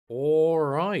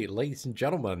Alright, ladies and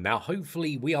gentlemen, now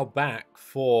hopefully we are back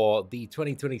for the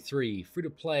 2023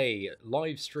 free-to-play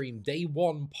live stream day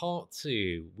 1 part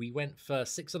 2. We went for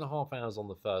 6.5 hours on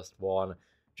the first one,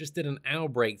 just did an hour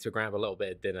break to grab a little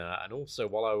bit of dinner, and also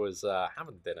while I was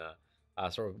having dinner,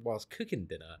 while I was cooking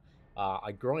dinner,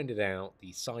 I grinded out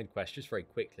the side quest just very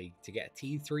quickly to get a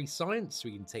T3 science so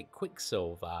we can take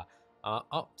Quicksilver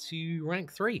up to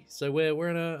rank 3. So we're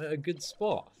in a good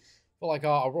spot. Feel like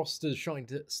our roster's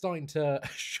starting to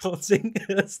show a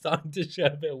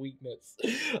bit of weakness.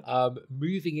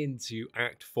 Moving into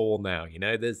Act 4 now, you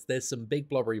know, there's some big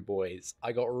blubbery boys.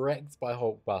 I got wrecked by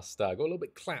Hulkbuster. I got a little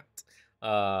bit clapped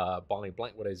by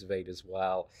Black Widow's Evade as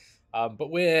well.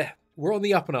 But we're on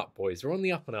the up and up, boys. We're on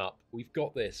the up and up. We've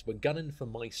got this. We're gunning for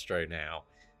Maestro now.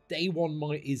 Day 1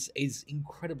 is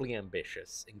incredibly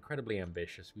ambitious. Incredibly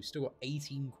ambitious. We've still got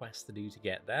 18 quests to do to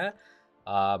get there.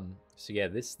 So yeah,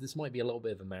 this might be a little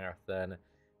bit of a marathon,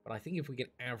 but I think if we can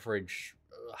average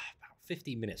about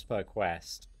 50 minutes per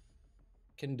quest,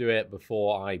 can do it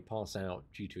before I pass out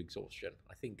due to exhaustion.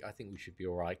 I think we should be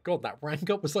all right. God, that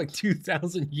rank up was like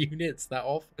 2,000 units. That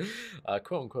off,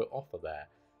 quote unquote offer there.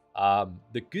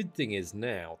 The good thing is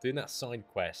now doing that side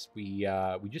quest, we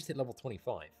just hit level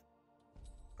 25.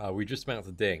 We just about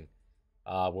to ding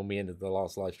when we ended the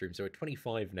last live stream, so we're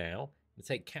 25 now. We'll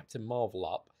take Captain Marvel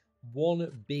up.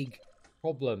 One big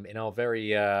problem in our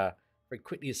very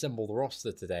quickly assembled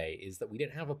roster today is that we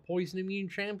didn't have a poison immune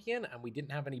champion, and we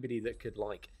didn't have anybody that could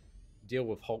like deal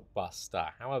with Hulkbuster.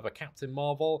 However, Captain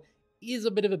Marvel is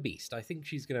a bit of a beast. I think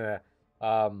she's gonna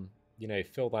you know,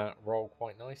 fill that role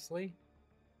quite nicely.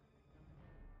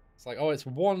 It's like, oh, it's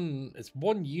one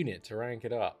unit to rank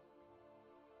it up.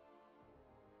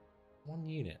 One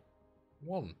unit.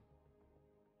 One.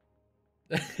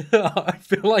 I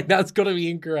feel like that's got to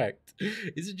be incorrect.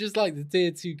 Is it just like the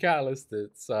tier 2 catalyst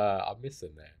that's I'm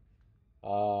missing there?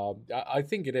 I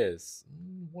think it is.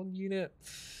 One unit.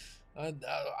 I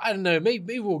don't know.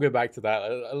 Maybe we'll go back to that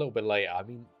a little bit later. I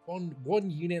mean, one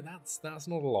unit. That's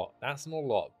not a lot. That's not a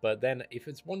lot. But then if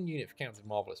it's one unit for Captain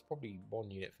Marvel, it's probably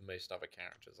one unit for most other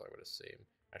characters, I would assume.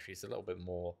 Actually, it's a little bit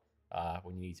more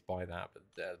when you need to buy that. But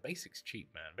the basic's cheap,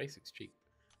 man. Basic's cheap.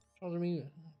 I mean.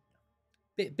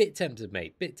 Bit tempted,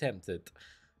 mate. Bit tempted.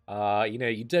 You know,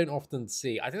 you don't often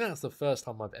see. I think that's the first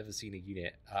time I've ever seen a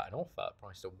unit, an offer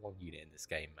priced at 1 unit in this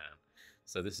game, man.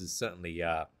 So this is certainly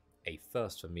a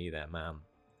first for me there, man.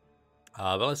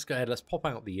 But let's go ahead. Let's pop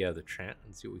out the chat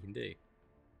and see what we can do.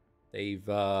 They've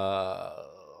have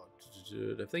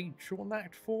they shortened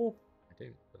Act 4? I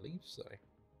don't believe so.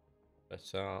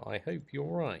 But I hope you're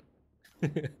right.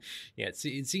 Yeah,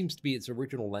 it seems to be its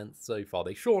original length so far.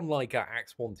 They shortened like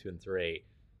Acts 1, 2, and 3.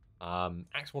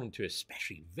 Acts 1 and 2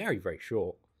 especially, very, very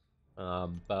short.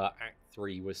 But Act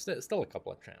 3 was still a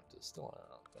couple of chapters. Still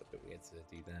got a bit weird to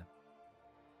do there.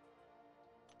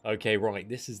 Okay, right.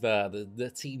 This is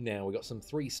the team now. We got some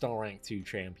 3-star Act 2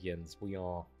 champions.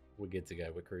 We're good to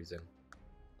go. We're cruising.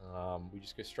 We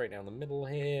just go straight down the middle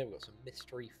here. We've got some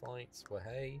mystery fights. Well,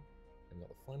 hey. And got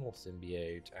the final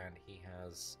symbiote, and he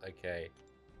has, okay,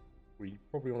 we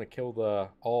probably want to kill the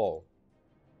all.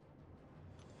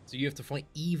 So you have to fight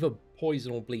either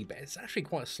poison or bleed, but it's actually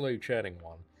quite a slow churning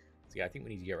one. So yeah, I think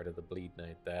we need to get rid of the bleed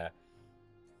node there.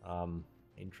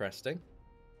 Interesting.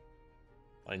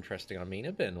 Interesting, I mean,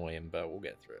 a bit annoying, but we'll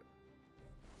get through it.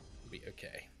 We'll be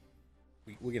okay.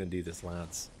 We're going to do this,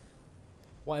 lads.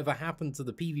 Whatever happened to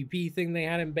the PvP thing they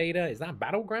had in beta? Is that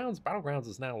Battlegrounds? Battlegrounds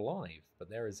is now live, but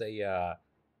there is a,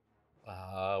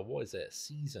 what is it? A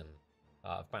season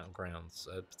of Battlegrounds.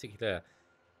 Particular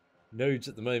nodes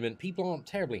at the moment people aren't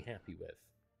terribly happy with,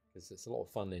 because it's a lot of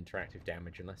fun interactive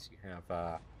damage unless you have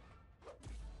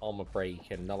armor break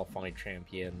and nullified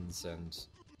champions, and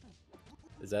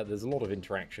there's a lot of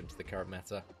interaction to the current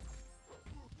meta.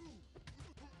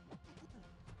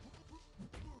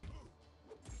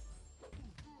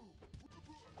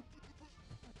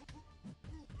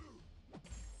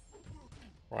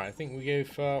 Right, I think we go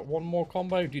for one more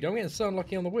combo. Dude, I'm getting so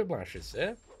unlucky on the whiplashes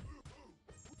here.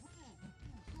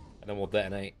 And then we'll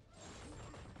detonate.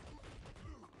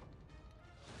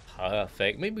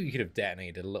 Perfect. Maybe we could have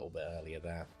detonated a little bit earlier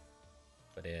there.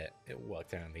 But it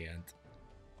worked out in the end.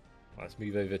 Right, let's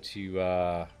move over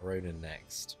to Ronan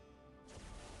next.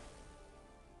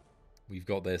 We've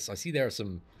got this. I see there are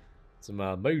some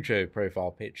Mojo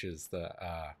profile pictures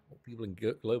that people in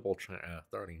global chat are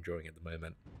thoroughly enjoying at the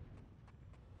moment.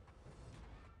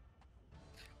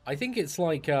 I think it's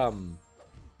like, I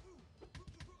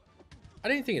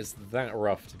don't think it's that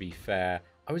rough, to be fair.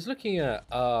 I was looking at,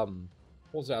 what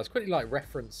was it? I was quickly like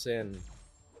referencing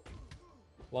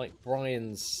like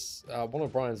Brian's, one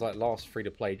of Brian's like last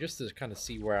free-to-play, just to kind of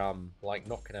see where I'm like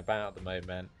knocking about at the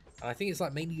moment. And I think it's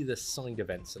like mainly the side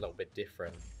events a little bit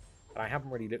different. And I haven't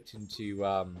really looked into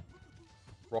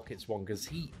Rocket's one because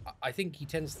I think he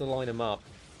tends to line them up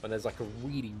when there's like a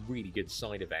really, really good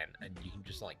side event and you can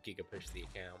just like giga push the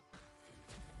account.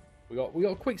 We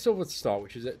got a Quicksilver to start,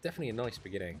 which is definitely a nice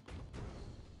beginning.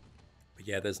 But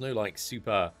yeah, there's no like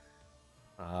super.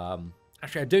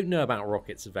 Actually, I don't know about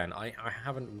Rocket's event. I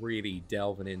haven't really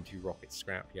delved into Rocket's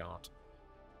Scrapyard.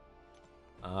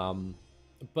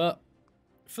 But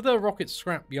for the Rocket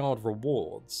Scrapyard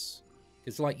rewards,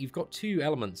 it's like you've got two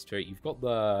elements to it. You've got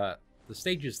the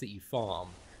stages that you farm.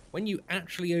 When you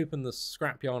actually open the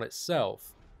scrapyard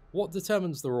itself, what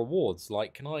determines the rewards?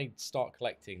 Like, can I start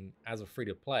collecting as a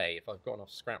free-to-play if I've got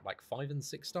enough scrap, like 5 and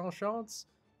 6 star shards?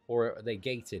 Or are they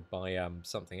gated by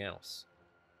something else?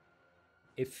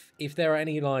 If there are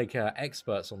any, like,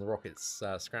 experts on the Rockets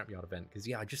Scrapyard event, because,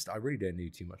 yeah, I really don't know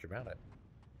too much about it.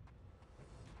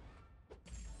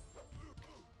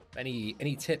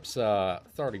 Any tips are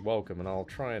thoroughly welcome, and I'll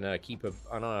try and keep an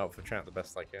eye out for chat the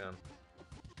best I can.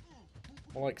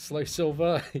 More like Slow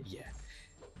Silver?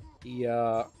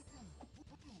 Yeah.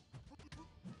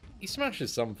 He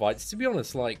smashes some fights. To be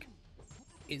honest, like,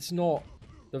 it's not...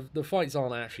 The fights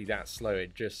aren't actually that slow.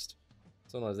 It just...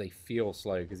 Sometimes they feel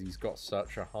slow because he's got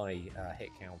such a high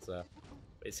hit counter.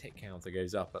 His hit counter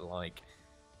goes up at, like,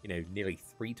 you know, nearly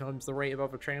 3 times the rate of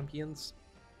other champions.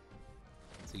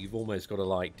 So you've almost got to,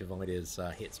 like, divide his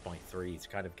hits by 3 to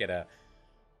kind of get a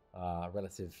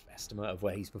relative estimate of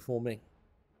where he's performing.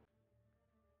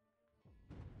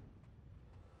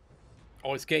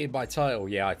 Oh, it's gated by title.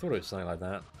 Yeah, I thought it was something like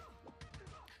that.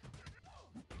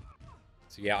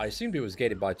 So yeah, I assumed it was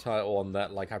gated by title on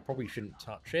that, like, I probably shouldn't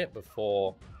touch it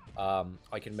before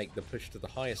I can make the push to the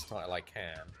highest title I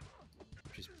can,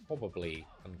 which is probably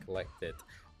uncollected.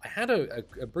 I had a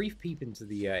brief peep into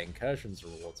the Incursions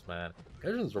rewards, man.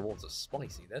 Incursions rewards are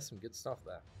spicy. There's some good stuff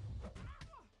there.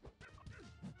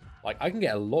 Like, I can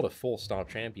get a lot of 4-star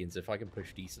champions if I can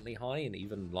push decently high, and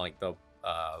even, like, the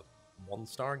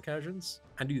 1-star incursions,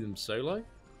 and do them solo.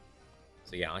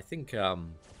 So yeah, I think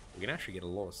we can actually get a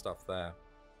lot of stuff there.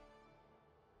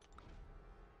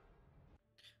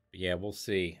 But yeah, we'll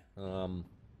see. Oh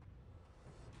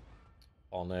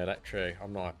no, Electro,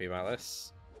 I'm not happy about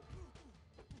this.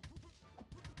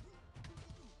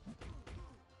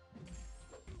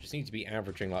 Just need to be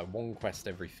averaging like 1 quest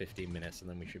every 15 minutes and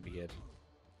then we should be good.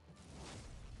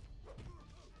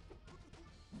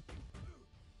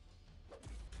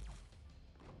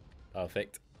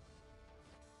 Perfect.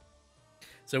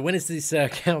 So when is this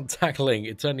account tackling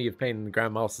Eternity of Pain and the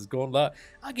Grandmaster's Gauntlet?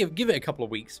 I'll give it a couple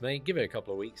of weeks, mate. Give it a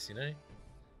couple of weeks, you know.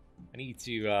 I need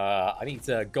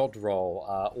to god roll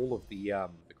all of the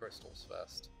crystals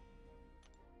first.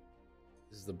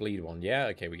 This is the bleed one, yeah.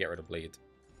 Okay, we get rid of bleed.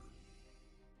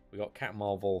 We got Cat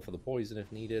Marvel for the poison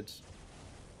if needed.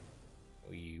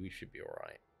 We should be all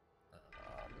right.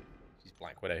 She's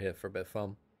Black Widow here for a bit of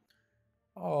fun.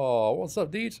 Oh, what's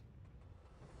up, dude?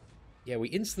 Yeah, we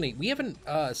haven't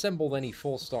assembled any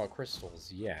 4-star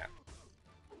crystals yet.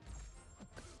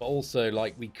 But also,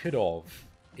 like, we could have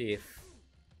if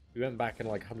we went back and,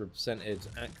 like, 100%ed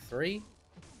Act 3.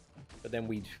 But then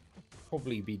we'd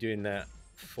probably be doing that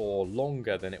for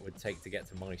longer than it would take to get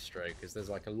to Maestro, because there's,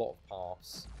 like, a lot of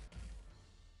paths.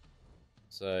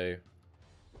 So,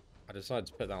 I decided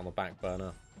to put that on the back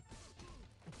burner.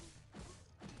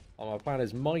 My plan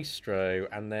is Maestro,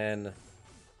 and then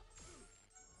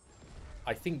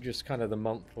I think just kind of the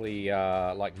monthly,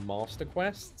 like, master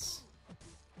quests.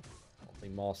 Monthly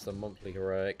master, monthly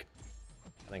heroic.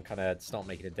 And then kind of start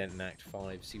making a dent in Act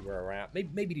 5, see where we're at.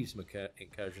 Maybe do some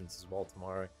incursions as well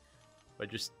tomorrow.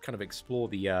 But just kind of explore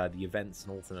the events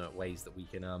and alternate ways that we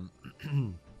can,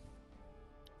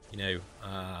 you know,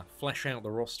 flesh out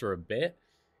the roster a bit.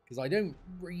 Because I don't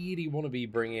really want to be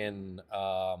bringing...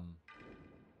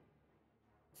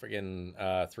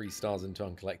 friggin' 3 stars into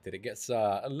Uncollected. It gets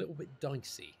a little bit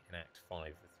dicey in Act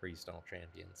 5 with 3-star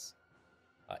champions.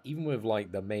 Even with,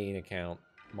 like, the main account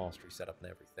mastery setup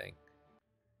and everything.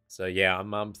 So, yeah,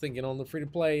 I'm thinking on the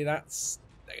free-to-play, they're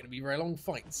going to be very long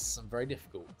fights and very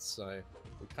difficult. So,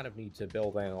 we kind of need to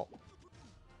build out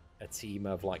a team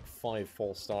of, like, 5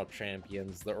 4-star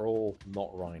champions that are all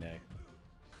not Rhino.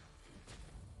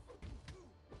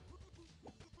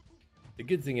 The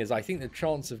good thing is, I think the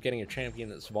chance of getting a champion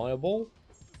that's viable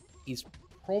is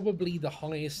probably the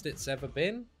highest it's ever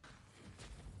been.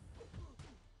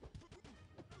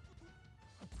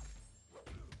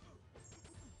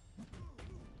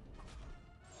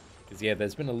 Because, yeah,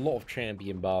 there's been a lot of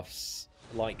champion buffs.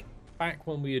 Like, back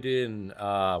when we were doing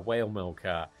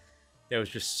WhaleMilker, there was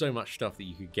just so much stuff that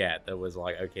you could get that was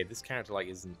like, okay, this character like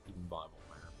isn't even viable,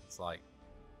 man. It's like,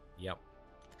 yep.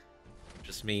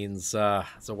 Just means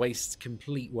it's a waste,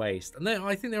 complete waste. And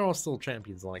I think there are still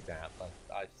champions like that. But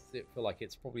I feel like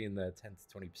it's probably in the 10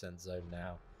 to 20% zone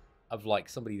now of like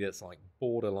somebody that's like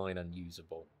borderline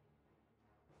unusable.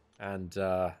 And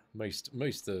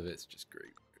most of it's just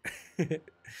group.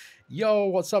 Yo,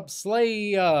 what's up,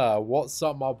 Slayer? What's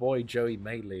up, my boy Joey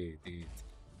Mayley, dude?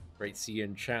 Great to see you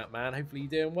in chat, man. Hopefully you're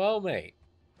doing well, mate.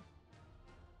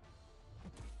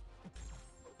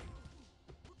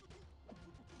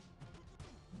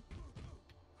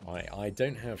 I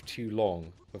don't have too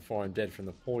long before I'm dead from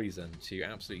the poison to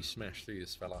absolutely smash through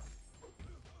this fella.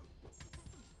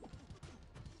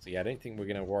 So yeah, I don't think we're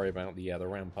going to worry about the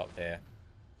ramp up here.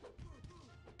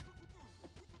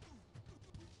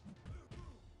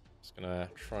 Just going to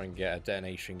try and get a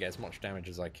detonation, get as much damage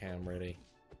as I can, really.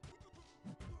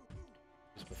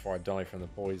 Just before I die from the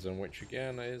poison, which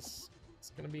again is it's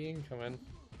going to be incoming.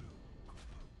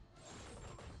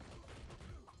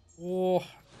 Oh,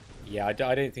 yeah, I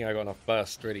don't think I got enough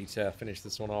burst really to finish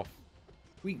this one off.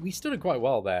 We stood it quite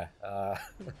well there,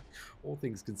 all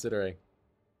things considering.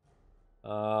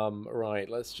 Right,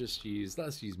 let's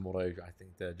use Motto, I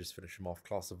think, to just finish him off.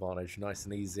 Class advantage, nice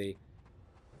and easy.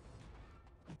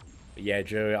 But yeah,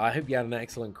 Joey, I hope you had an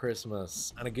excellent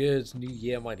Christmas and a good New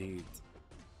Year, my dude.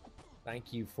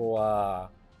 Thank you for, I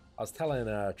was telling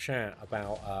chat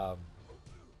about,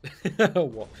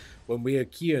 when we were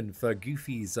queuing for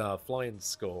Goofy's flying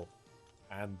school,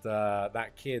 and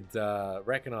that kid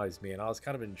recognized me, and I was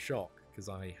kind of in shock because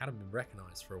I hadn't been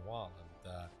recognized for a while,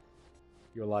 and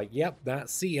you're like, yep,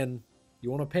 that's Seatin. You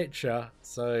want a picture?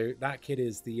 So that kid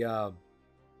is the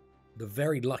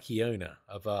very lucky owner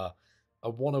of a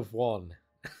one of one,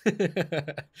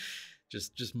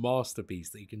 just masterpiece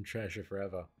that you can treasure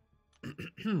forever.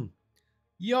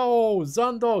 Yo,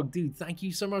 Zundog, dude, thank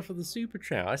you so much for the super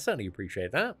chat. I certainly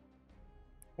appreciate that.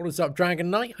 What is up, Dragon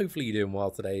Knight? Hopefully you're doing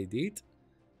well today, dude.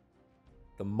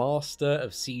 The master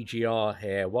of CGR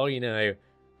here. Well, you know,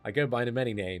 I go by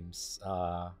many names,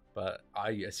 but I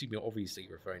assume you're obviously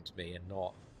referring to me and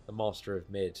not the master of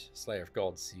mid, Slayer of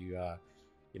Gods, who,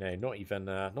 you know, not even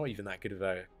that good of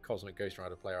a Cosmic Ghost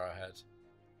Rider player I had.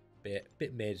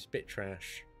 Bit mid, bit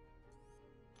trash.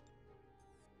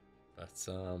 But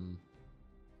I'm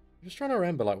just trying to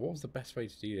remember, like, what was the best way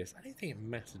to do this? I don't think it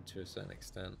mattered to a certain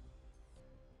extent.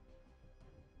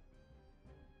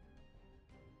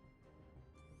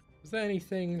 Was there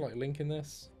anything like linking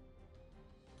this?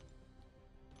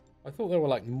 I thought there were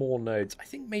like more nodes. I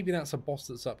think maybe that's a boss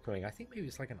that's upcoming. I think maybe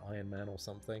it's like an Iron Man or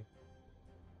something.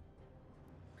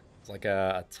 It's like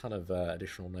a ton of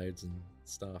additional nodes and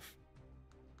stuff.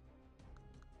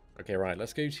 Okay, right.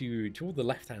 Let's go toward the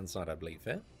left-hand side, I believe,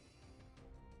 here.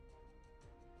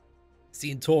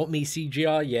 Seatin taught me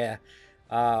CGR, yeah.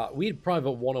 We had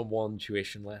private one-on-one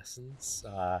tuition lessons.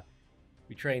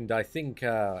 We trained, I think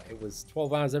it was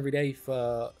 12 hours every day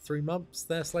for 3 months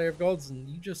there, Slayer of Gods, and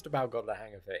you just about got the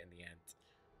hang of it in the end.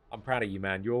 I'm proud of you,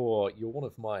 man. You're one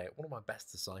of my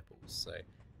best disciples, so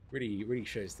really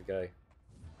shows to go.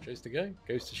 Shows to go?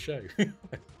 Goes to show. There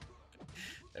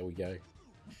we go.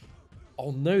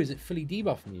 Oh no, is it fully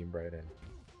debuffing you, Broden?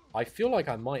 I feel like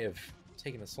I might have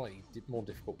taken a slightly more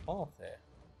difficult path here.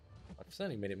 I've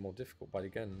certainly made it more difficult by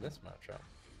going in this matchup.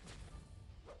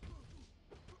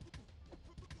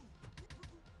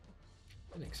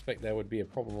 I didn't expect there would be a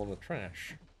problem on the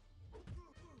trash.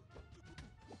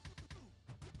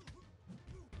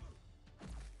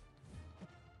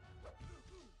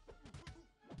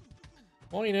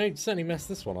 Well, you know, you'd certainly messed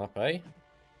this one up, eh?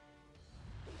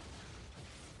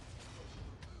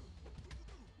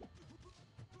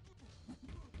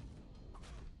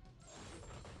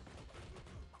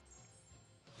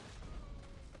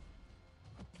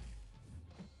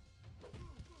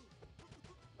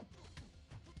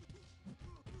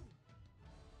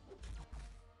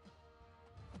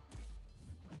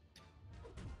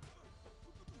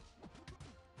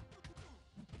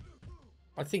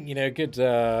 I think, you know, good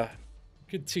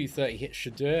 230 hits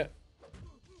should do it.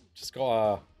 Just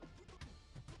gotta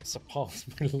surpass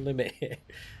my limit here.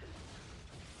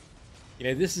 You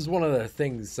know, this is one of the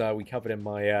things we covered in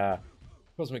my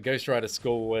Cosmic Ghost Rider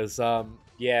school was,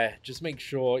 yeah, just make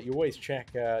sure you always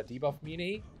check debuff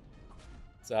immunity.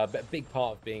 It's a big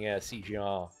part of being a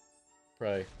CGR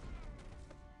pro.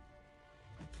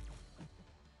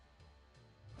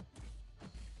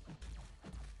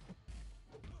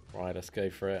 Right, let's go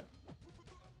for it.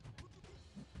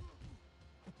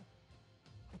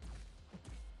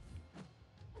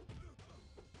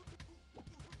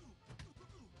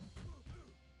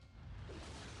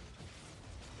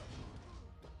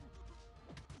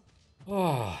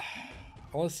 Oh,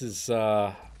 well, this is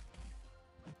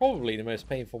probably the most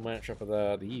painful matchup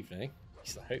of the evening. At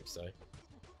least I hope so.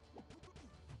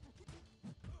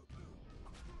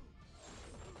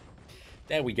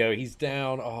 There we go, he's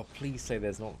down. Oh, please say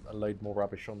there's not a load more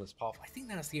rubbish on this path. I think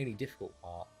that's the only difficult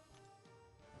part.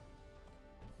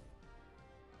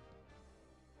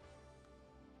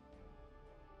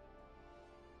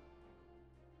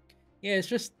 Yeah, it's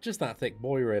just that thick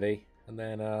boy, really. And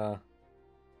then,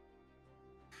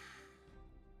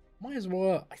 might as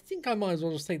well, I think I might as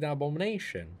well just take that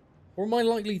abomination. Or am I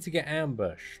likely to get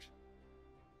ambushed?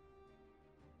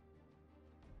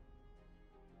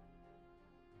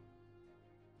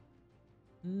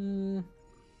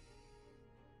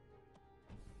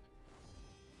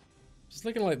 Just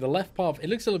looking like the left path, it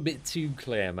looks a little bit too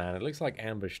clear, man. It looks like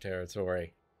ambush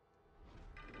territory.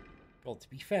 Well, to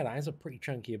be fair, that is a pretty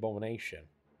chunky abomination.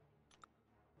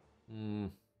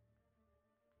 Don't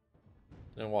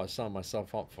know what I signed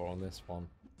myself up for on this one.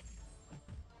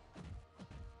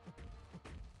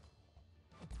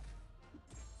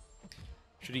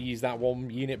 Should have used that one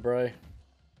unit, bro.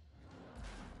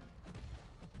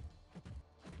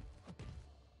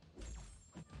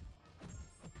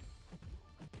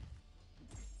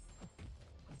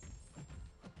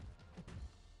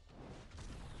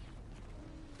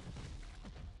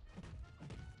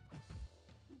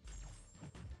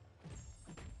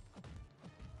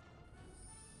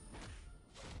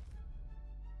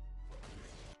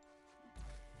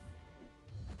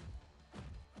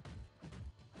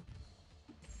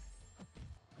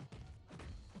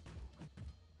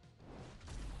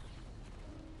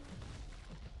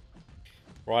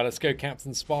 Right, let's go,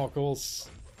 Captain Sparkles.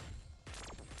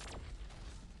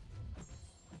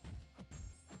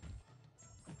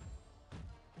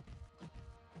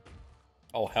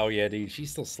 Oh, hell yeah, dude.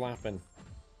 She's still slapping.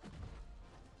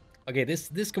 Okay,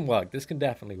 this can work. This can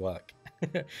definitely work.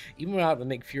 Even without the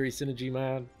Nick Fury synergy,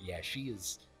 man. Yeah, she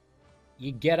is...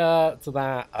 You get her to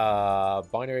that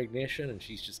binary ignition, and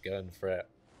she's just going for it.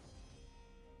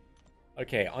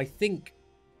 Okay, I think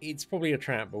it's probably a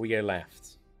trap, but we go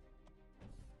left.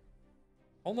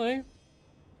 Oh, no.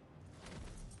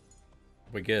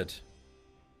 We're good.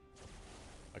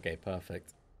 Okay,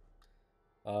 perfect.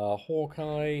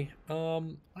 Hawkeye. I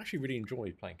actually really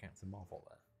enjoyed playing Captain Marvel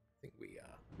there. I think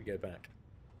we go back.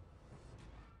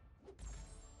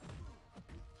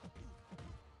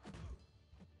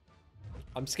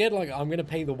 I'm scared like I'm gonna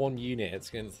pay the one unit. It's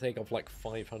gonna take off like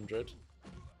 500.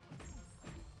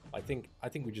 I think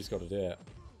we just got to do it.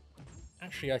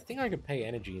 Actually, I think I could pay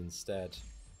energy instead.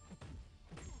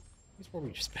 It's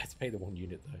probably just better to pay the one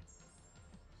unit though.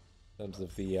 In terms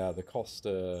of the cost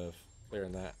of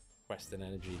clearing that quest in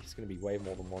energy, it's going to be way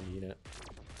more than one unit.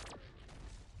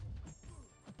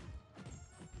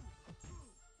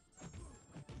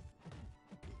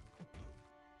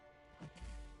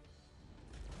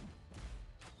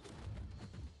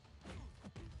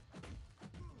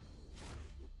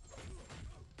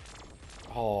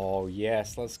 Oh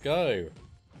yes, let's go.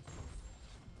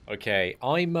 Okay,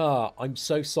 I'm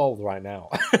so sold right now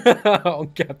on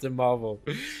Captain Marvel.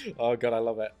 Oh god, I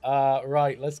love it.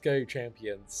 Right, let's go,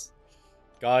 champions.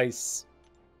 Guys,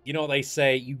 you know what they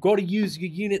say, you got to use your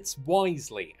units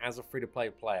wisely as a free-to-play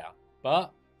player.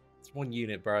 But it's one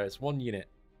unit, bro. It's one unit.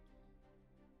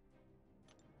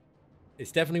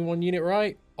 It's definitely one unit,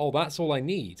 right? Oh, that's all I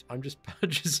need. I'm just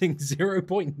purchasing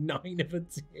 0.9 of a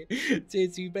tier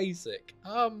 2 basic.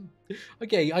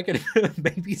 Okay, I can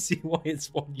maybe see why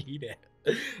it's one unit.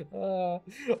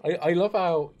 I love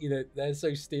how, you know, they're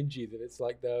so stingy that it's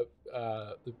like the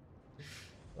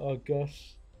oh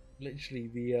gosh, literally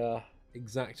the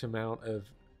exact amount of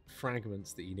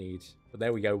fragments that you need. But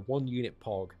there we go, one unit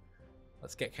pog.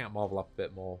 Let's get Cat Marvel up a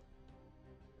bit more.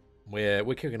 We're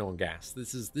cooking on gas.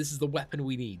 This is the weapon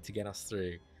we need to get us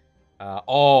through.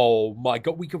 Oh my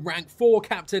god, we can rank 4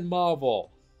 Captain Marvel.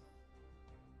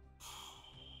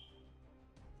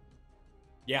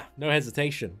 Yeah, no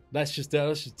hesitation. Let's just do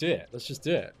it. Let's just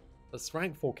do it. Let's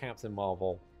rank 4 Captain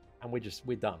Marvel, and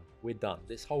we're done. We're done.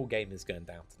 This whole game is going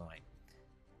down tonight.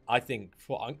 I think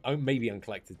for maybe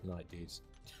uncollected tonight, dudes.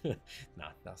 Nah,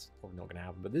 that's probably not going to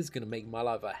happen. But this is going to make my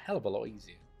life a hell of a lot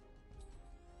easier.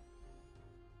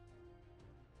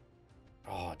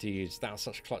 Oh, dude, that was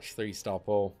such a clutch 3-star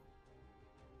pull.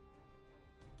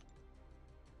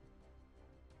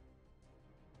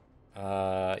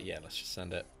 Yeah, let's just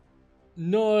send it.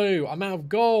 No, I'm out of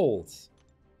gold.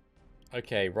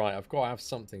 Okay, right, I've got to have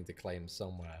something to claim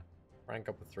somewhere. Rank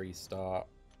up a 3-star.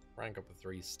 Rank up a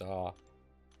 3-star.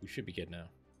 We should be good now.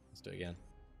 Let's do it again.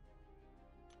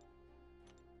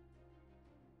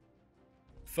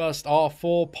 First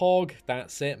R4 Pog.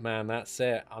 That's it, man. That's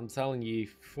it. I'm telling you.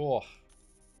 Oh,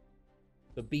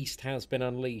 the beast has been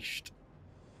unleashed.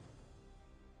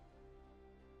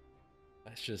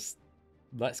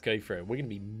 Let's go for it. We're going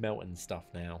to be melting stuff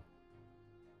now.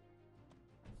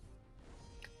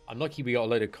 I'm lucky we got a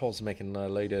load of Cosmic and a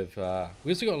load of...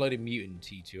 we also got a load of Mutant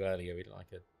T2 earlier. We had like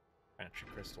a batch of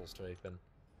crystals to open.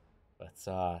 But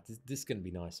this is going to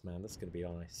be nice, man. This is going to be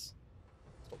nice.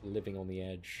 Stop living on the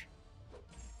edge.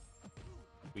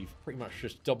 We've pretty much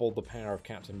just doubled the power of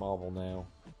Captain Marvel now.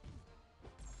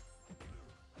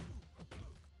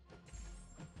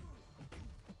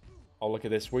 Oh, look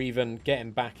at this. We're even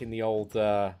getting back in the old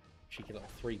cheeky little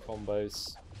 3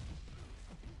 combos.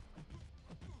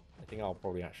 I think I'll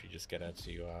probably actually just get her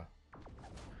to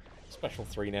special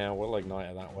 3 now. We'll ignite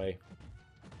her that way.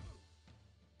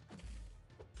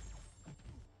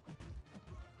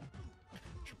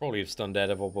 Should probably have stunned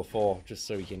Daredevil before, just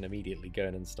so we can immediately go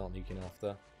in and start nuking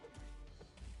after.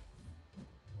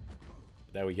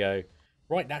 There we go.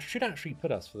 Right, that should actually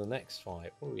put us for the next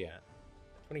fight. What are we at?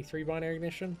 23 binary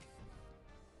ignition?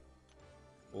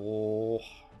 Oh.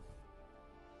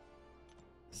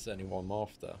 Certainly what I'm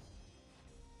after.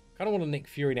 Kind of want to Nick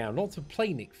Fury now. Not to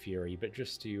play Nick Fury, but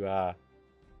just to...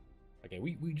 Okay,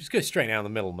 we just go straight down the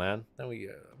middle, man. Then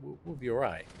we'll be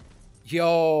alright.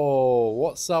 Yo,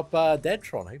 what's up,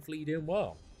 Deadtron? Hopefully you're doing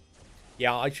well.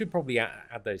 Yeah, I should probably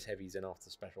add those heavies in after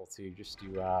special too, just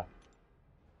to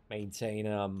maintain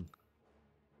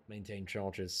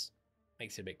charges.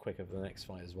 Makes it a bit quicker for the next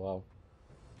fight as well.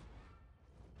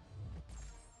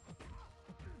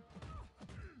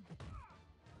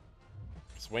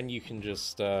 It's when you can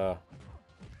just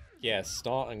yeah,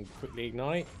 start and quickly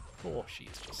ignite. Oh,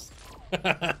 she's just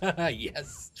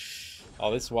yes.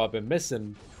 Oh, this is what I've been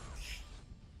missing.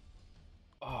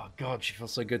 Oh god, she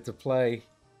feels so good to play.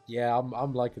 Yeah,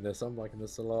 I'm liking this. I'm liking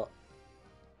this a lot.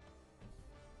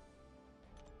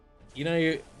 You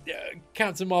know,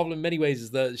 Captain Marvel in many ways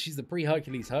is she's the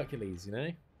pre-Hercules Hercules, you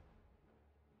know?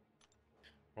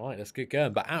 Right, let's get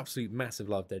going. But absolute massive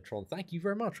love, Deadtron. Thank you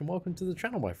very much and welcome to the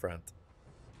channel, my friend.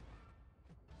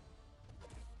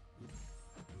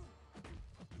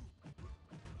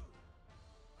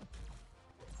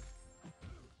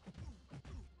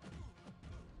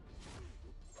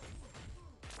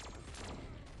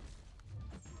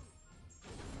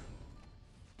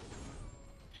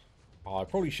 Oh, I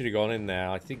probably should have gone in there.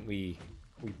 I think we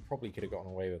probably could have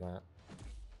gotten away with that.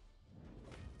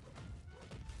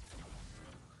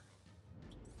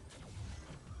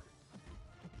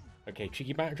 Okay,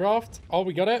 cheeky backdraft. Oh,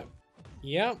 we got it.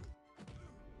 Yep.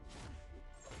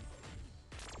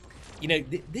 You know,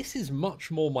 this is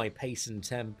much more my pace and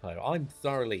tempo. I'm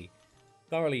thoroughly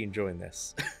enjoying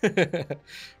this.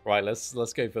 Right, let's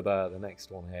go for the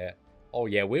next one here. Oh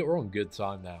yeah, we're on good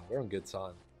time now. We're on good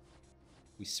time.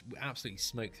 We absolutely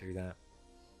smoked through that.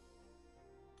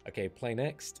 Okay, play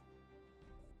next.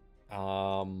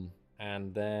 And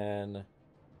then...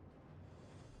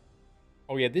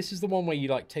 Oh yeah, this is the one where you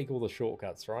like take all the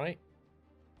shortcuts, right?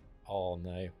 Oh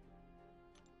no.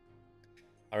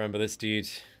 I remember this, dude.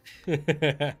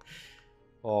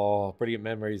 Oh, brilliant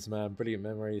memories, man. Brilliant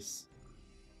memories.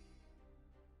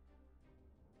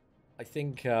 I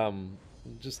think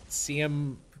just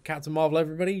CM Captain Marvel,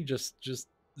 everybody. Just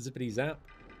zippity zap.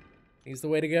 He's the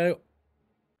way to go.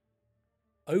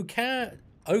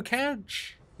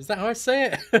 Okaj? Is that how I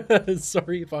say it?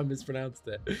 Sorry if I mispronounced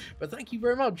it. But thank you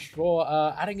very much for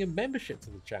adding a membership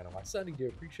to the channel. I certainly do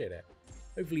appreciate it.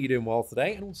 Hopefully you're doing well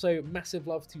today. And also massive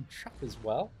love to Chuck as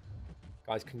well.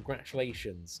 Guys,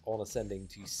 congratulations on ascending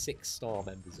to 6-star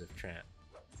members of chat.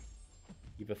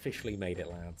 You've officially made it,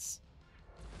 lads.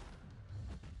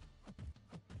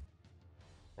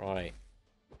 Right.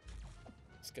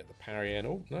 Let's get the parry in.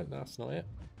 Oh, no, that's not it.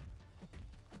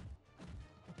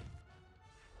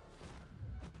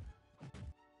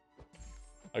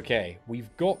 Okay, we've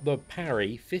got the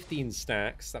parry, 15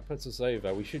 stacks. That puts us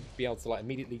over. We should be able to like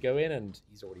immediately go in, and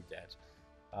he's already dead.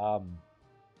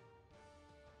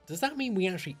 Does that mean we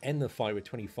actually end the fight with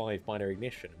 25 binary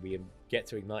ignition and we get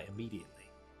to ignite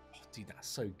immediately? Oh, dude, that's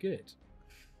so good.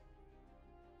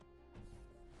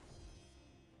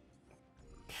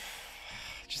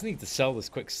 Just need to sell this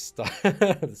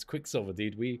this Quicksilver,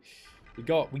 dude. We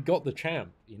got the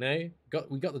champ, you know?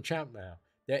 We got the champ now.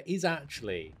 There is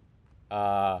actually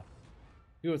people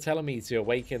were telling me to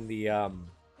awaken the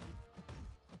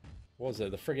what was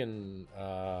it, the friggin'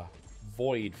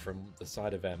 void from the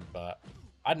side of him, but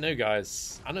I don't know,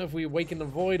 guys. I don't know if we awaken the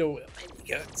void or maybe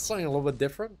get something a little bit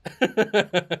different.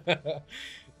 Oh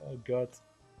god.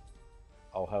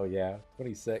 Oh hell yeah.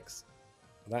 26.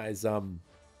 That is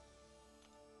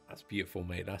That's beautiful,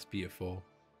 mate. That's beautiful.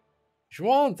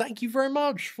 Juan, thank you very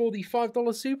much for the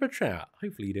 $5 super chat.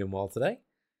 Hopefully you're doing well today.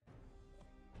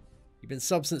 You've been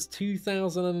subbed since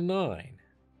 2009.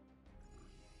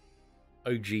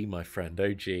 OG, my friend,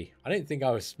 OG. I don't think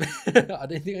I was... I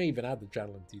don't think I even had the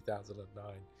channel in 2009.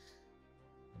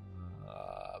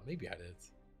 Maybe I did.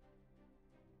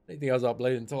 I don't think I was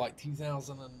uploading until like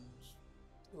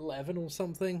 2011 or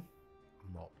something.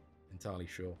 I'm not entirely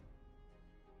sure.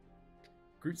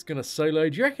 Groot's gonna solo.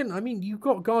 Do you reckon? I mean, you've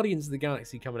got Guardians of the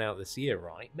Galaxy coming out this year,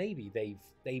 right? Maybe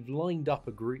they've lined up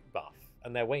a Groot buff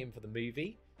and they're waiting for the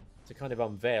movie to kind of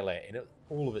unveil it in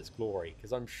all of its glory.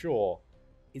 Because I'm sure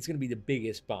it's going to be the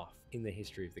biggest buff in the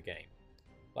history of the game.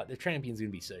 Like the champion's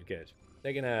going to be so good.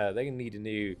 They're gonna need a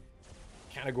new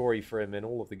category for him in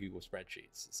all of the Google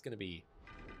spreadsheets. It's going to be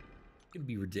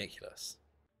ridiculous.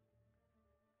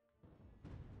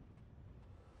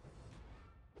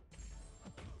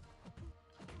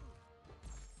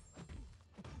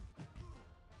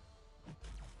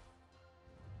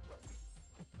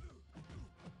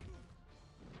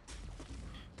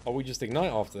 Oh, we just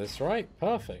ignite after this, right?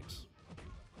 Perfect.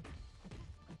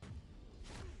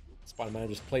 Spider-Man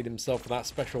just played himself for that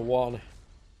special one.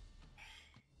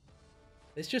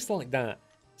 It's just like that.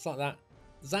 It's like that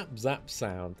zap zap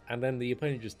sound, and then the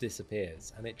opponent just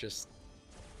disappears, and it just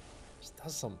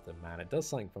does something, man. It does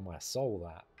something for my soul,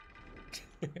 that.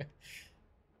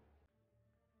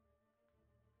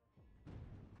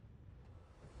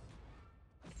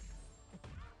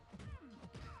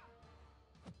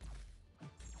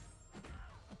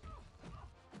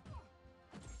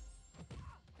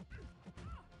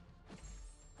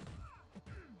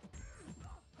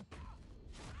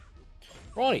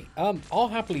 Right, I'll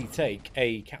happily take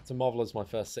a Captain Marvel as my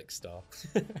first 6-star.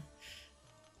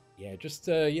 Yeah, just,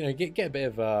 you know, get a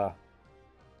bit of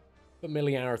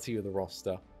familiarity with the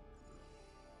roster.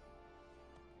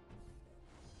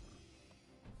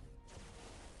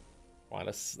 Right,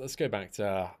 let's go back to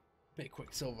a bit of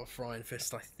Quicksilver Frying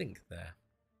Fist, I think, there.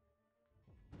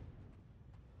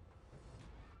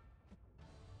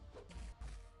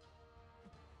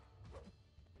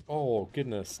 Oh,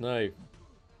 goodness, no.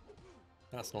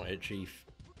 That's not it, Chief.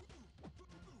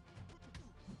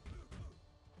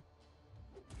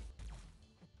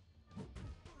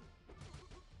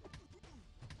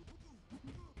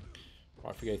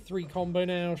 Right, if we go 3 combo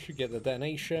now, should get the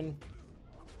detonation.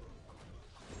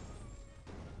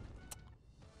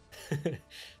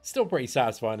 Still pretty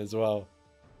satisfying as well.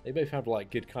 They both have like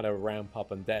good kind of ramp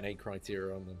up and detonate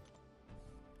criteria on them.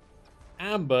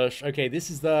 Ambush. Okay, this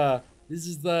is the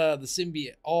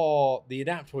symbiote. Oh, the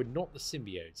adaptoid, not the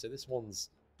symbiote. So this one's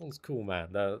cool, man.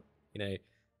 The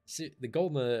the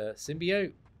golden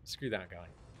symbiote. Screw that guy.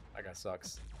 That guy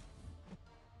sucks.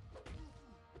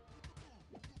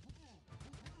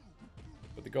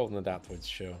 But the golden adaptoid's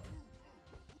sure.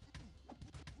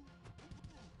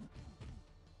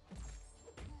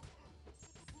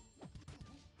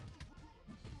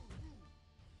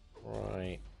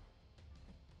 Right.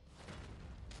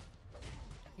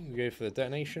 We go for the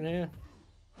detonation here.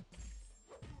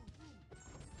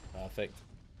 Perfect.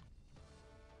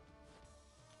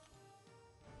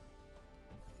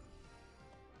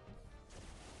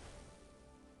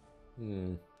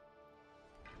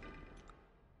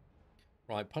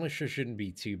 Right, Punisher shouldn't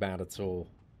be too bad at all.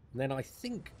 And then I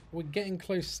think we're getting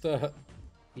close to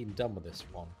being done with this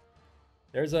one.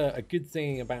 There's a good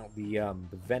thing about the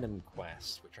Venom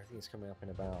quest, which I think is coming up in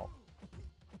about...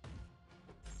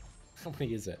 How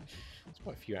many is it? It's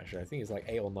quite a few, actually. I think it's like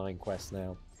 8 or 9 quests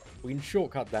now. We can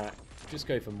shortcut that. Just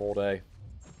go for Mordo.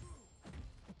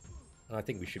 And I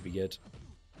think we should be good.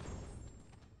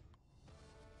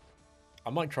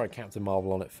 I might try Captain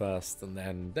Marvel on it first, and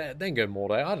then go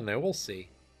Mordo. I don't know. We'll see.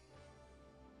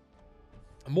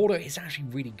 And Mordo is actually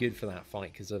really good for that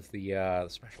fight because of the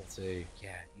special 2.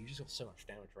 Yeah, you just got so much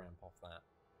damage ramp off that.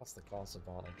 That's the class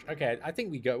advantage. Okay, I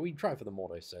think we try for the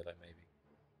Mordo solo, maybe.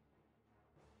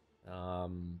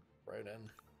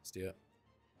 Ronan, let's do it.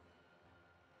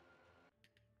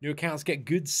 New accounts get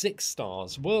good 6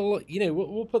 stars. Well, you know,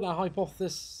 we'll put that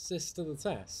hypothesis to the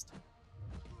test.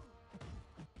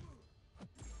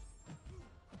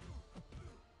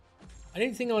 I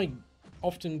don't think I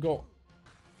often got...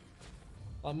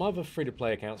 Like my other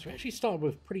free-to-play accounts, we actually started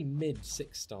with pretty mid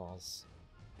 6 stars.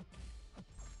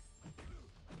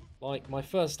 Like my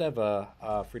first ever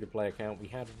free-to-play account, we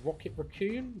had Rocket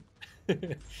Raccoon.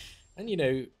 And you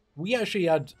know, we actually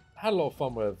had a lot of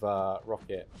fun with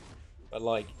Rocket. But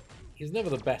like, he's never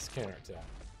the best character.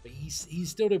 But he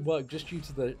still did work just due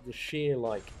to the sheer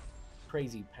like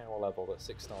crazy power level that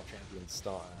 6-star champions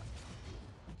start at.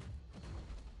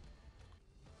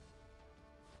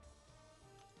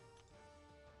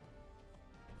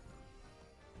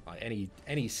 any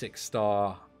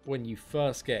 6-star, when you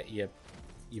first get your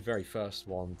very first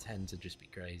one, tend to just be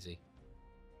crazy.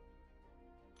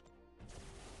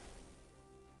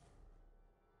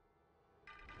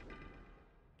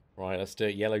 Right, let's do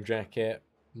it. Yellow jacket.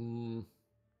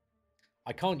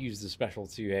 I can't use the special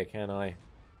 2 here, can I?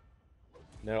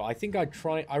 No, I think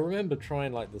I remember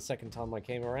trying, like, the second time I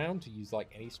came around to use,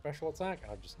 like, any special attack,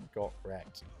 and I just got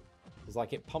wrecked. Because,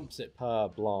 like, it pumps it per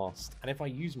blast. And if I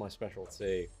use my special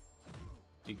 2...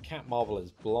 Dude, Cat Marvel is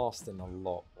blasting a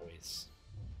lot, boys.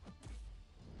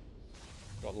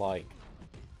 Got, like,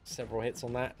 several hits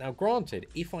on that. Now, granted,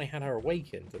 if I had her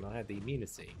awakened and I had the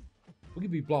immunity, we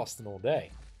could be blasting all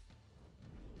day.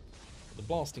 But the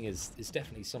blasting is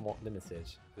definitely somewhat limited,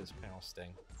 this Power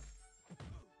Sting.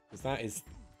 Because that is...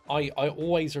 I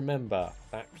always remember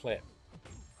that clip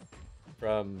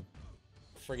from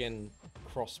friggin'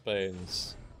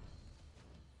 Crossbones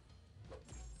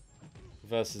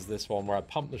versus this one, where I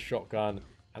pump the shotgun,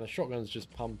 and the shotgun's just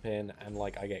pumping, and,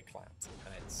 like, I get clapped.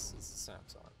 And it's a sad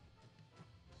time.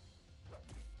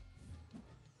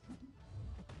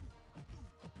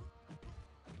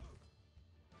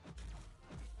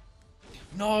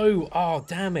 No! Oh,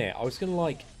 damn it! I was gonna,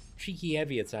 like, cheeky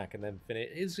heavy attack and then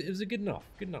finish. It was a good enough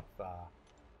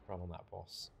run on that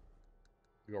boss.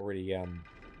 We got really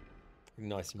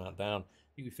nice amount down. I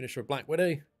think we finished with Black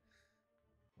Widow.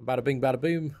 Bada bing, bada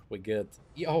boom. We're good.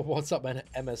 Yo, what's up, man?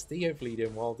 MSD? Hopefully you're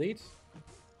doing well, dude.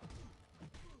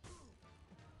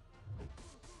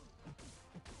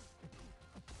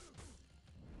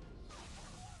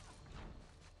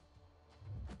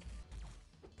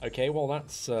 Okay, well,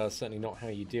 that's certainly not how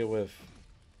you deal with...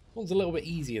 One's a little bit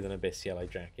easier than Abyss Yellow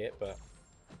Jacket, but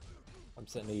I'm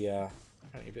certainly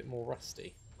apparently a bit more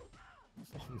rusty.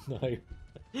 Oh, no.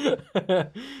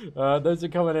 Those are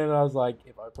coming in, and I was like,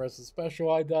 if I press a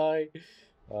special, I die.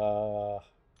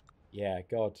 Yeah,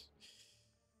 God.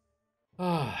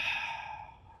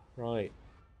 Right.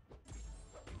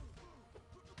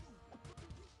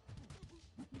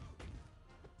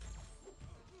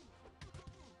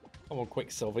 Come on,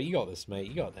 Quicksilver. You got this, mate.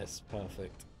 You got this.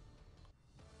 Perfect.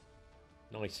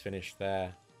 Nice finish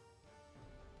there.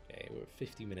 Okay, we're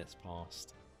 50 minutes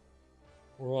past.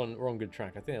 We're on good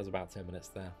track. I think that was about 10 minutes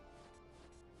there.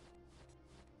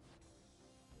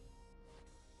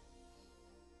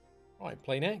 Right,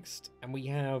 play next. And we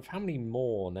have... How many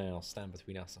more now stand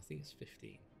between us? I think it's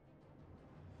 15.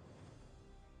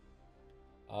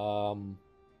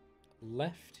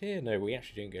 Left here? No, we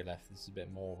actually don't go left. This is a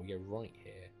bit more. We go right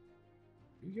here.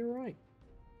 Do we go right?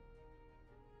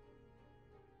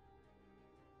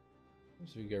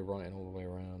 So we go right and all the way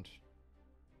around.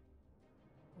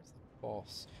 Where's the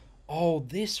boss? Oh,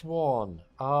 this one.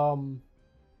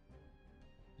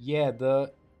 Yeah,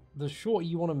 the shorter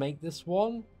you want to make this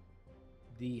one,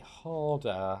 the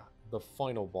harder the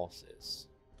final boss is.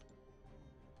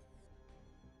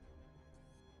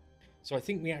 So I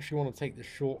think we actually want to take the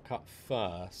shortcut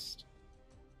first,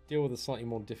 deal with a slightly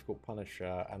more difficult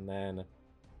Punisher, and then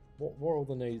what are all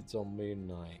the nodes on Moon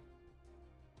Knight?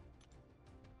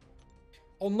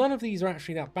 Oh, none of these are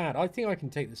actually that bad. I think I can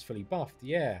take this fully buffed.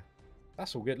 Yeah,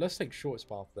 that's all good. Let's take shortest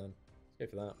path then.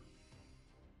 Let's go for that.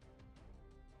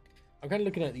 I'm kind of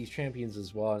looking at these champions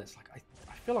as well, and it's like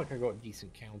I feel like I got a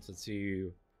decent counter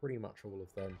to pretty much all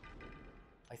of them.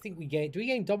 I think we gain... Do we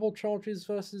gain double charges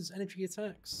versus energy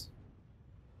attacks?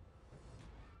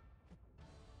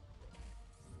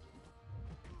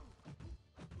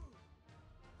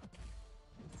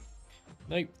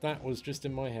 Nope, that was just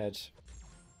in my head.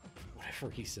 For whatever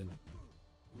reason.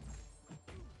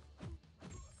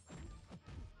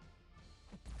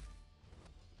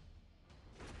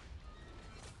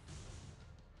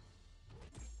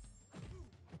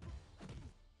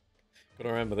 Gotta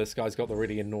remember, this guy's got the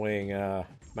really annoying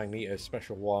Magneto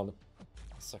special one.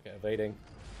 Suck at evading.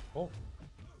 Oh,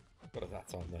 got it that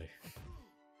time though.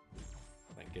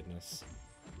 Thank goodness.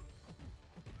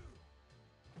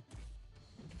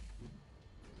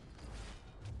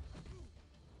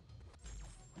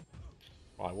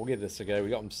 Right, we'll give this a go. We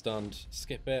got him stunned.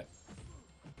 Skip it.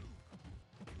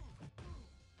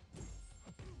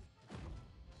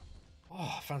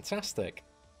 Oh, fantastic.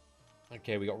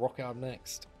 Okay, we got Rocket up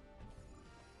next.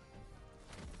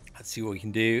 Let's see what we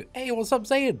can do. Hey, what's up,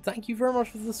 Zayd? Thank you very much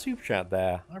for the super chat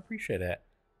there. I appreciate it.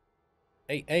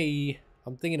 Hey,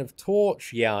 I'm thinking of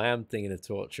Torch. Yeah, I am thinking of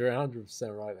Torch. You're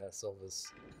 100% right there, Silvers.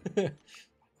 Why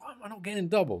am I not getting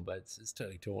double? But it's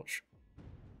totally Torch.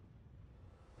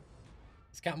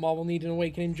 Does Cat Marvel need an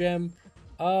Awakening Gem?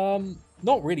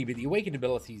 Not really, but the Awakened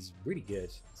ability is really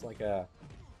good. It's like a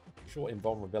short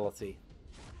invulnerability.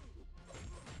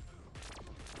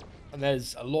 And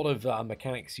there's a lot of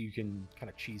mechanics you can kind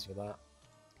of cheese for that.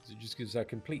 So it just gives her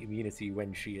complete immunity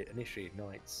when she initially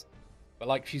ignites. But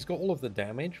like, she's got all of the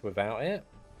damage without it.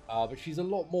 But she's a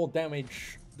lot more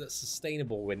damage that's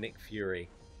sustainable with Nick Fury.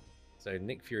 So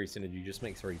Nick Fury synergy just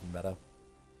makes her even better.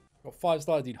 Got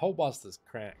 5-star, dude. Hulkbuster's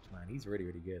cracked, man. He's really,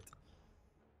 really good.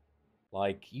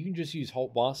 Like, you can just use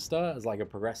Hulkbuster as like a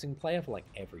progressing player for like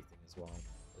everything as well.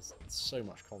 There's so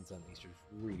much content he's just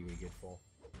really, really good for.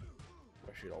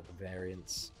 Especially all the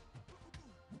variants.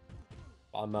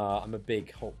 I'm a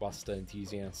big Hulkbuster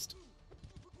enthusiast.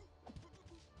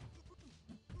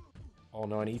 Oh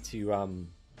no, I need to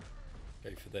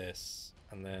go for this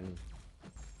and then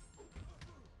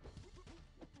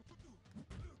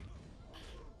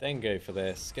go for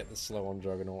this. Get the slow on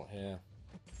Juggernaut here.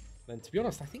 Then, to be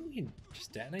honest, I think we can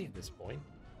just detonate at this point.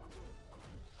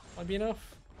 Might be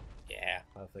enough. Yeah,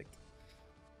 perfect.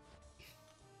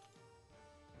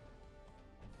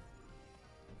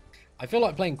 I feel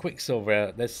like playing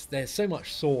Quicksilver, there's so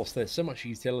much source, there's so much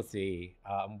utility,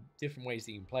 different ways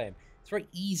that you can play him. It's very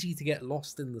easy to get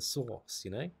lost in the source,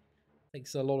 you know?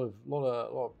 Takes a lot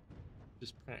of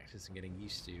just practice and getting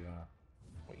used to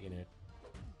what you know,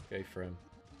 go for him.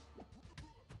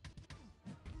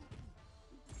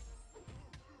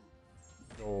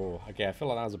 Oh, okay, I feel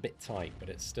like that was a bit tight, but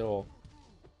it's still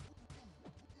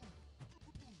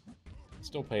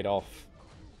paid off.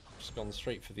 Just gone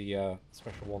straight for the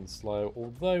special one slow.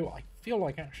 Although I feel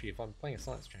like actually if I'm playing a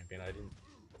science champion, I didn't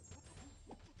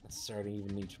necessarily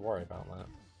even need to worry about that.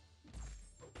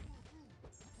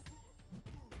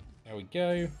 There we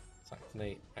go.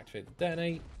 Let's activate the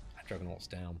detonate. That Juggernaut's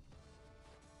down.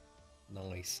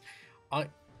 Nice.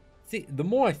 The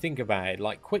more I think about it,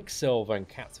 like Quicksilver and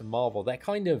Captain Marvel, they're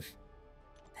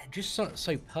just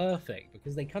so perfect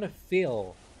because they kind of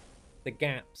fill the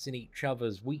gaps in each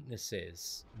other's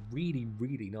weaknesses really,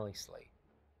 really nicely.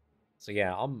 So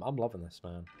yeah, I'm loving this,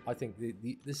 man. I think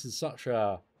this is it's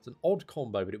an odd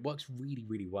combo, but it works really,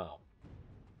 really well.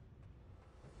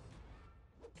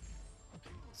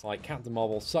 It's like Captain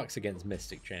Marvel sucks against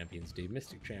Mystic Champions, dude.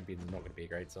 Mystic Champions are not going to be a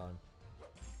great time.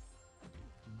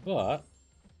 But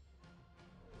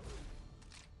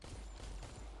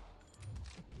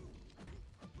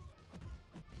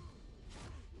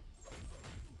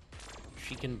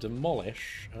she can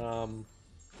demolish a lot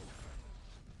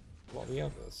of the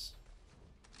others.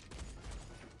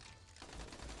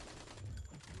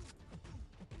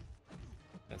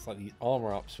 It's like the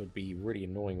armor ups would be really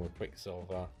annoying with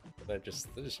Quicksilver, but they're just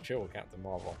chill with Captain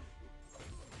Marvel.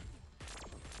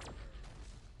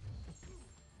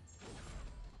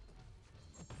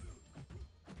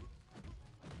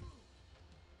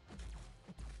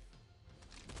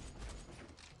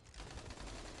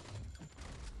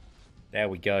 There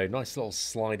we go. Nice little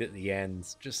slide at the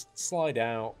end. Just slide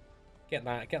out, get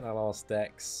that last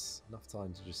dex. Enough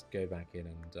time to just go back in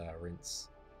and rinse.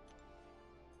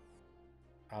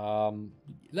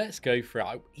 Let's go for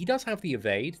it. He does have the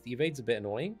evade. The evade's a bit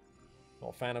annoying. Not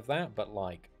a fan of that, but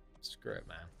like, screw it,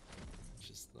 man.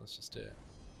 Let's just do it.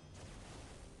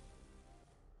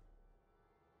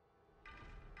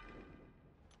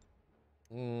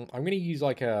 I'm going to use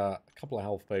like a couple of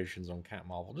health potions on Cat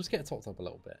Marvel. Just get it topped up a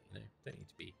little bit, you know. Don't need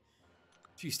to be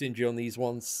too stingy on these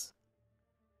ones.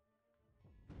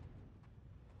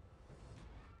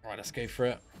 Alright, let's go for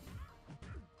it.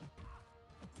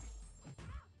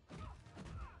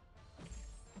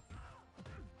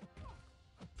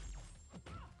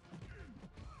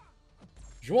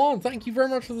 Juan, thank you very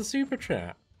much for the super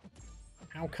chat.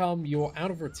 How come you're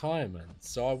out of retirement?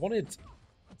 So I wanted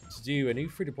to do a new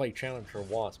free-to-play challenge for a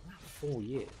while. It's about 4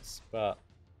 years, but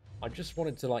I just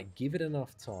wanted to like give it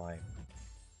enough time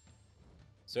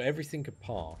so everything could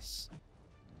pass.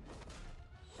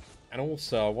 And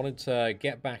also I wanted to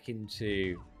get back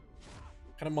into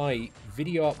kind of my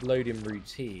video uploading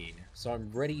routine, so I'm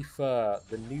ready for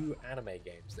the new anime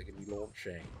games that are going to be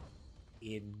launching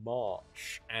in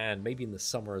March and maybe in the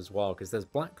summer as well, because there's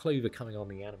Black Clover coming on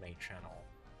the anime channel.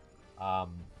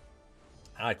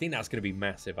 And I think that's going to be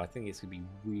massive. I think it's going to be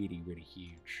really, really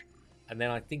huge. And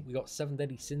then I think we got 7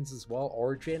 Deadly Sins as well,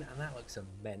 Origin, and that looks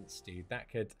immense, dude. That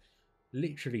could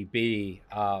literally be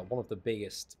one of the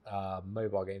biggest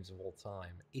mobile games of all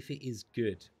time, if it is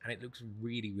good. And it looks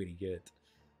really, really good.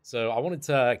 So I wanted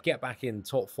to get back in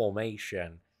top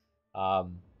formation,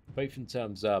 both in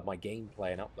terms of my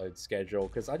gameplay and upload schedule,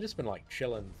 because I've just been like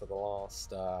chilling for the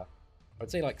last,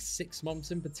 I'd say like 6 months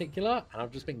in particular, and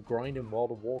I've just been grinding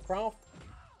World of Warcraft.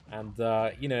 And,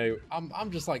 you know,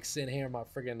 I'm just like sitting here in my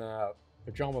friggin'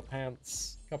 pajama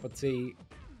pants, cup of tea,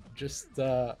 just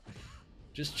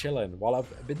just chilling. While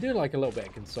I've been doing like a little bit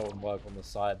of consultant work on the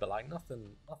side, but like nothing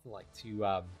like too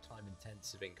time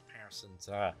intensive in comparison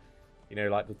to you know,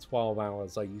 like the 12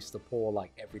 hours I used to pour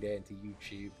like every day into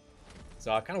YouTube.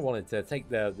 So I kind of wanted to take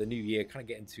the new year, kind of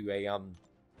get into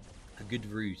a good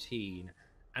routine,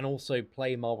 and also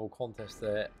play Marvel Contest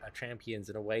Champions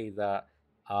in a way that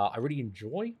I really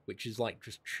enjoy, which is like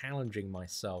just challenging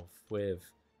myself with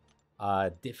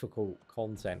difficult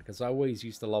content, because I always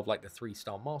used to love like the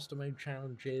 3-star master mode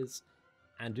challenges,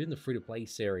 and doing the free-to-play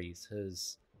series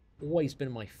has always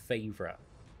been my favorite,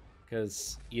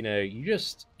 because you know you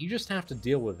just have to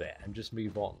deal with it and just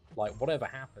move on. Like whatever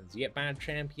happens, you get bad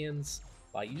champions,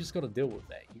 like you just got to deal with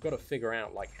it. You got to figure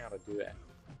out like how to do it,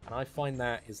 and I find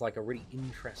that is like a really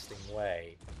interesting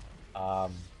way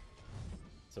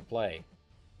to play.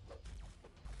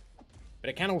 But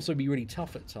it can also be really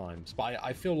tough at times. But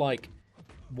I feel like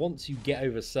once you get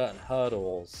over certain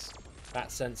hurdles,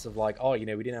 that sense of like, oh, you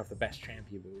know, we didn't have the best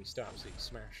champion, but we still absolutely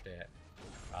smashed it,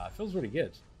 feels really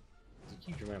good. There's a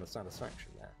huge amount of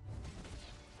satisfaction there.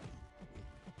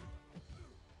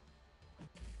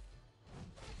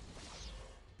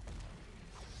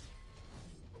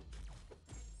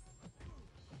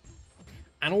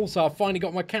 And also, I finally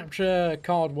got my capture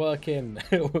card working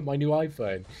with my new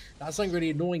iPhone. That's something really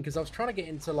annoying, because I was trying to get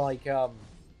into, like,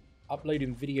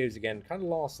 uploading videos again, kind of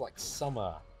last, like,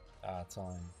 summer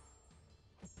time.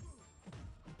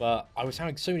 But I was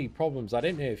having so many problems. I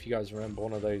don't know if you guys remember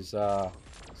one of those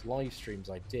live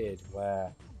streams I did,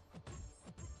 where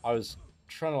I was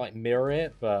trying to, like, mirror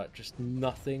it, but just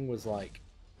nothing was, like,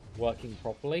 working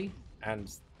properly.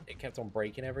 And it kept on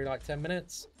breaking every, like, 10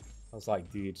 minutes. I was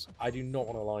like, dude, I do not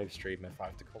want to live stream if I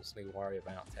have to constantly worry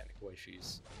about technical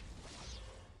issues.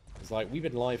 It's like, we've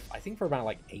been live, I think, for about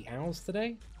like 8 hours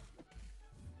today.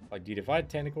 Like, dude, if I had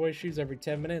technical issues every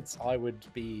 10 minutes, I would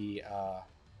be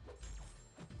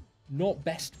not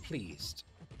best pleased.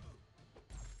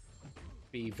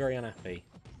 Be very unhappy.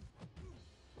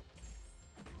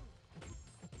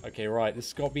 Okay, right, this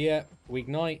has got to be it. We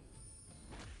ignite.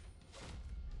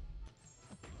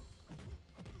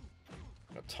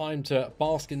 Time to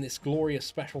bask in this glorious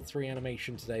Special 3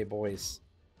 animation today, boys.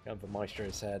 Going for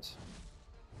Maestro's head.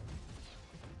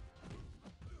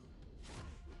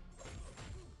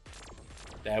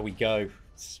 There we go.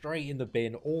 Straight in the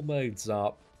bin. All modes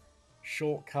up.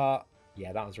 Shortcut.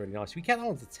 Yeah, that was really nice. We kept that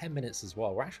on to 10 minutes as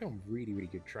well. We're actually on really, really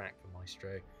good track for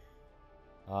Maestro.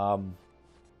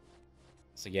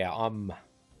 So yeah,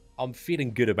 I'm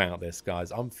feeling good about this,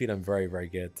 guys. I'm feeling very, very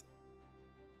good.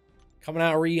 Coming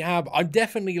out of rehab, I'm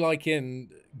definitely like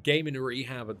in gaming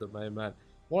rehab at the moment.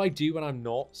 What I do when I'm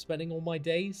not spending all my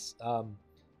days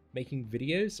making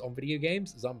videos on video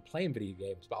games is I'm playing video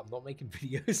games, but I'm not making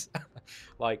videos.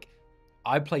 Like,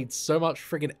 I played so much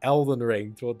friggin' Elden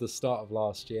Ring toward the start of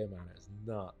last year, man. It was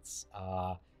nuts.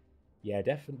 Yeah,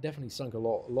 definitely sunk a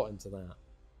lot into that.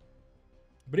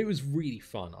 But it was really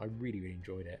fun. I really, really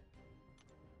enjoyed it.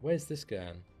 Where's this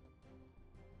going?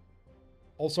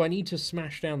 Also, I need to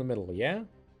smash down the middle, yeah?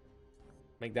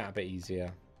 Make that a bit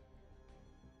easier.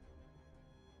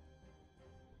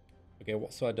 Okay,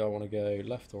 what side do I want to go?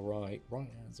 Left or right? Right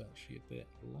hand's actually a bit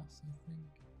less, I think.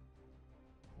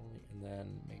 Right, and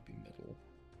then maybe middle.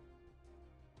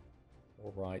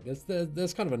 All right.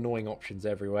 There's kind of annoying options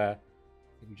everywhere.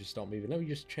 Let me just start moving. Let me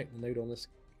just check the node on this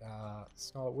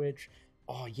Scarlet Witch.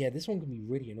 Oh, yeah, this one can be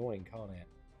really annoying, can't it?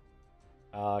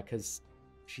 Because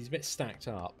she's a bit stacked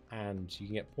up, and you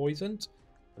can get poisoned.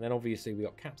 And then obviously we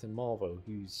got Captain Marvel,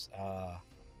 who's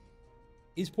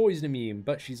is poison immune,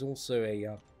 but she's also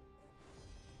a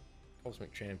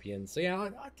cosmic champion. So yeah,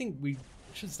 I think we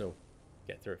should still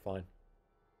get through it fine.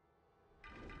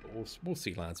 But we'll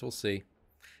see, lads. We'll see.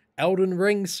 Elden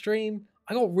Ring stream.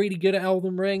 I got really good at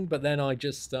Elden Ring, but then I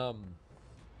just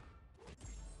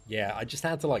yeah, I just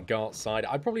had to like go outside.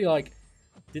 I probably like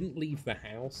didn't leave the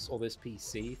house or this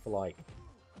PC for like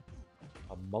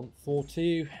a month or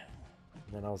two,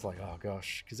 and then I was like, oh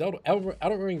gosh, because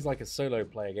Elden Ring is like a solo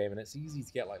player game, and it's easy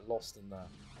to get like lost in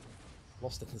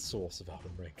the source of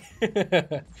Elden Ring.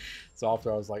 So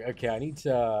after I was like, okay, I need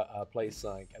to play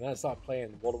something, and then I started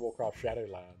playing World of Warcraft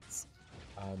Shadowlands,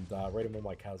 and raiding with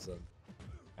my cousin,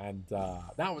 and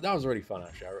that was really fun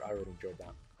actually. I really enjoyed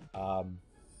that.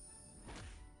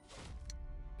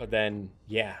 But then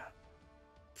yeah.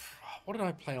 What did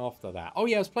I play after that? Oh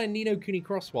yeah, I was playing Ni no Kuni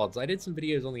Crosswords. I did some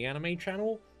videos on the anime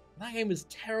channel. That game was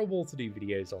terrible to do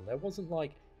videos on. There wasn't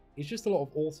like... It's just a lot of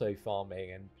auto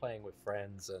farming and playing with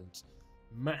friends and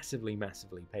massively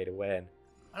pay to win.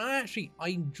 And I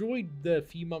enjoyed the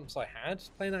few months I had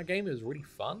playing that game. It was really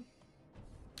fun.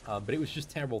 But it was just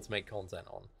terrible to make content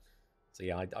on. So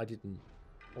yeah, I didn't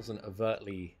Wasn't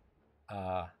overtly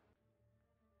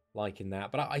liking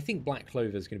that. But I think Black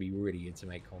Clover is going to be really good to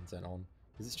make content on.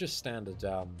 Because it's just standard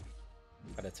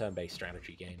kind of turn-based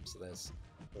strategy game. So there's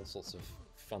all sorts of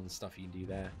fun stuff you can do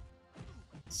there.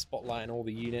 Spotlighting all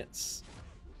the units.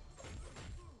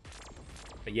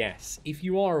 But yes, if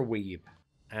you are a weeb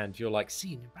and you're like, see,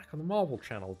 you're back on the Marvel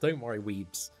channel, don't worry,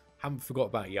 weebs. Haven't forgot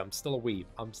about you. I'm still a weeb.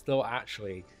 I'm still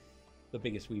actually the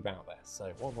biggest weeb out there.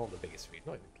 So, well, not the biggest weeb,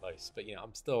 not even close. But, you know,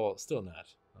 I'm still a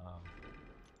nerd.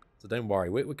 So don't worry.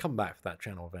 We'll come back for that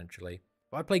channel eventually.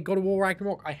 Have I played God of War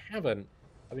Ragnarok? I haven't.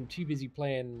 I've been too busy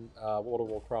playing World of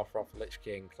Warcraft, Wrath of the Lich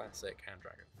King, Classic, and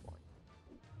Dragonflight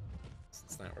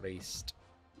since that released.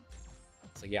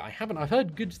 So yeah, I haven't. I've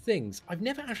heard good things. I've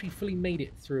never actually fully made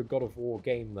it through a God of War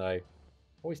game, though.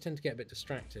 Always tend to get a bit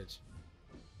distracted.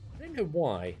 I don't know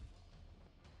why.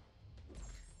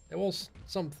 There was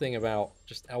something about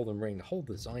just Elden Ring, the whole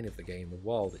design of the game, the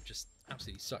world, it just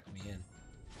absolutely sucked me in.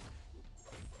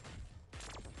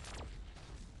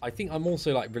 I think I'm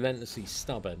also, like, relentlessly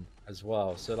stubborn as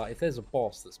well. So, like, if there's a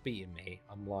boss that's beating me,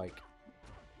 I'm like,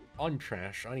 I'm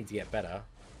trash, I need to get better.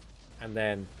 And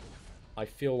then I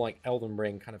feel like Elden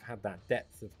Ring kind of had that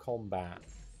depth of combat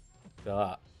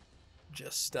that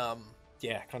just,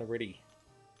 yeah, kind of really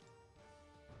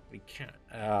can't,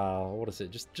 what is it?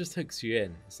 Just hooks you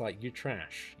in. It's like, you're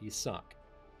trash, you suck,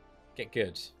 get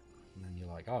good. And then you're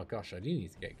like, oh gosh, I do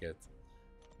need to get good.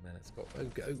 And then it's got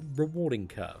a rewarding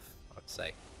curve, I'd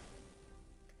say.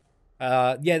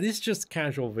 Yeah, this is just a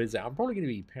casual visit. I'm probably going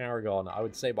to be Paragon, I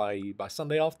would say, by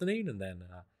Sunday afternoon, and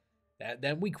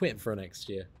then we quit for next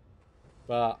year.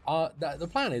 But the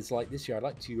plan is, like, this year I'd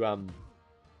like to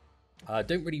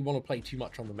don't really want to play too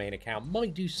much on the main account.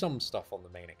 Might do some stuff on the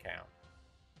main account.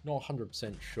 Not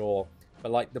 100% sure.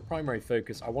 But, like, the primary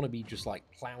focus, I want to be just, like,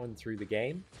 plowing through the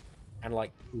game. And,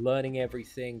 like, learning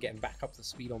everything, getting back up to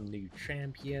speed on new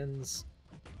champions.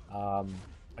 I'm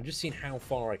just seeing how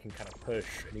far I can kind of push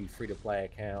a new free-to-play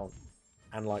account.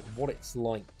 And, like, what it's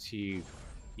like to, you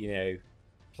know,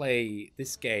 play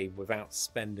this game without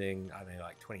spending, I don't know,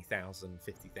 like $20,000,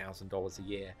 $50,000 a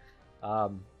year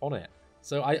on it.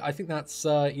 So I think that's,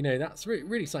 you know, that's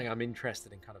really something I'm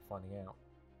interested in kind of finding out.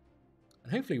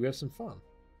 And hopefully we have some fun.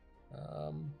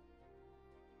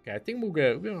 Okay, I think we'll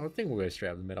go straight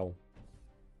up the middle.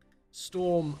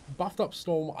 Storm, buffed up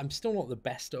Storm. I'm still not the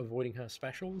best at avoiding her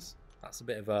specials. That's a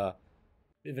bit of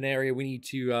an area we need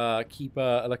to keep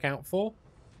a lookout for.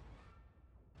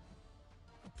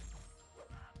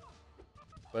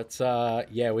 But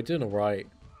yeah, we're doing all right.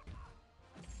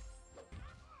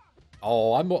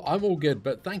 Oh, I'm all good,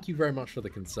 but thank you very much for the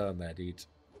concern there, dude.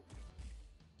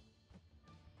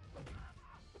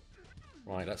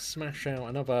 Right, let's smash out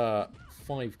another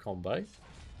 5 combo.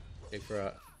 Go for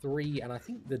a 3, and I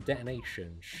think the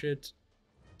detonation should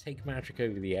take magic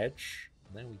over the edge.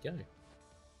 And there we go.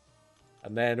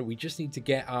 And then we just need to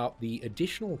get up the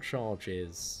additional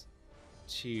charges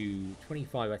to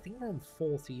 25. I think we're on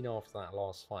 14 after that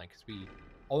last fight, because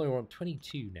we're on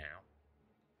 22 now.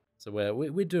 So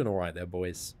we're doing all right there,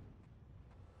 boys.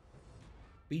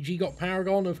 BG got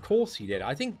Paragon, of course he did.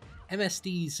 I think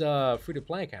MSD's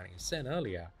free-to-play account, he was saying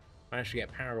earlier, managed to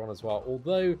get Paragon as well.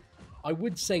 Although I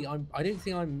would say I don't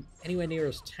think I'm anywhere near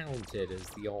as talented as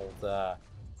the old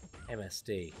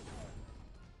MSD.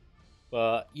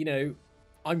 But you know,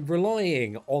 I'm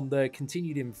relying on the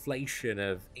continued inflation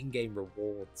of in-game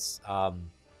rewards to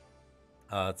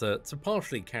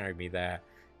partially carry me there,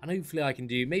 and hopefully I can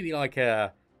do maybe like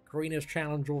a Karina's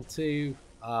challenge or two.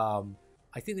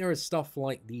 I think there is stuff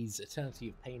like these Eternity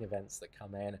of Pain events that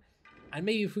come in, and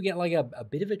maybe if we get like a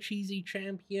bit of a cheesy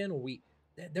champion, or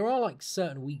there are like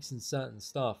certain weeks and certain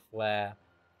stuff where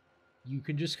you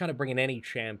can just kind of bring in any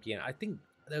champion. I think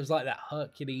there was like that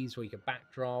Hercules where you could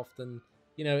backdraft, and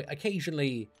you know,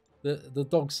 occasionally the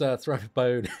dogs throw a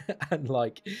bone, and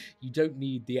like you don't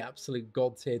need the absolute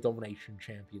god tier domination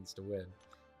champions to win.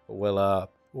 But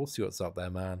we'll see what's up there,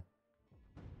 man.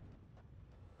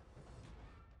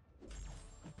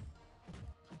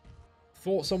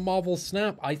 Thoughts on Marvel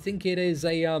Snap? I think it is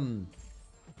a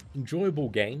enjoyable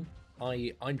game.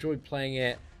 I enjoyed playing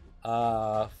it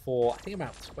for I think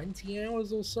about 20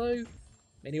 hours or so.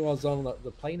 Maybe I was on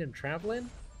the plane and traveling,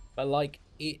 but like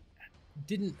it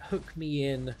didn't hook me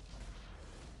in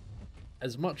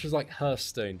as much as like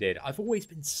Hearthstone did. I've always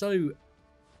been so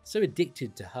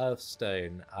addicted to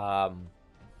Hearthstone.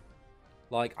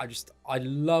 Like I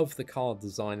love the card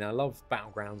design. I love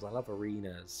battlegrounds. I love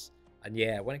arenas. And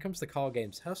yeah, when it comes to card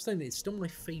games, Hearthstone is still my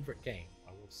favorite game,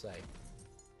 I will say.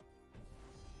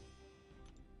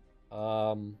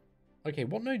 Okay,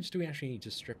 what nodes do we actually need to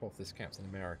strip off this Captain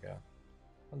America?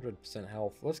 100%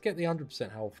 health. Let's get the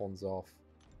 100% health ones off.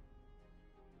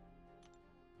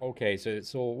 Okay, so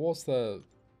what's the...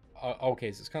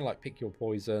 okay, so it's kind of like pick your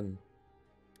poison.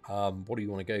 What do you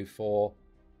want to go for?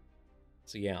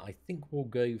 So yeah, I think we'll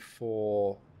go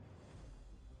for...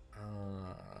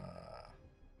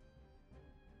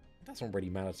 doesn't really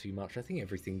matter too much. I think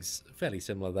everything's fairly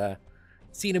similar there.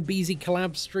 Seen a BZ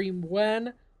collab stream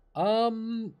when?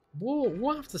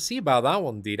 We'll have to see about that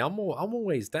one, dude. I'm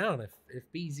always down if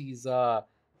BZ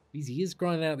is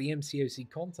grinding out the MCOC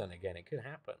content again. It could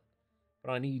happen,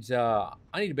 but I need a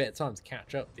bit of time to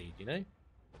catch up, dude. You know.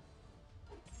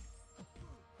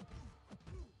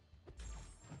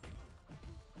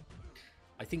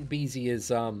 I think BZ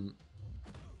is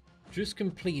just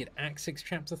completed Act 6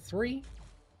 Chapter 3.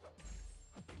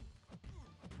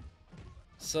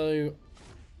 So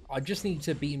I just need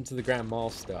to beat him to the Grand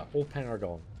Master or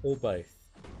Paragon or both.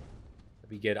 That'd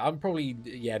be good. I'm probably,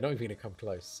 yeah, not even gonna come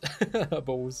close, but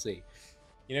we'll see.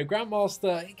 You know,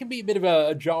 Grandmaster, it can be a bit of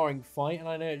a jarring fight, and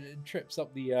I know it trips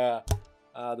up the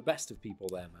best of people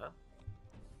there, man.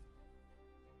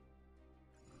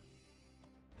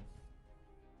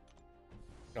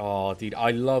 Oh, dude,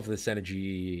 I love this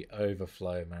energy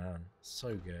overflow, man.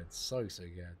 So good, so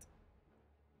good.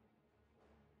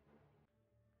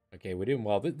 Okay, we're doing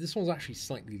well. This one's actually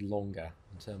slightly longer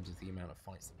in terms of the amount of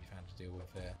fights that we've had to deal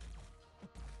with here.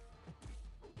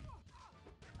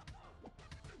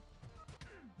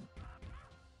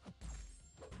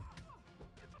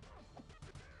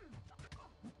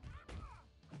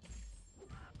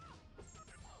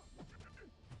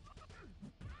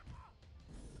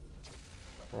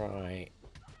 Right.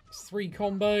 It's 3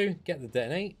 combo, get the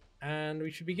detonate, and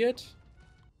we should be good.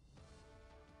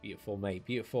 Beautiful, mate,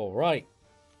 beautiful. Right.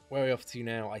 Where are we off to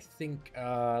now? I think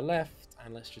left,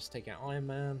 and let's just take out Iron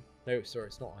Man. No, sorry,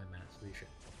 it's not Iron Man, it's Lucian.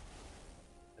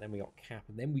 And then we got Cap,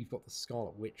 and then we've got the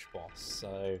Scarlet Witch boss,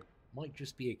 so might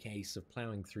just be a case of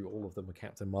ploughing through all of them with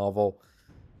Captain Marvel.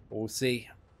 We'll see.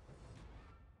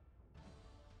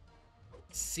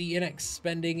 CNX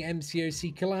spending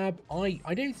MCOC collab.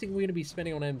 I don't think we're going to be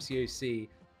spending on MCOC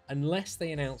unless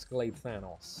they announce Glaive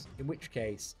Thanos, in which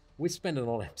case we're spending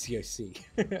on MCOC.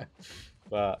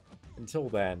 But until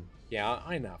then, yeah,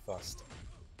 I ain't that fussed.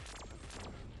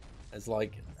 It's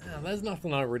like, there's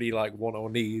nothing I really like want or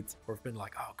need, or have been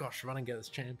like, oh gosh, run and get this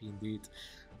champion, dude.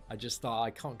 I just thought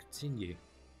I can't continue.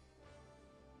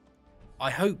 I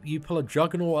hope you pull a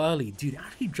Juggernaut early, dude.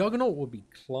 Actually, Juggernaut would be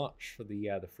clutch for the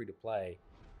free-to-play,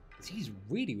 because he's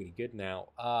really good now.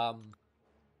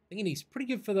 Thinking he's pretty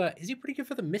good for the. Is he pretty good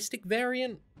for the Mystic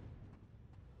variant?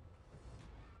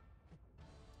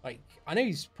 Like, I know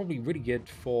he's probably really good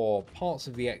for parts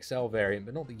of the XL variant,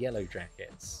 but not the Yellow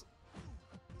Jackets.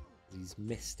 He's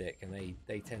Mystic, and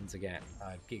they tend to get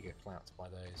giga clout by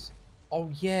those.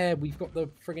 Oh yeah, we've got the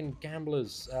friggin'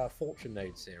 Gambler's Fortune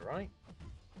nodes here, right?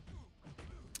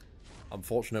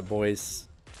 Unfortunate, boys.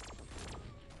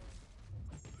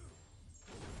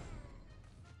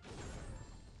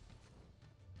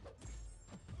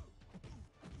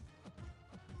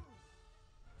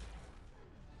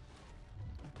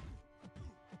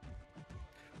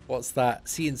 What's that?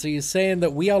 See, and so you're saying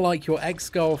that we are like your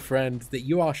ex-girlfriend that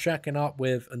you are shacking up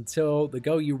with until the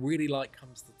girl you really like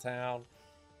comes to town.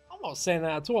 I'm not saying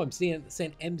that at all. I'm saying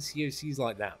MCOC's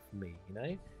like that for me, you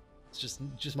know? It's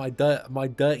just my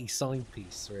dirty sign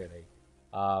piece, really.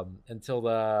 Until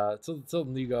the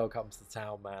new girl comes to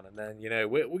town, man, and then you know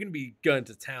we're gonna be going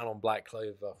to town on Black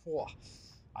Clover. Whoa.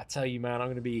 I tell you, man, I'm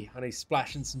gonna be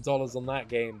splashing some dollars on that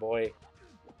game, boy.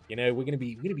 You know we're gonna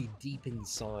be deep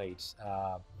inside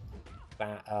the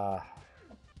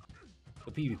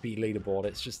PvP leaderboard.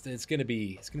 It's gonna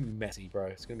be messy, bro.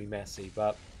 It's gonna be messy,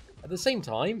 but at the same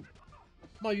time,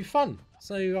 it might be fun.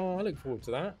 So I look forward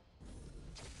to that.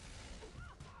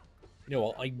 You know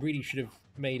what? I really should have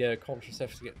made a conscious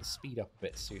effort to get the speed up a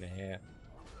bit sooner here.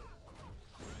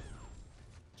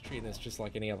 Treating this just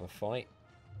like any other fight.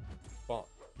 But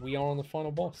we are on the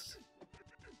final boss.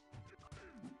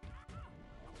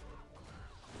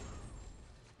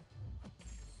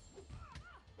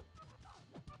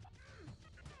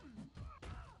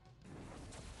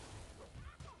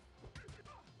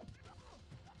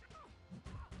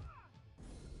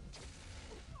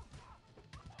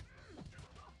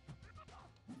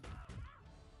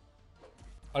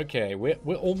 Okay, we're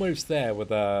almost there with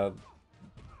the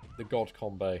God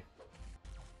combo.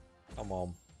 Come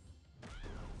on.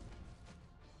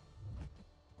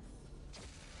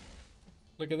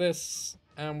 Look at this,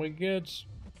 and we're good.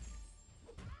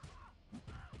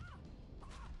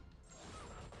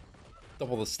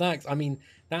 Double the stacks. I mean,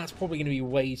 that's probably going to be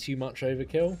way too much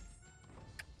overkill.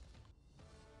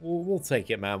 We'll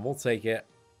take it, man. We'll take it.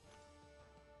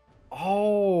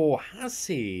 Oh, has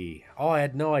he? Oh, I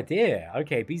had no idea.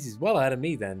 Okay, Beezy's well ahead of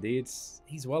me then, dudes.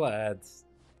 He's well ahead.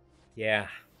 Yeah.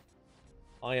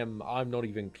 I'm not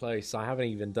even close. I haven't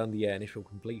even done the initial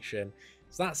completion.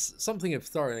 So that's something of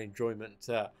thorough enjoyment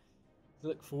to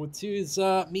look forward to, is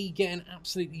me getting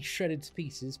absolutely shredded to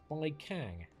pieces by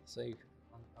Kang. So I'm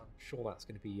sure that's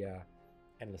going to be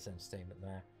endless entertainment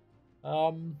there.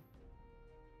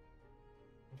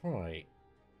 Right.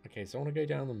 Okay, so I want to go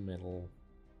down the middle.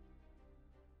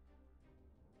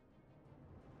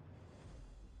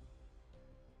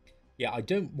 Yeah, I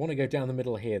don't want to go down the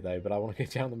middle here, though, but I want to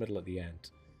go down the middle at the end.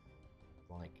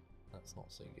 Like, that's not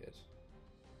so good.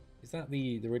 Is that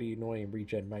the really annoying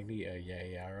regen Magneto?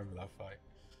 Yeah, I remember that fight.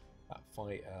 That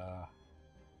fight, I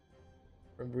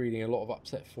remember reading a lot of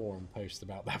upset forum posts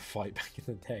about that fight back in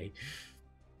the day.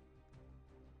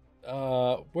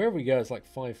 Wherever we go, it's like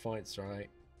 5 fights, right?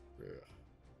 Ugh.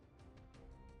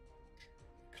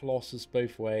 Colossus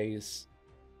both ways.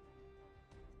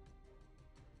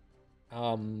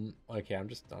 Okay, I'm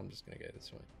just gonna go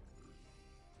this way.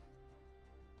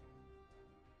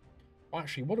 Oh,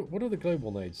 actually, what do the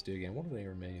global nodes do again? What do they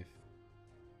remove?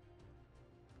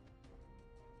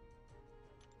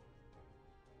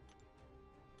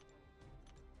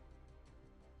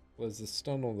 Well, there's the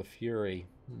stun or the fury.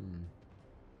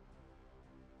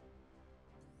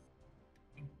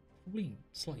 Probably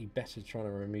slightly better trying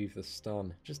to remove the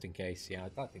stun, just in case. Yeah,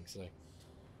 I think so.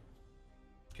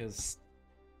 Because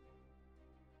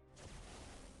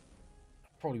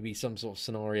probably be some sort of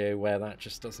scenario where that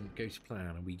just doesn't go to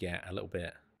plan and we get a little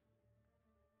bit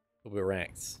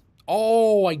wrecked.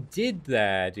 Oh, I did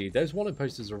there, dude. Those wanted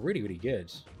posters are really, really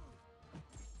good.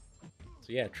 So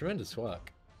yeah, tremendous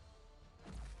work.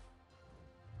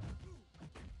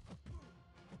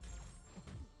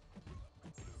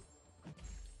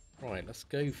 Right, let's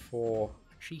go for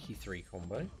a cheeky 3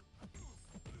 combo.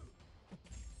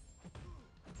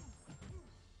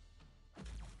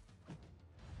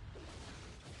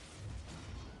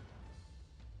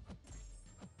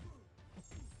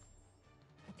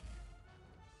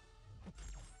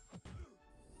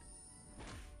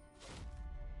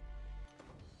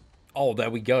 Oh,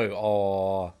 there we go.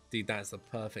 Oh, dude, that's the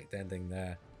perfect ending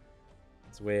there.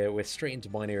 So we're straight into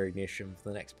binary ignition for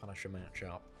the next Punisher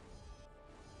matchup.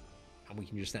 And we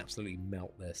can just absolutely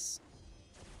melt this.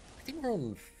 I think we're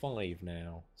on 5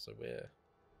 now, so we're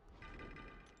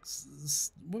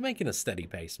making a steady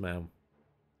pace, man.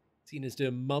 Tina's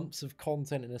doing months of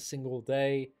content in a single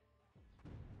day.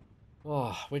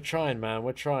 Oh, we're trying, man.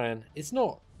 We're trying. It's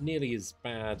not nearly as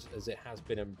bad as it has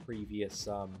been in previous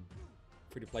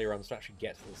free-to-play runs to actually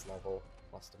get to this level,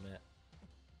 must admit.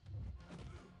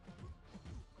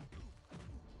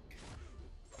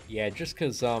 Yeah, just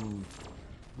because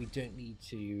we don't need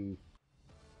to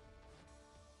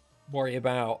worry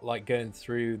about like going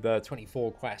through the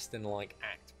 24 quest in like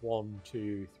Act 1,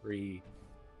 2, 3,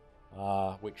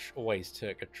 which always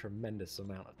took a tremendous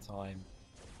amount of time.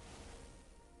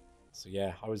 So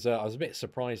yeah, I was a bit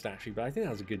surprised actually, but I think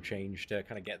that was a good change to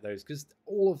kind of get those, because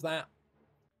all of that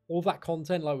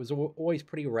content like was always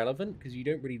pretty relevant, because you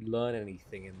don't really learn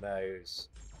anything in those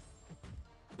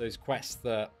quests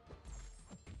that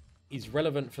is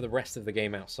relevant for the rest of the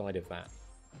game outside of that.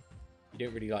 You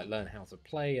don't really like learn how to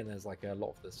play, and there's like a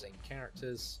lot of the same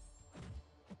characters.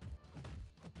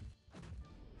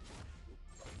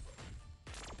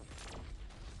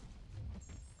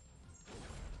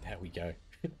 There we go.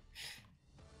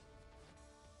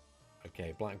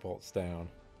 Okay, Black Bolt's down.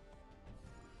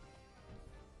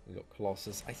 We got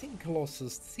Colossus. I think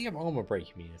Colossus, does he have armor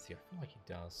break immunity? I feel like he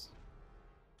does.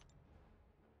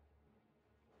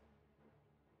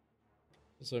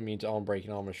 Also immune to armor break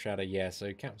and armor shatter. Yeah,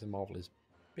 so Captain Marvel is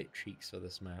a bit cheeks for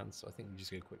this man, so I think we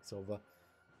just go Quicksilver.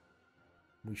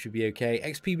 We should be okay.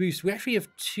 XP boost. We actually have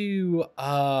 2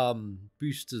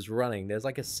 boosters running. There's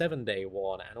like a 7-day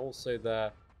one, and also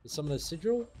the Summoner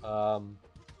Sigil.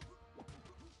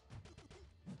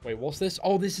 Wait, what's this?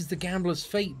 Oh, this is the Gambler's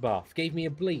Fate buff. Gave me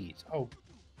a bleed. Oh,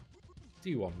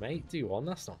 do on, mate. Do on.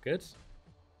 That's not good.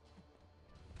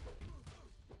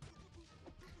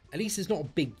 At least it's not a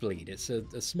big bleed. It's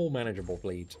a small, manageable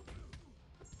bleed.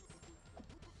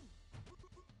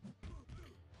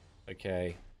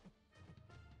 Okay.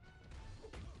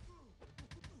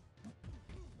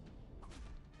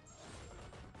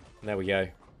 There we go.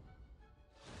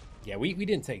 Yeah, we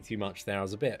didn't take too much there. I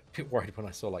was a bit worried when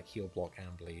I saw like heal, block,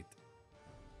 and bleed.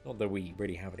 Not that we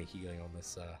really have any healing on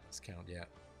this count yet.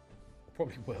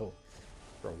 Probably will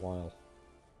for a while.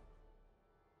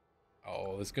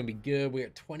 Oh, this is going to be good. We're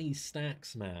at 20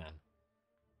 stacks, man.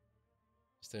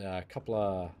 Just a couple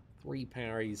of 3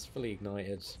 parries, fully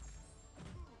ignited.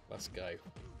 Let's go.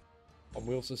 And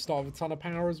we also start with a ton of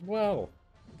power as well.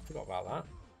 Forgot about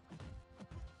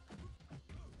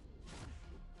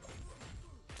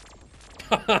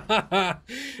that.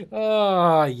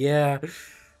 Oh, yeah.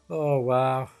 Oh,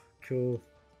 wow. Cool.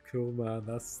 Cool, man.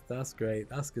 That's great.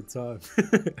 That's a good time.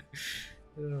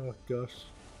 Oh, gosh.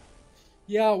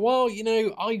 Yeah, well, you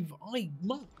know,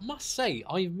 must say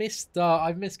I've missed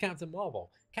Captain Marvel.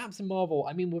 Captain Marvel,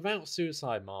 I mean, without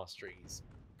Suicide Masteries,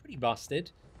 pretty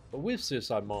busted. But with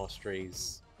Suicide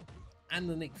Masteries and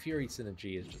the Nick Fury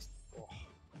synergy is just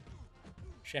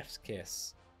chef's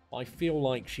kiss. I feel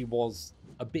like she was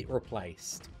a bit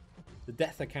replaced. The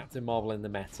death of Captain Marvel in the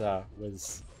meta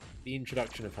was the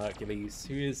introduction of Hercules,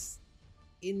 who is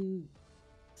in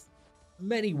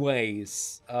many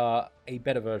ways a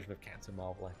better version of Captain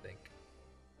Marvel, I think.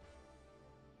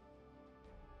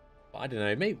 But I don't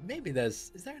know, maybe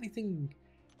is there anything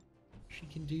she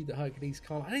can do that Hercules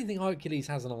can't? I don't think Hercules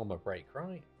has an armor break,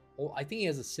 right? Or I think he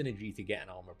has a synergy to get an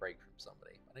armor break from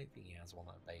somebody. I don't think he has one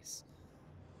at base.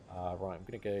 Right, I'm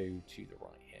going to go to the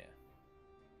right here.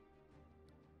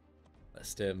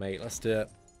 Let's do it, mate. Let's do it.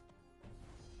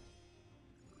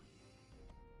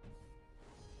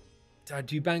 Did I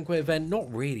do banquet event?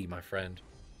 Not really, my friend.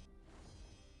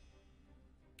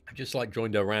 I just like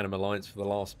joined a random alliance for the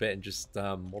last bit and just,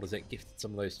 what is it, gifted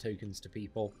some of those tokens to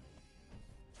people.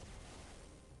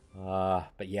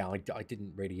 But yeah, I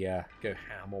didn't really go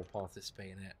ham or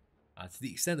participate in it to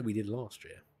the extent that we did last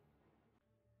year.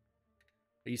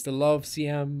 I used to love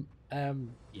CM.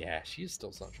 Yeah, she is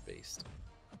still such a beast.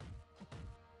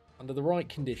 Under the right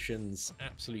conditions,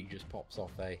 absolutely just pops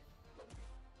off, eh?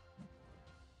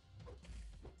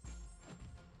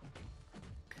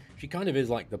 She kind of is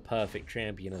like the perfect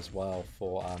champion as well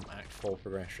for Act 4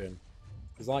 progression.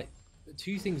 Because like, the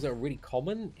two things that are really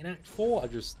common in Act 4 are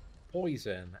just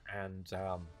poison and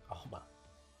armor.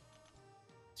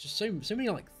 It's just so many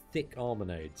like thick armor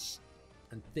nodes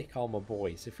and thick armor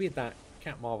boys. If we had that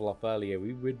Cat Marvel up earlier,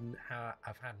 we wouldn't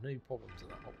have had no problems with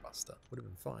that Hulkbuster. Would have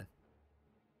been fine.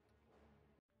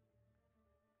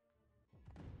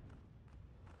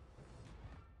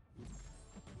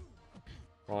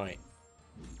 Right.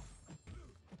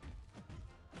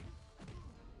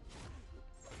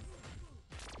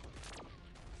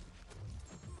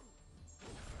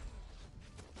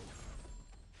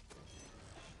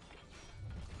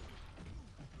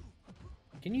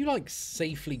 Can you, like,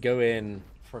 safely go in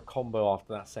for a combo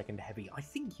after that second heavy? I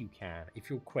think you can, if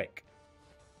you're quick.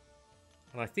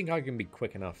 And I think I can be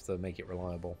quick enough to make it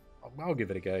reliable. I'll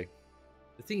give it a go.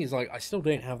 The thing is, like, I still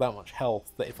don't have that much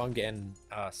health that if I'm getting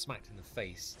smacked in the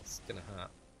face, it's gonna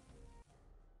hurt.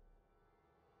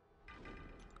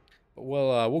 But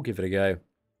we'll give it a go.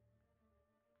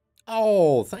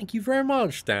 Oh, thank you very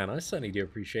much, Dan. I certainly do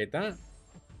appreciate that.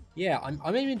 Yeah,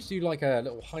 I'm aiming to do like a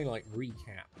little highlight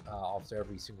recap after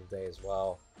every single day as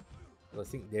well. I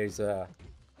think there's a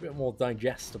bit more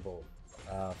digestible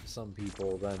for some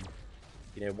people than,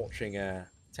 you know, watching 10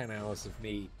 hours of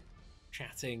me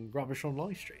chatting rubbish on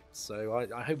live streams. So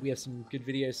I hope we have some good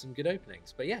videos, some good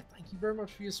openings. But yeah, thank you very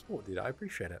much for your support, dude. I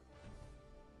appreciate it.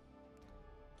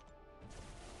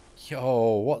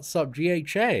 Yo, what's up,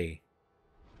 GHA?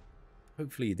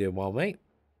 Hopefully you're doing well, mate.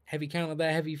 Heavy counter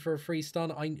there, heavy for a free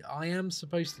stun. I am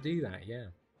supposed to do that, yeah.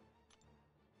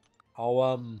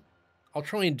 I'll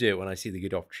try and do it when I see the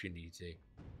good opportunity to.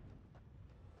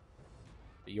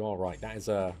 But you are right.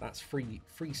 That's free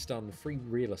stun, free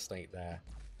real estate there.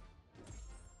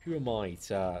 Who am I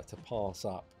to pass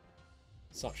up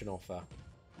such an offer?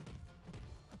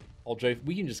 Oh, Joe,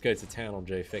 we can just go to town on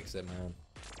Joe Fix It, man.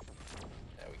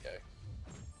 There we go.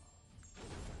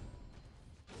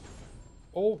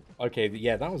 Oh, okay,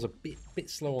 yeah, that was a bit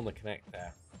slow on the connect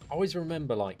there. I always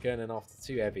remember, like, going in after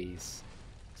 2 heavies.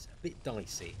 It's a bit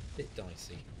dicey,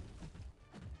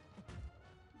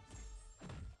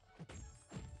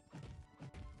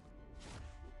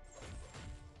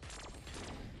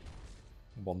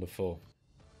 Wonderful.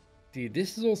 Dude,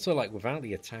 this is also, like, without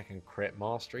the attack and crit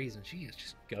masteries, and she is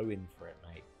just going for it,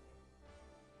 mate.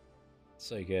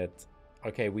 So good.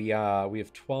 Okay, we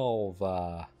have 12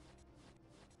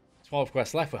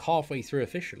 quests left. We're halfway through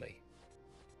officially.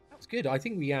 That was good. I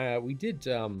think we did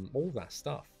all that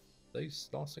stuff. Those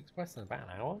last 6 quests in about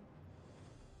an hour.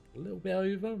 A little bit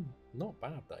over. Not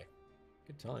bad though.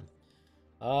 Good time.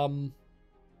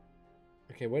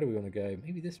 Okay, where do we want to go?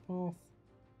 Maybe this path?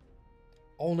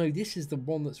 Oh no, this is the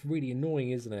one that's really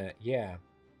annoying, isn't it? Yeah.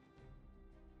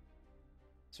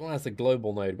 This one has the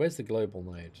global node. Where's the global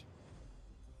node?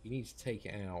 You need to take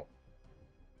it out.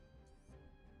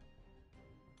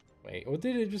 Wait, or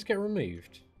did it just get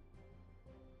removed?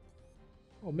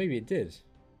 Oh, maybe it did.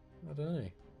 I don't know.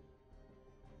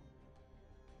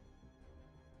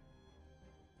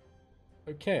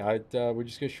 Okay, we'll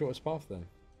just go shortest path then,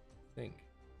 I think.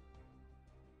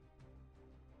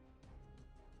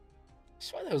 I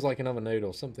swear there was like another node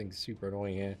or something super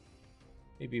annoying here.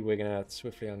 Maybe we're gonna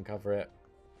swiftly uncover it.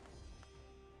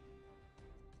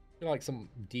 I feel like some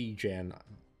degen.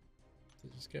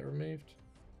 Did it just get removed?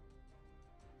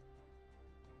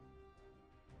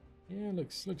 Yeah,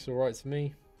 looks alright to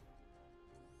me.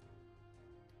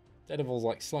 Daredevil's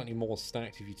like slightly more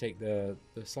stacked if you take the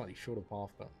slightly shorter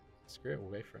path, but screw it,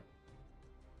 we'll go for it.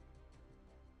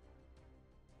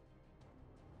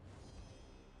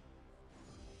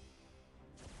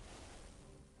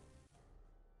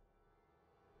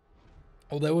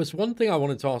 Oh, there was one thing I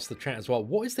wanted to ask the chat as well.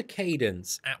 What is the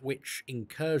cadence at which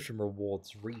incursion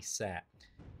rewards reset?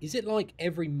 Is it like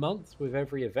every month with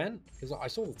every event? Because I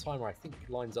saw the timer, I think it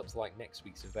lines up to like next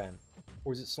week's event.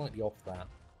 Or is it slightly off that?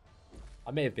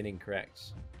 I may have been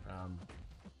incorrect.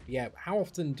 Yeah, how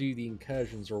often do the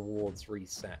incursions rewards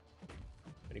reset?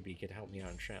 If anybody could help me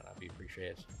out in chat, that'd be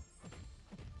appreciated.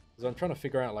 Because I'm trying to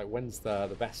figure out like when's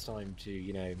the best time to,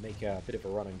 you know, make a bit of a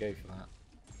run and go for that.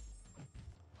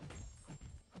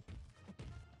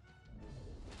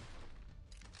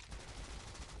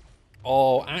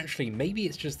 Oh, actually, maybe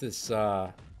it's just this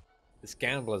this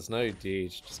gambler's node,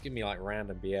 dude. Just give me like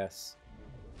random BS.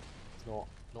 It's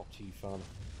not too fun.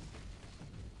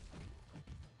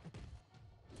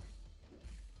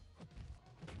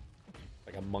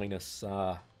 Like a minus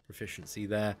proficiency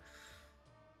there.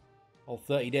 Oh,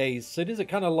 30 days. So does it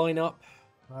kind of line up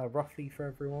roughly for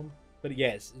everyone? But yeah,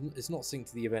 it's not synced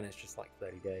to the event. It's just like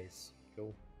 30 days.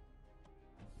 Cool.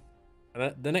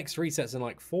 And the next reset's in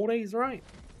like 4 days, right?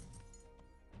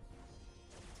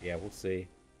 Yeah, we'll see.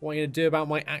 What I'm going to do about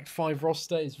my Act 5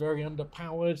 roster is very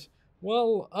underpowered.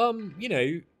 Well, you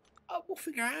know, we'll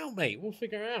figure it out, mate. We'll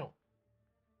figure it out.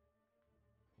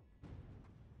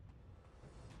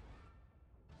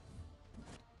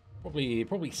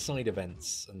 Probably side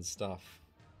events and stuff.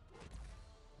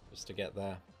 Just to get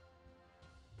there.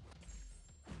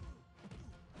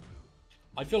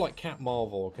 I feel like Cat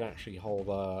Marvel can actually hold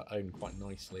own quite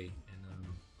nicely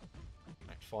in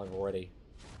Act 5 already.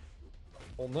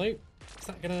 Oh no, is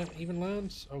that gonna even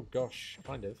land? Oh gosh,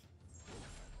 kind of.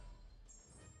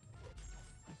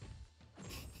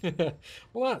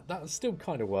 Well, that still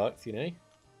kind of worked, you know.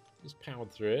 Just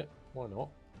powered through it. Why not?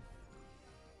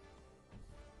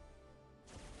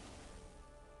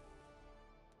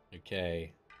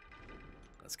 Okay,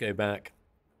 let's go back.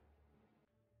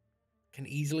 Can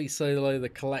easily solo the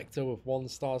Collector with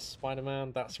 1-star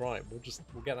Spider-Man. That's right. We'll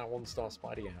get that 1-star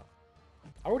Spidey out.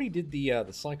 I already did the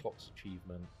Cyclops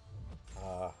achievement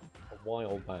a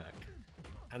while back,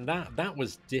 and that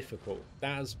was difficult.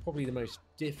 That is probably the most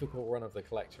difficult run of the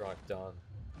Collector I've done.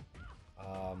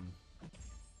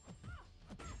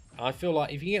 I feel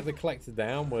like if you get the Collector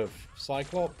down with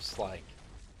Cyclops, like,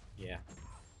 yeah.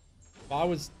 But I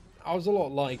was a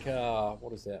lot like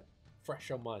what is it? Fresh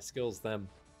on my skills then.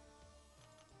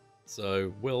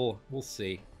 So we'll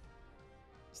see.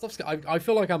 I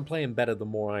feel like I'm playing better the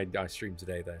more I stream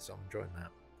today, though, so I'm enjoying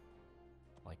that.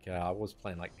 Like, I was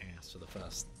playing like ass for the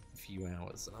first few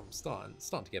hours, and I'm starting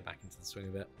to get back into the swing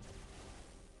of it.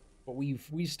 But we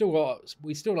still got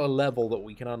a level that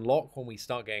we can unlock when we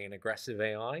start getting an aggressive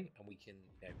AI, and we can,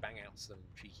 you know, bang out some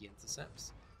cheeky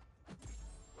intercepts.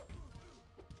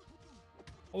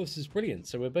 Oh, this is brilliant.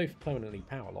 So we're both permanently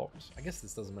power locked. I guess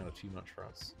this doesn't matter too much for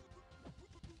us.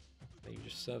 Maybe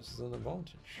just serves as an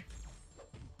advantage.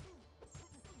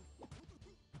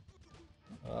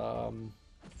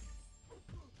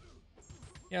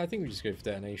 Yeah, I think we just go for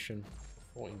detonation.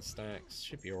 14 stacks,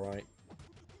 should be alright.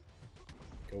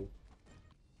 Cool.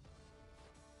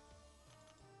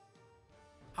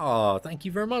 Oh, thank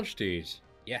you very much, dude.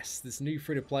 Yes, this new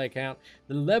free-to-play account.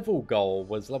 The level goal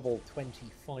was level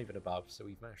 25 and above, so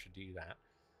we've managed to do that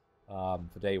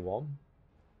for day one.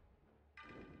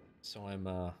 So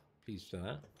I'm pleased for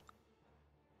that.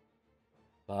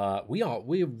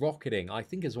 We're rocketing. I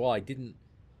think as well. I didn't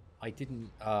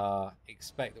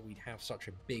expect that we'd have such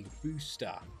a big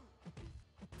booster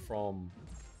from.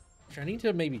 I need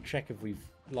to maybe check if we've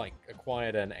like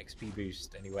acquired an XP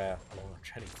boost anywhere along our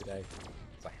journey today,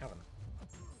 because I haven't.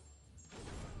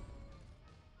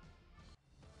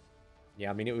 Yeah,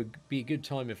 I mean, it would be a good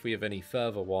time if we have any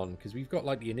further one, because we've got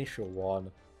like the initial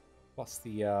one plus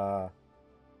the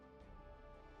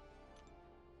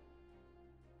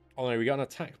oh no, we got an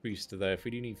attack booster though. If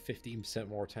we do need 15%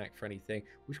 more attack for anything,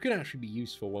 which could actually be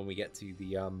useful when we get to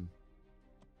the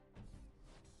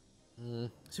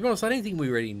To be honest, I don't think we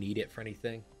really need it for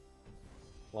anything.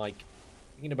 Like,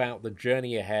 thinking about the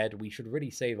journey ahead, we should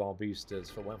really save our boosters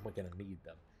for when we're going to need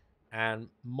them. And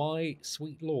my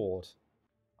sweet lord,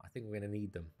 I think we're going to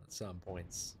need them at certain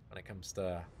points when it comes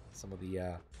to some of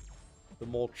the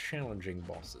more challenging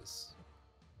bosses.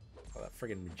 Oh, that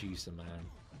friggin' Medusa, man.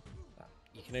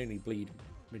 You can only bleed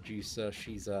Medusa.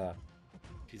 She's a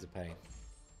pain.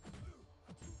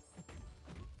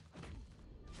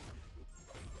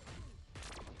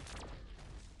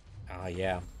 Ah,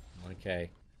 yeah. Okay.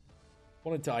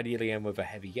 Wanted to ideally end with a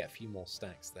heavy, get a few more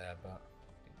stacks there, but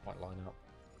didn't quite line up.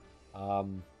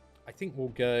 I think we'll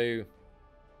go...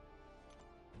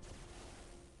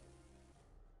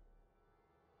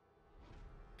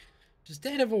 Does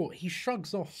Daredevil... He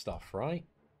shrugs off stuff, right?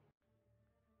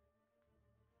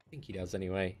 I think he does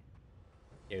anyway.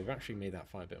 Yeah, we've actually made that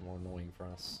fight a bit more annoying for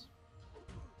us.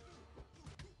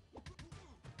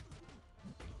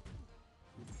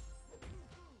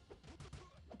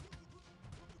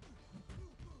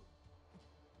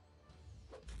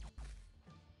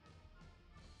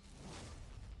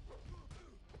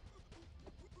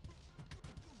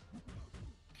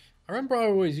 I remember I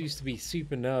always used to be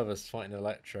super nervous fighting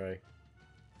Electro.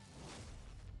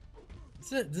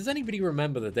 Does anybody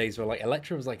remember the days where like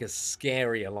Electro was like a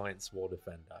scary Alliance War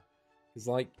defender? Because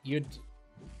like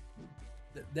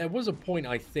there was a point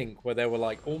I think where there were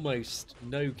like almost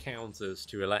no counters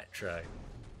to Electro,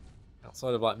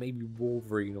 outside of like maybe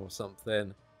Wolverine or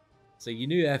something. So you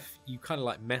knew if you kind of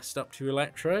like messed up to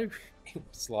Electro, it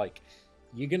was like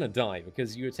you're gonna die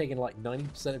because you were taking like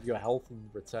 90% of your health and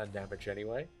return damage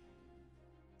anyway.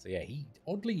 So yeah, he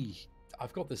oddly,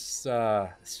 I've got this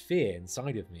fear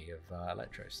inside of me of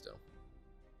Electro still.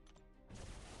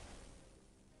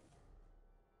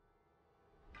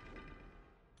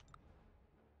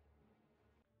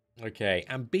 Okay,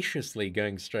 ambitiously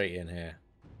going straight in here.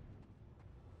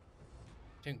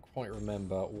 Don't quite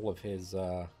remember all of his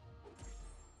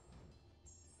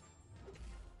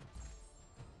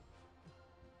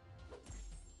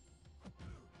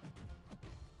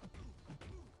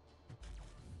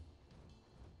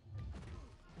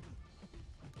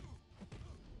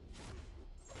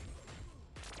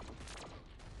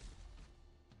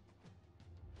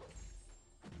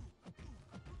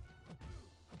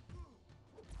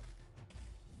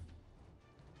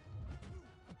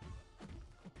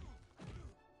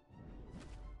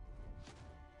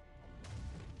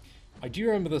I do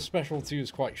remember the special 2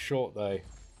 was quite short, though.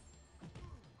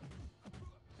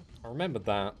 I remembered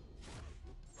that.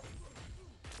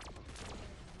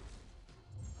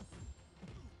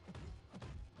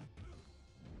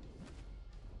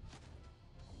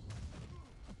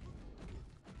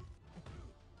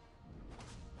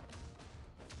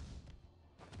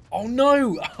 Oh,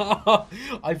 no!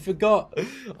 I forgot.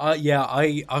 Yeah,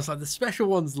 I was like, the special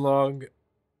one's long.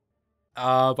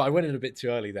 But I went in a bit too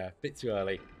early there. Bit too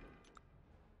early.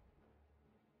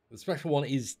 The special one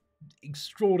is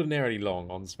extraordinarily long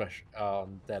on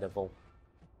Daredevil.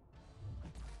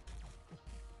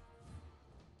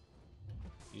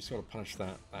 You just gotta punch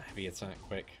that heavy attack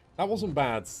quick. That wasn't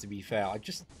bad, to be fair.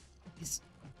 His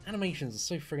animations are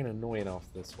so friggin' annoying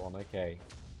after this one. Okay.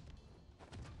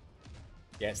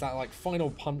 Yeah, it's that like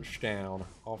final punch down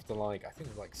after like, I think it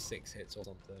was like 6 hits or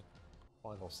something.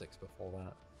 5 or 6 before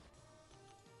that.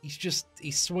 He's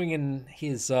swinging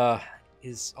his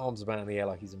arms about in the air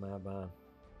like he's a madman.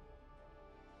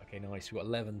 Okay, nice. We've got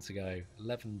 11 to go.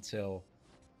 11 till...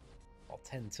 Well,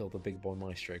 10 till the big boy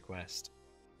Maestro quest.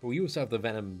 But we also have the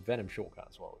Venom shortcut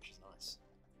as well, which is nice.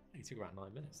 It took about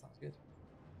 9 minutes. That was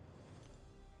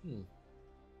good.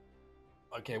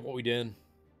 Okay, what are we doing?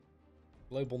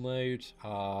 Global node.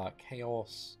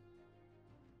 Chaos.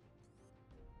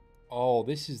 Oh,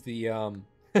 this is the... Oh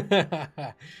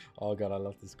god, I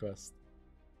love this quest.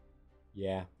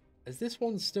 Yeah. Has this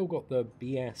one still got the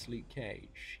BS Luke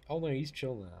Cage? Oh no, he's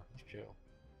chill now. He's chill.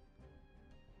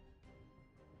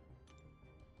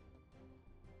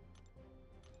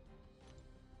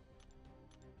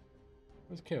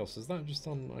 Where's Chaos? Is that just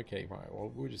on... Okay, right,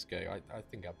 well, we'll just go. I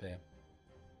think up here.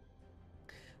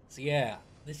 So yeah,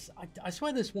 this... I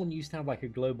swear this one used to have like a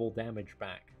global damage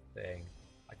back thing.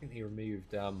 I think they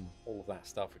removed all of that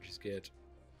stuff, which is good.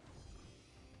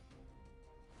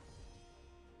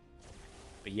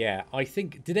 But yeah, I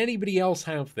think... Did anybody else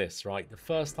have this, right? The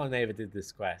first time they ever did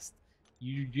this quest,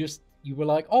 you were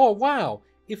like, oh wow,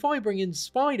 if I bring in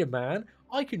Spider-Man,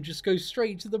 I can just go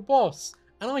straight to the boss.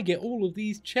 And I get all of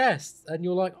these chests. And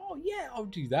you're like, oh yeah, I'll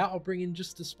do that. I'll bring in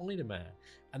just a Spider-Man.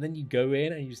 And then you go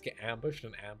in and you just get ambushed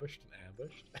and ambushed and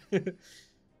ambushed.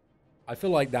 I feel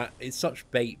like that is such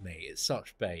bait, mate. It's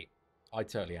such bait. I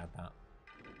totally had that.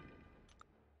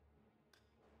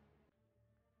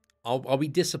 I'll be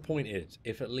disappointed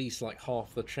if at least like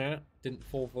half the chat didn't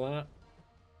fall for that.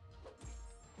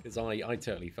 Because I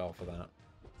totally fell for that.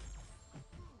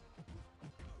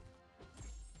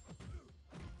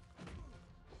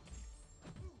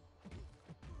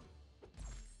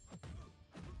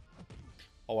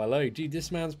 Oh, hello. Dude,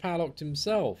 this man's padlocked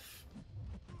himself.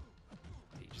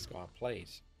 He just got outplayed.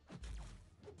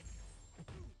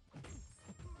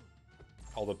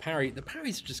 Oh, the parries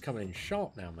are just coming in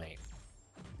sharp now, mate.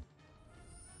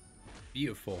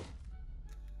 Beautiful.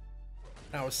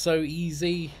 That was so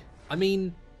easy. I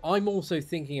mean, I'm also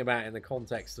thinking about it in the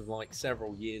context of like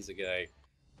several years ago.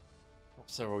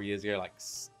 Not several years ago, like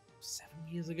 7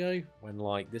 years ago, when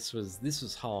like this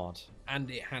was hard and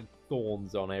it had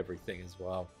thorns on everything as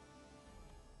well.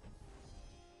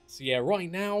 So yeah,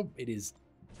 right now it is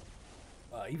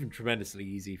even tremendously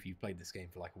easy if you've played this game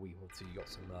for like a week or two. You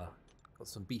got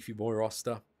some beefy boy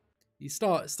roster. You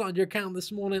started your account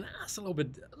this morning. That's a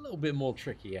little bit more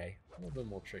tricky, eh? A little bit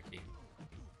more tricky.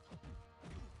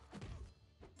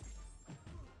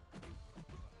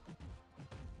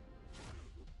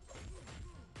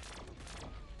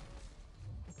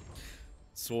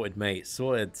 Sorted, mate.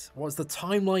 Sorted. What's the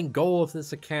timeline goal of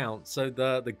this account? So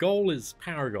the goal is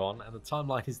Paragon, and the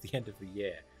timeline is the end of the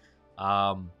year.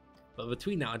 But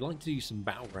between that, I'd like to do some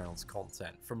Battlegrounds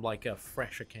content from like a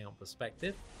fresh account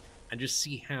perspective, and just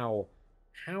see how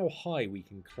high we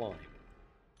can climb,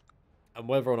 and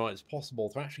whether or not it's possible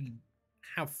to actually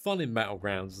have fun in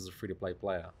Battlegrounds as a free-to-play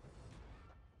player.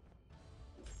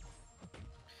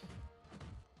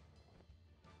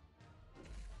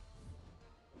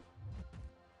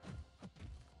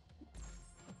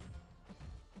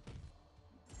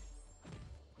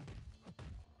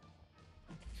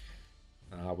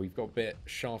 We've got a bit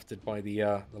shafted by the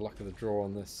luck of the draw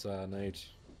on this node.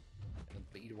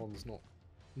 The lead one's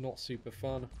not super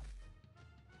fun.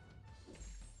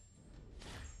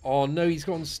 Oh no, he's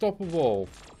got unstoppable.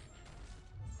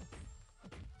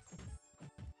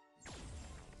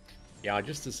 Yeah, I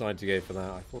just decided to go for that.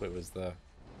 I thought it was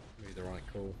maybe the right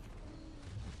call.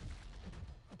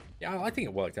 Yeah, I think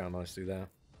it worked out nicely there.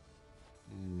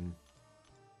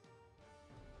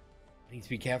 Need to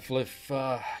be careful if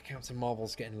Captain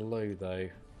Marvel's getting low, though.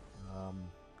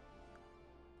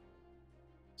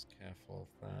 Just careful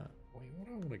of that. Wait, what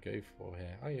do I want to go for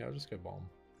here? Oh yeah, I'll just go bomb.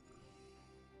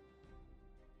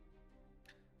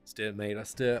 Let's do it, mate.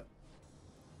 Let's do it.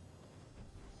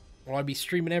 Will I be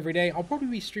streaming every day? I'll probably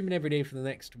be streaming every day for the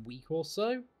next week or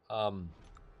so. And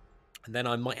then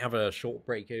I might have a short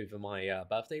break over my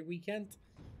birthday weekend.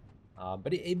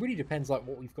 But it really depends like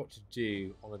what we've got to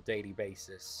do on a daily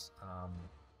basis,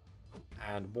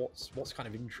 and what's kind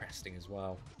of interesting as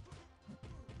well.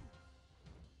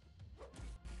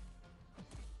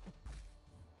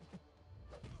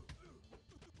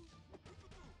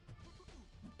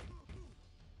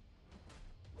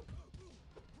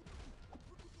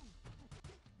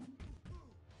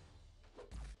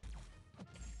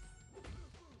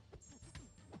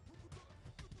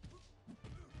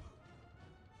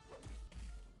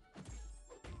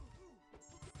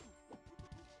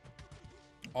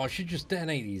 Oh, I should just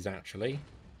detonate these, actually.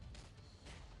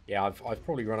 Yeah, I've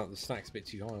probably run up the stacks a bit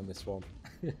too high on this one.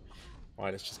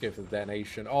 Right, let's just go for the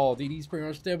detonation. Oh, DD's pretty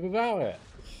much dead without it.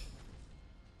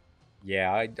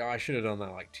 Yeah, I should have done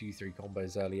that like 2-3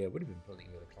 combos earlier. Would have been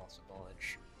putting with a class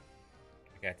advantage.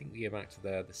 Okay, I think we go back to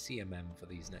the CMM for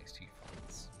these next two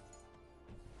fights.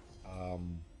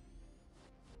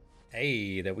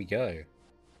 Hey, there we go. I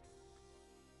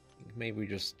think maybe we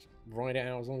just ride it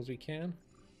out as long as we can.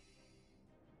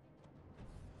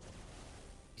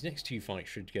 These next two fights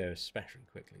should go especially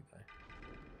quickly, though.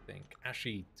 I think.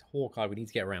 Actually, Hawkeye, we need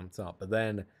to get ramped up. But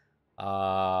then,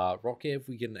 Rocket, if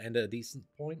we can end at a decent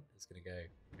point, it's going to go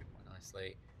quite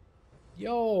nicely.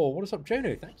 Yo, what is up,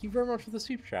 Jono? Thank you very much for the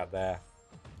super chat there.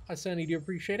 I certainly do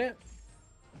appreciate it.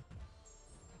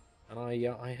 And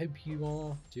I hope you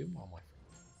are doing well, my friend.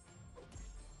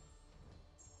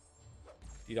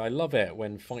 Dude, I love it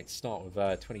when fights start with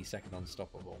 20-second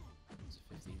unstoppable. It's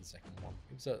a 15-second one.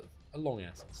 It was a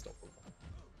long-ass unstoppable.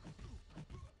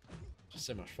 Just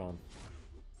so much fun.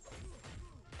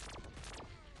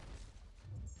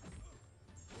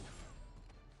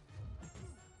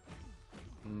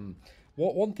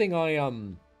 One thing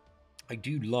I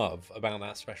do love about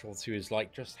that special too is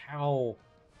like just how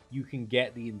you can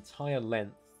get the entire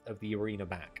length of the arena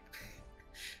back.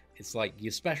 It's like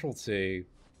your special two,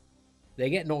 they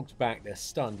get knocked back, they're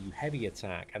stunned, you heavy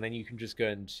attack, and then you can just go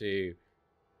into,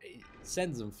 it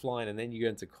sends them flying, and then you go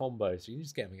into combo, so you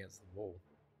just get them against the wall.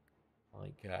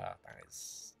 Like,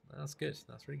 that's good.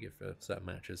 That's really good for certain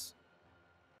matches.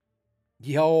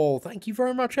 Yo, thank you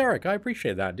very much, Eric. I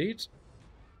appreciate that, dude.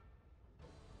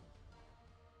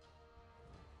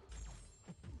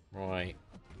 Right.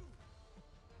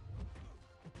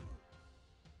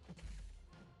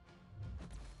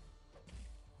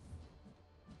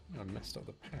 I messed up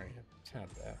the parry a tad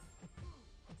there.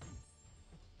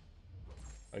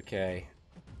 Okay.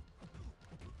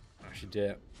 I should do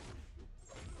it.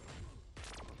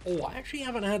 Oh, I actually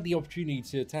haven't had the opportunity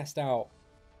to test out,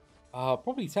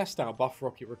 probably test out Buff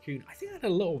Rocket Raccoon. I think I had a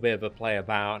little bit of a play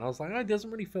about, and I was like, oh, it doesn't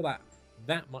really feel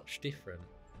that much different.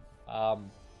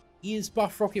 Is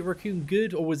Buff Rocket Raccoon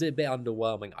good, or was it a bit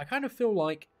underwhelming? I kind of feel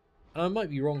like, and I might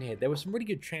be wrong here, there were some really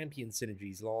good champion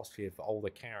synergies last year for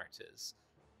older characters,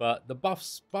 but the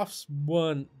buffs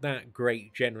weren't that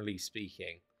great, generally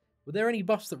speaking. Were there any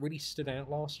buffs that really stood out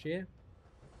last year?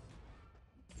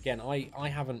 Again, I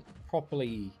haven't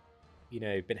properly, you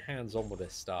know, been hands-on with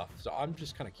this stuff, so I'm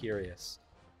just kind of curious.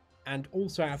 And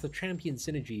also, out of the champion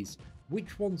synergies,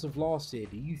 which ones of last year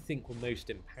do you think were most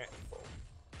impactful?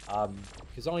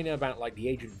 Because I know about, like, the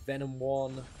Agent Venom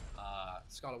one,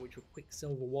 Scarlet Witch or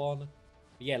Quicksilver one.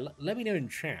 But yeah, let me know in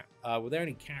chat. Were there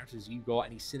any characters you got,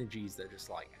 any synergies that are just,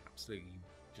 like, absolutely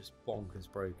just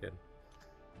bonkers broken?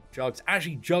 Jugs.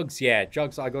 Actually, Jugs, yeah.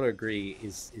 Jugs, I gotta agree,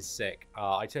 is sick.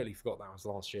 I totally forgot that was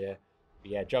last year.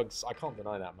 But yeah, Jugs, I can't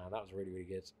deny that, man. That was really, really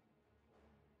good.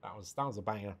 That was a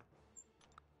banger.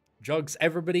 Jugs,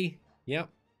 everybody. Yep.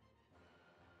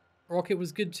 Rocket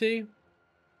was good too.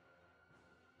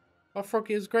 Buff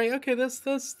Rocket is great. Okay, there's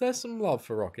some love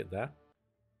for Rocket there.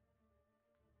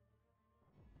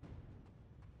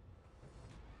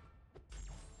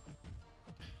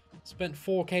 Spent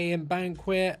 4K in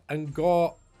Banquet and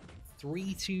got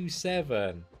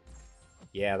 327.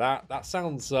 Yeah, that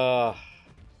sounds I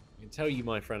can tell you,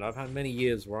 my friend, I've had many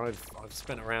years where I've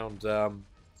spent around that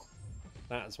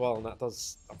as well, and that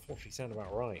does unfortunately sound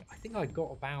about right. I think I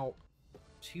got about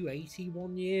 280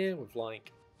 one year with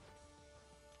like,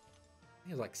 I think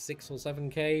it was like 6 or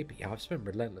 7K, but yeah, I've spent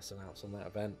relentless amounts on that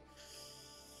event.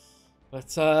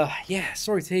 But yeah,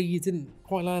 sorry to hear you didn't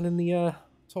quite land in the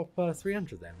top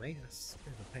 300 there, mate. That's a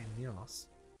bit of a pain in the ass.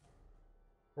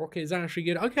 Rocket is actually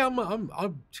good. Okay,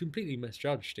 I'm completely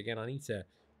misjudged again. I need to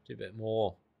do a bit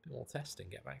more testing,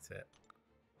 get back to it.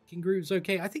 King Groot's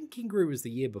okay. I think King Groot was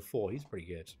the year before. He's pretty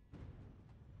good.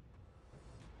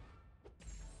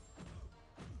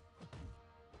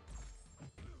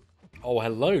 Oh,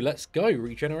 hello. Let's go.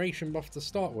 Regeneration buff to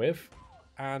start with.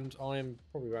 And I'm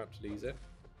probably about to lose it.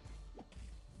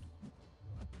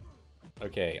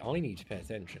 Okay, I need to pay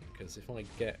attention, because if I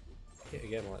get hit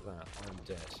again like that, I'm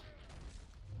dead.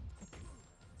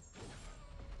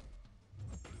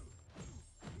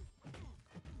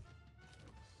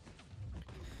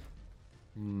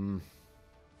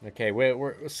 Okay,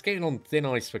 we're skating on thin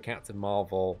ice for Captain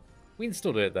Marvel. We can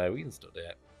still do it, though. We can still do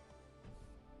it.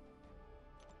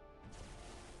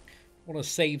 Want to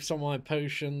save some of my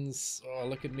potions. Oh,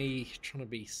 look at me trying to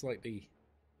be slightly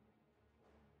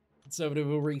conservative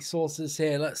with resources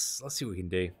here. Let's see what we can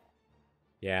do.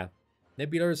 Yeah,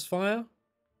 Nebula is fire.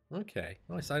 Okay,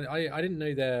 nice. I didn't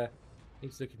know there.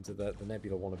 Need to look into the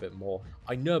Nebula one a bit more.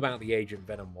 I know about the Agent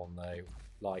Venom one though.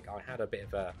 Like, I had a bit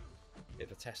of a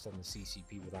test on the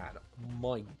CCP with that.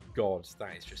 My God,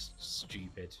 that is just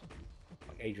stupid.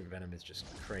 Like, Agent Venom is just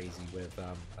crazy with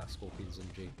that Scorpion's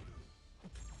MG.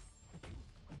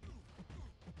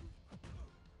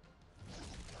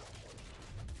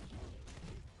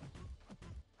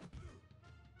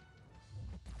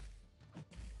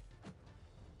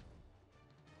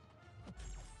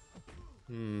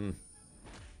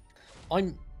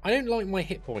 I don't like my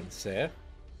hit points here.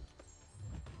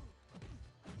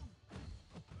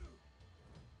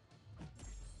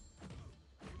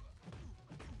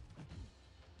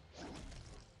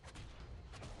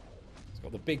 It's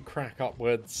got the big crack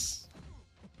upwards.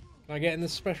 Can I get in the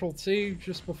special too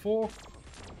just before?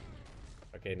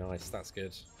 Okay, nice. That's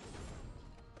good.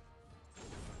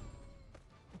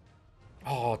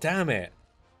 Oh, damn it.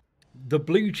 The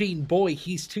blue jean boy,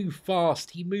 he's too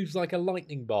fast. He moves like a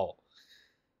lightning bolt.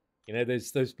 You know,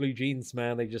 those blue jeans,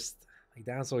 man, they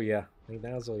dazzle you. They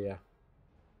dazzle you.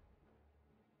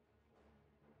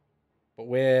 But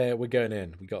we're going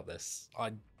in. We got this.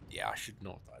 Yeah, I should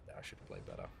not have died there. I should have played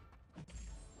better.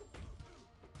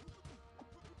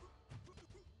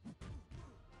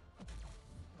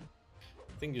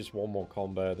 I think just one more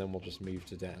combo, then we'll just move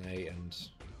to detonate and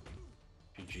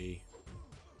GG.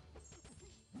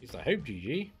 At least I hope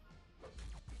GG.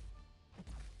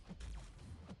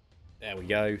 There we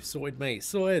go. Sorted, mate.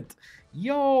 Sorted.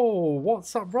 Yo,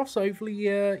 what's up, Ross? Hopefully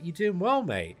you're doing well,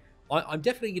 mate. I'm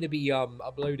definitely going to be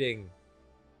uploading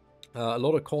a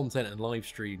lot of content and live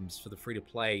streams for the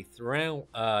free-to-play throughout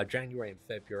January and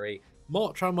February.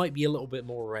 March, I might be a little bit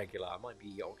more regular. I might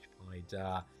be occupied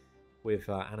with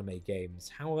anime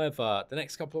games. However, the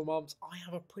next couple of months, I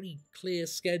have a pretty clear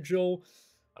schedule,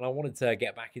 and I wanted to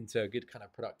get back into a good kind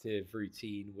of productive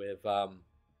routine with,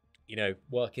 you know,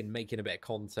 working, making a bit of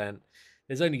content.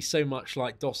 There's only so much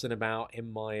like dossing about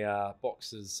in my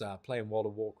boxes playing World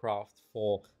of Warcraft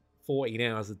for 14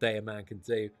 hours a day a man can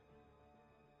do.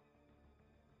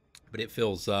 But it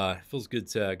feels good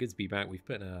to be back. We've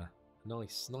put in a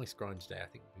nice grind today. I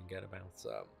think we can get about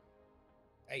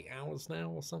 8 hours now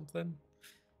or something.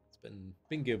 It's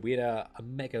been good. We had a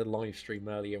mega live stream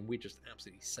earlier, and we're just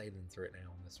absolutely sailing through it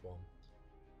now on this one.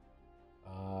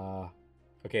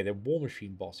 Okay, the War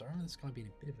Machine boss. I remember this guy being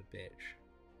a bit of a bitch.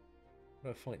 I'm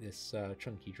gonna fight this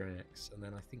chunky Drax, and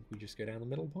then I think we just go down the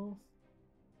middle path.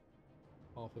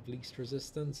 Path of least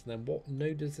resistance. And then what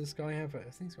node does this guy have? I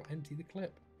think he's got empty the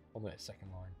clip on that second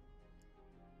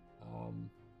line.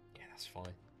 Yeah, that's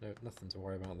fine. No, nothing to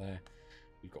worry about there.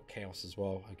 We've got chaos as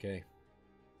well. Okay.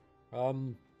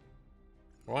 Alright,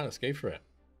 let's go for it.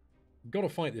 We've got to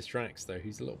fight this Drax though,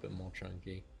 who's a little bit more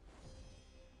chunky.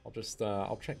 I'll just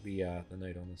I'll check the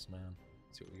node on this man.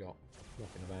 See what we got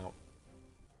walking about.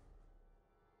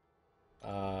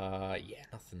 Yeah,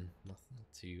 nothing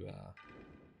too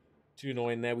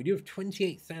annoying there. We do have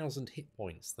 28,000 hit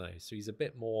points though, so he's a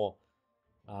bit more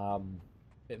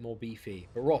beefy.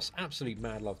 But Ross, absolute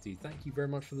mad love to you. Thank you very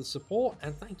much for the support,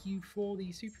 and thank you for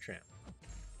the super chat.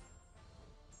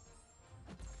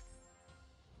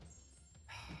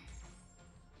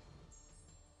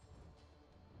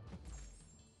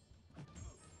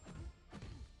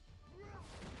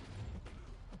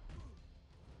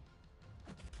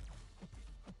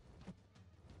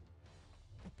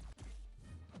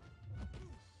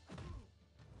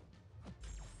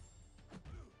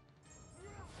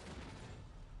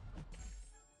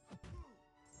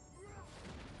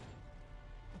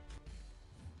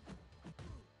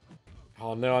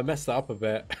 Oh no, I messed that up a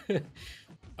bit.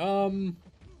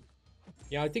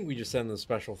 Yeah, I think we just send the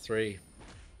special 3.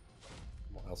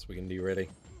 What else we can do, really?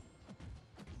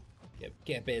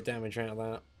 Get a bit of damage out of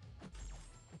that.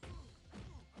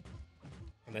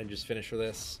 And then just finish with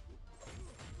this.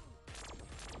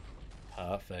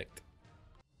 Perfect.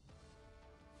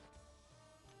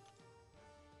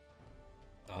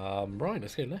 Right,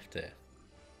 let's go left here.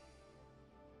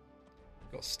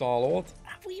 Got Star-Lord.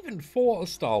 Have we even fought a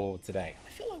Star-Lord today? I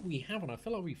feel like we haven't. I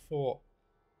feel like we fought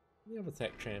the other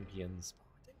tech champions.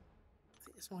 I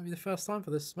think this might be the first time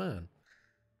for this man.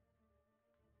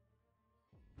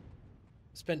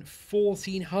 Spent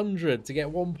 1,400 to get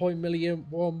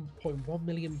 1.1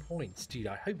 million points. Dude,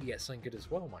 I hope you get something good as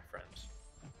well, my friends.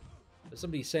 There's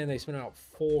somebody saying they spent out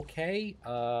 4K.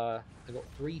 I got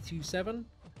 327.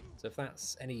 So if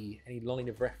that's any line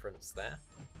of reference there.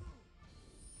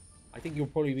 I think you'll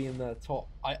probably be in the top.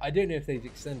 I don't know if they've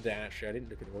extended it actually. I didn't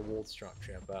look at the reward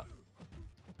structure, but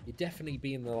you'd definitely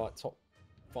be in the like top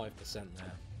 5%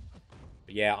 there.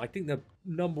 But yeah, I think the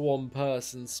number one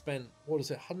person spent, what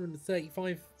is it,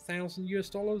 135,000 US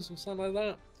dollars or something like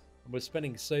that. And we're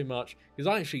spending so much because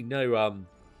I actually know,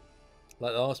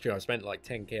 like last year I spent like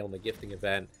 10K on the gifting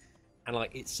event, and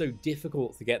like it's so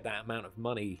difficult to get that amount of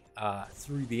money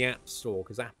through the App Store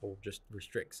because Apple just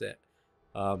restricts it.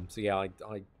 So yeah,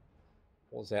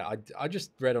 what was it? I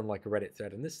just read on like a Reddit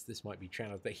thread, and this might be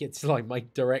channeled, that he had to like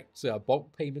make direct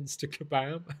bulk payments to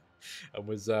Kabam, and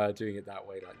was doing it that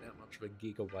way, like that much of a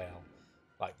giggle whale.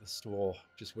 Like the store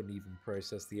just wouldn't even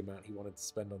process the amount he wanted to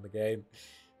spend on the game.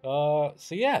 So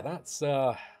yeah, that's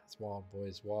wild,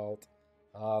 boys, wild.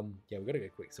 Yeah, we've got to go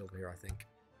Quicksilver here, I think.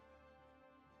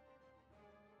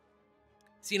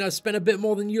 So, you know, I spent a bit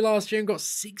more than you last year and got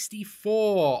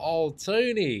 64. Oh,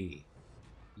 Tony.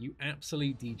 You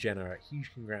absolute degenerate.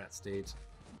 Huge congrats, dude.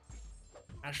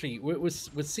 Actually,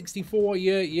 was 64 what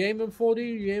you aiming for,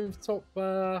 dude? You aiming for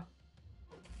top...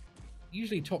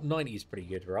 Usually top 90 is pretty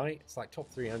good, right? It's like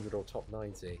top 300 or top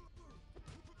 90.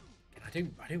 And I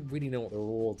don't really know what the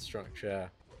reward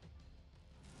structure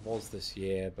was this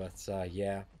year, but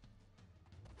yeah.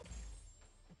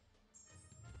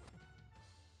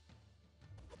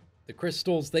 The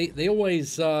crystals, they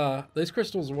always, those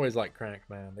crystals are always like crack,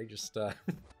 man. They just,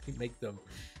 they make them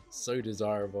so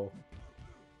desirable.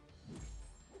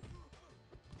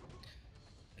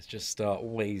 It's just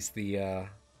always the,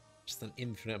 just an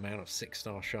infinite amount of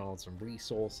 6-star shards and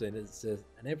resourcing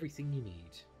and everything you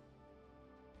need.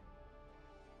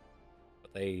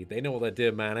 But they know what they're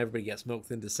doing, man. Everybody gets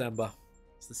milked in December.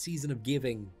 It's the season of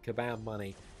giving Kabam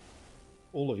money.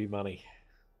 All of you money.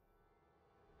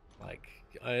 Like,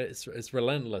 it's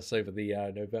relentless over the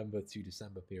November to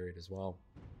December period as well.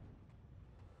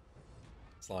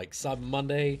 It's like Cyber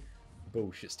Monday,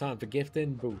 boosh, it's time for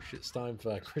gifting, boosh, it's time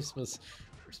for Christmas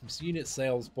unit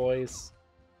sales, boys.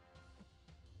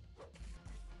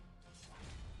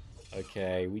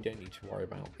 Okay, we don't need to worry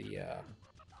about the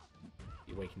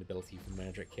awakened ability for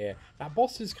magic here. That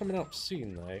boss is coming up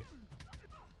soon, though.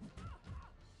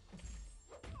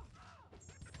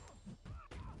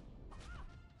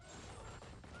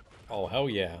 Oh, hell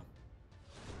yeah.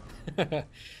 Okay,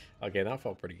 that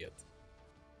felt pretty good.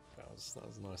 That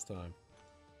was a nice time.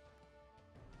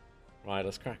 Right,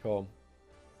 let's crack on.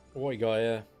 What we got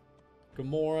here?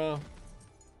 Gamora.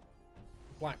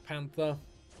 Black Panther.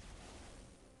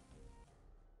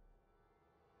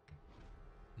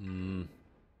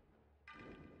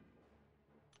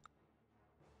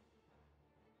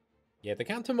 Yeah, the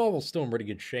Captain Marvel's still in really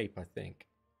good shape, I think.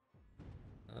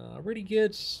 Really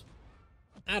good,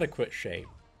 adequate shape.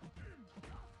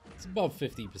 It's above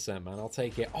 50%, man. I'll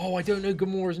take it. Oh, I don't know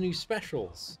Gamora's new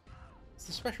specials. Is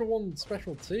the special one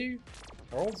special 2?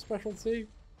 Are all special 2?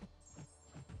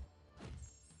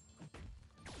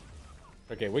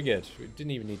 Okay, we're good. We didn't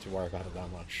even need to worry about it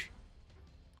that much.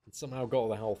 It somehow got all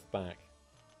the health back.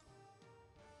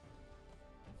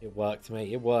 It worked,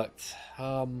 mate. It worked.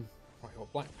 Right,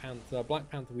 got Black Panther. Black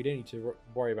Panther, we don't need to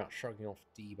worry about shrugging off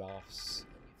debuffs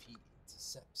if he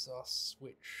intercepts us,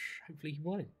 which hopefully he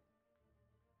won't.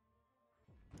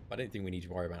 I don't think we need to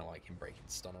worry about like him breaking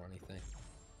stun or anything.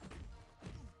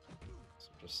 So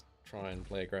just try and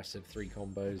play aggressive 3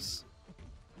 combos.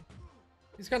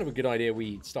 It's kind of a good idea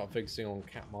we start focusing on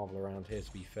Cat Marvel around here,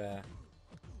 to be fair.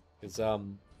 Because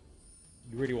you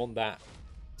really want that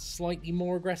slightly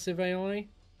more aggressive AI,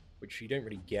 which you don't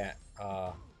really get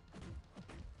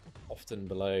often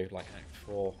below like Act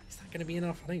 4. Is that going to be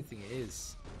enough? I don't think it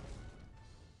is.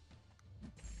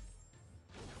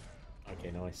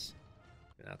 Okay, nice.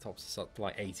 That tops us up to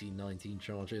like 18, 19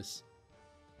 charges.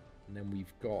 And then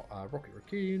we've got Rocket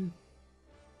Raccoon.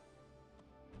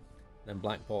 Then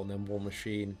Black Bolt, and then War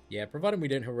Machine. Yeah, provided we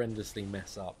don't horrendously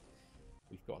mess up,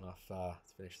 we've got enough to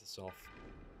finish this off.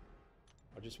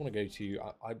 I just want to go to...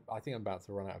 I think I'm about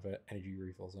to run out of energy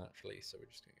refills, actually, so we're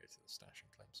just going to go to the stash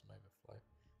and claim some overflow.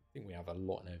 I think we have a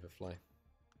lot in overflow.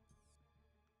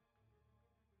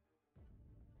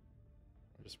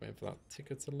 I'm just waiting for that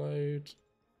ticker to load.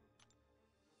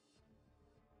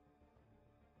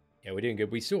 Yeah, we're doing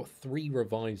good. We still got 3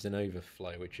 revives in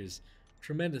overflow, which is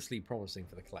tremendously promising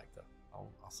for the collector.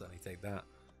 I'll certainly take that.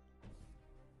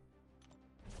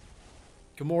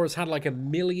 Gamora's had like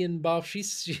 1 million buffs.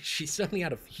 She certainly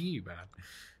had a few, man.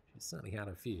 She certainly had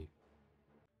a few.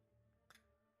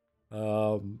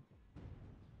 But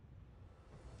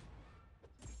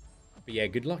yeah,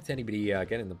 good luck to anybody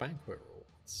getting the banquet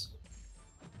rewards.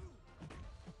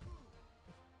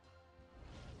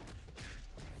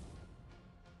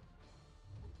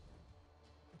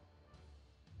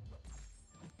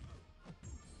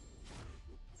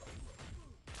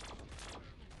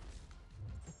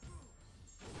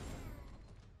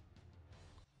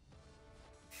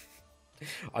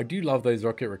 I do love those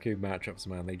Rocket Raccoon matchups,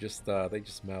 man. They just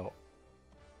melt.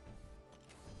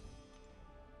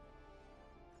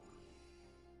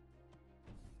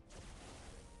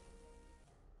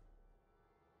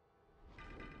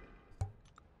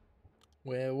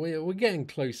 We're getting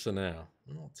closer now.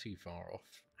 We're not too far off.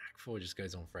 Act 4 just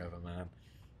goes on forever, man.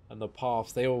 And the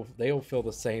paths, they all feel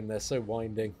the same. They're so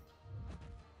winding.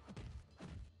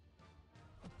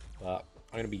 But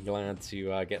I'm gonna be glad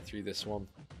to get through this one.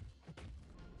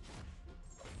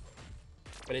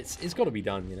 But it's got to be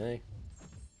done, you know.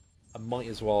 I might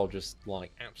as well just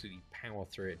like absolutely power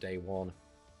through it day one.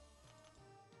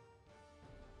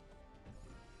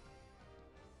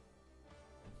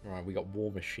 Alright, we got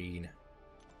War Machine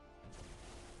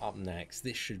up next.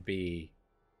 This should be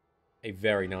a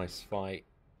very nice fight.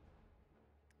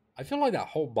 I feel like that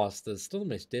Hulkbuster is still the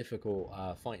most difficult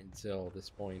fight until this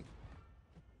point.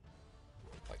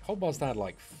 Like, Hulkbuster had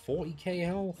like 40k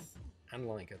health and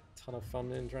like a ton of fun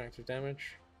interactive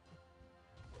damage.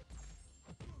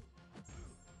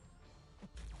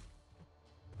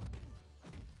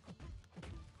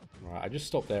 Right, I just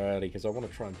stopped there early because I want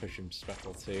to try and push him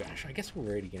special too. Actually, I guess we're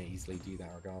really going to easily do that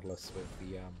regardless with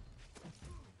the...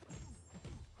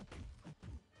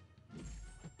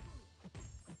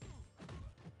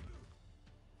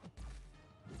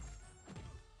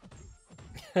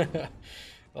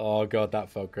 Oh god, that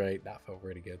felt great. That felt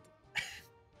really good.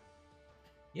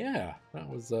 Yeah, that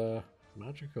was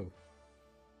magical.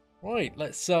 Right,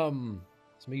 let's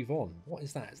Let's move on. What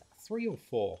is that? Is that 3 or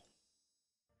 4?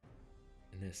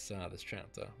 In this this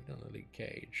chapter. We don't know Luke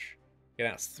Cage. Yeah,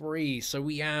 that's 3. So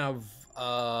we have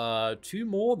 2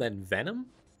 more than Venom.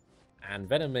 And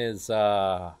Venom is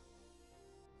well,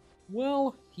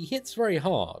 he hits very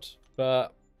hard,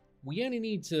 but we only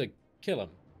need to kill him.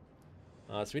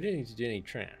 So we don't need to do any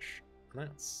trash. And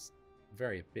that's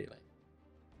very appealing.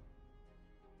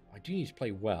 I do need to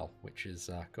play well, which is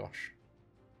gosh,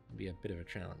 it'll be a bit of a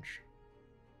challenge.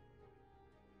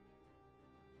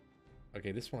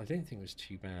 Okay, this one I don't think was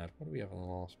too bad. What do we have on the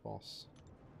last boss?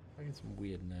 I get some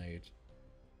weird node.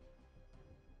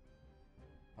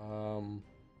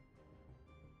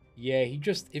 Yeah, he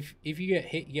just if you get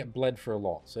hit, you get bled for a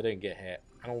lot, so don't get hit.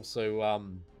 And also,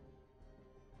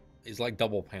 it's like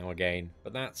double power gain,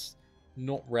 but that's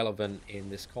not relevant in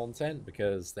this content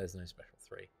because there's no special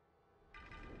 3,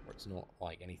 or it's not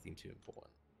like anything too important.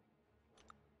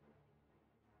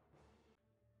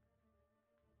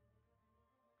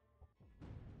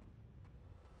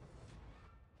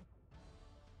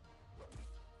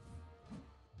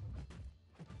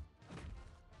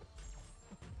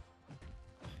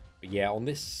 But yeah, on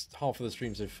this half of the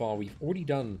stream so far, we've already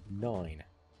done 9.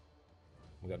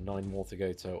 We've got 9 more to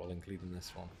go total, including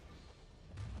this one.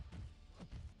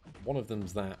 One of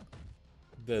them's that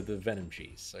the Venom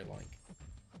cheese, so like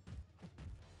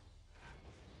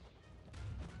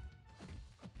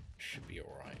should be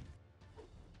alright.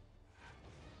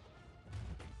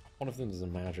 One of them is a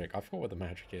magic. I forgot what the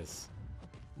magic is.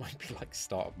 Might be like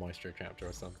start of Maestro chapter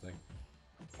or something.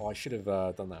 Oh, I should have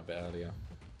done that a bit earlier.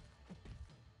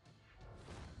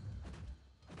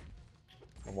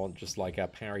 I want just like a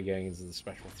parry going into the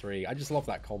special 3. I just love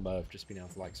that combo of just being able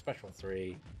to like special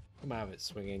 3, come out of it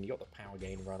swinging, you got the power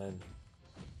gain running.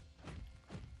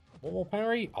 One more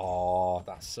parry? Oh,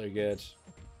 that's so good.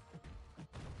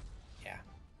 Yeah.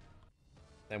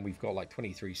 Then we've got like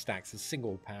 23 stacks of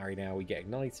single parry now, we get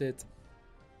ignited.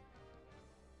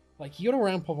 Like, you gotta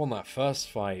ramp up on that first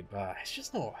fight, but it's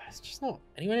just not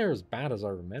anywhere near as bad as I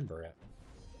remember it.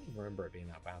 I don't even remember it being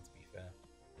that bad, to be fair.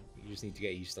 You just need to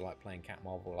get used to like playing Cat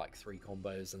Marvel like 3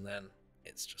 combos, and then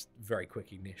it's just very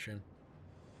quick ignition.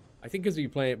 I think as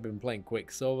you've been playing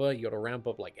Quicksilver, you gotta ramp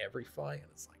up like every fight,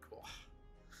 and it's like, oh,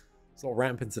 it's not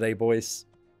ramping today, boys.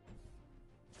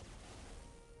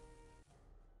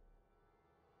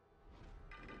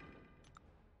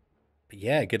 But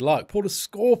yeah, good luck. Pulled a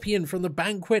Scorpion from the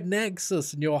Banquet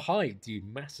Nexus, and you're hyped,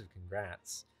 dude. Massive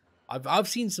congrats. I've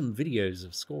seen some videos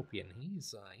of Scorpion.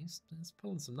 He's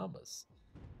pulling some numbers.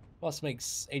 Plus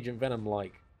makes Agent Venom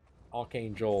like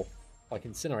Archangel, like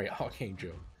Incinerate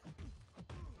Archangel.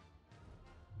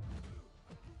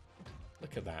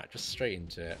 Look at that, just straight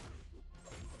into it.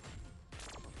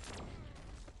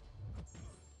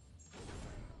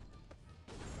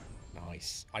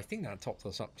 Nice. I think that topped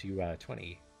us up to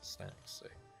 20 stacks, so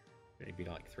it'd be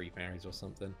like 3 parries or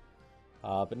something.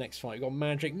 But next fight, we got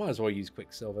Magic. Might as well use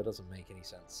Quicksilver. Doesn't make any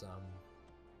sense.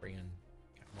 Bring in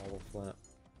Captain Marvel for that.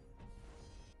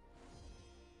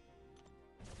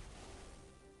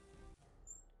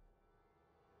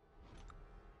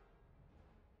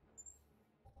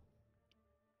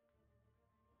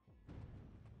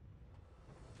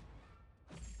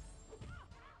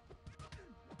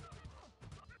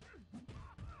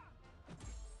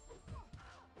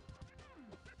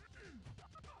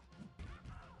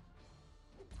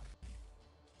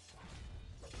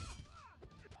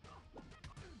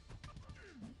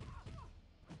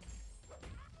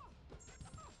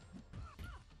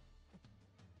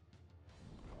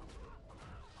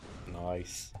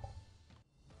 Nice.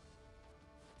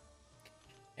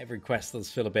 Every quest does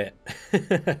feel a bit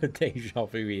deja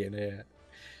vu in here.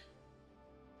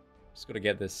 Just gotta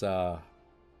get this down,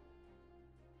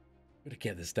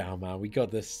 man. We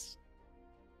got this.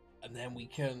 And then we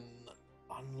can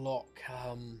unlock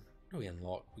what do we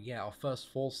unlock? We get our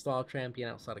first 4-star champion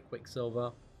outside of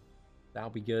Quicksilver.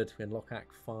 That'll be good. We unlock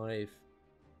Act 5.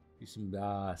 Do some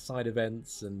side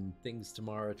events and things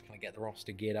tomorrow to kind of get the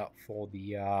roster geared up for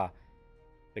the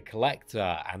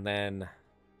collector, and then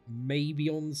maybe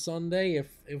on Sunday,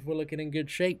 if we're looking in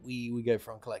good shape, we go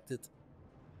for Uncollected.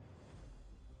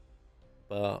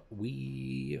 But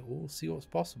we'll see what's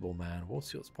possible, man. We'll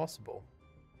see what's possible.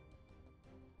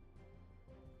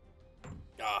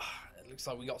 It looks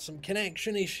like we got some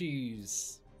connection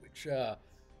issues, which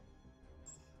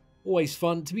always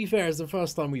fun. To be fair, it's the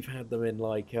first time we've had them in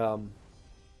like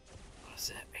what's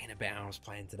it? In about hours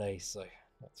playing today, so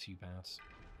not too bad.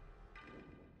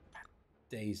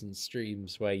 Days and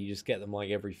streams where you just get them like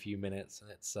every few minutes, and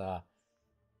it's a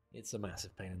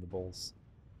massive pain in the balls.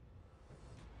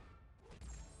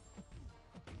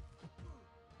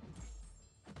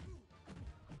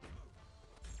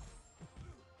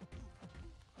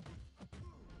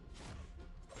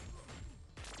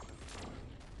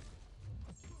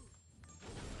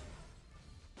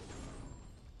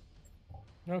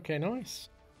 Okay, nice.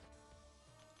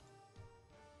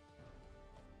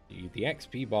 The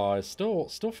XP bar is still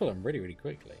filling really, really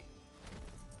quickly.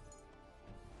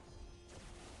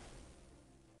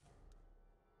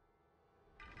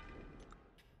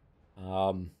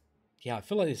 Yeah, I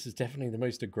feel like this is definitely the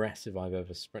most aggressive I've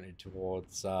ever sprinted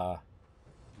towards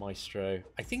Maestro.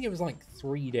 I think it was like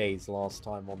 3 days last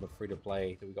time on the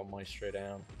free-to-play that we got Maestro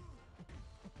down.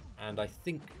 And I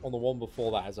think on the one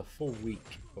before that, it was a full week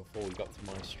before we got to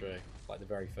Maestro, like the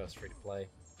very first free-to-play.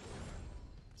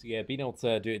 So yeah, being able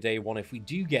to do it day one, if we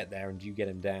do get there and do get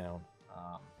him down,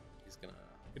 is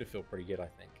gonna feel pretty good, I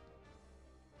think.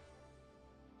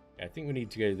 Yeah, I think we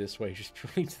need to go this way, just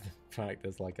purely to the fact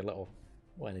there's like a little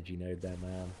energy node there,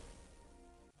 man.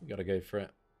 We gotta go for it.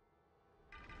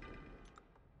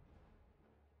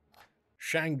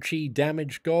 Shang-Chi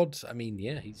damage god. I mean,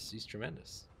 yeah, he's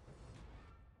tremendous.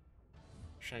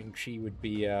 Shang-Chi would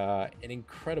be an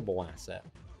incredible asset.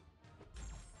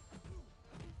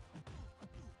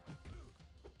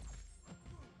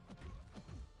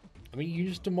 I mean, you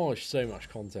just demolish so much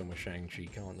content with Shang-Chi,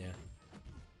 can't you?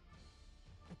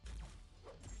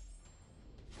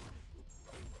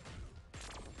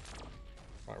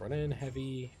 Right, run in,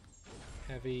 heavy,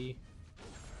 heavy.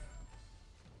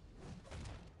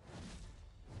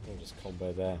 We'll just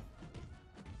combo there.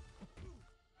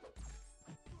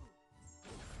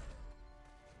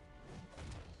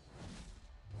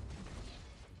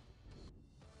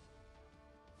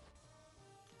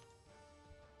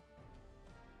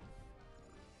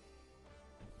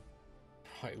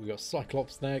 Right, we got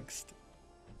Cyclops next.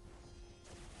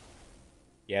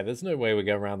 Yeah, there's no way we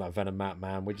go around that Venom map,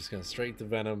 man. We're just going straight to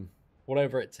Venom.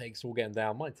 Whatever it takes, we'll get him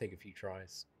down. Might take a few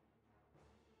tries.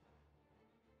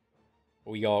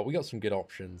 But we got some good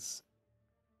options.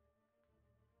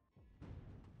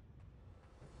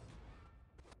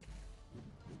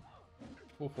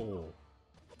 Ooh.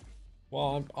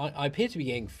 Well, I appear to be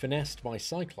getting finessed by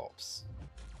Cyclops.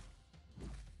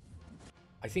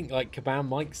 I think like Kabam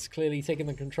Mike's clearly taking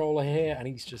the controller here, and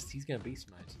he's going to beast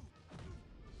mode.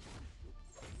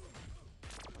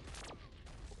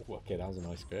 Ooh, okay, that was a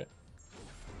nice crit.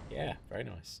 Yeah, very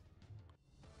nice.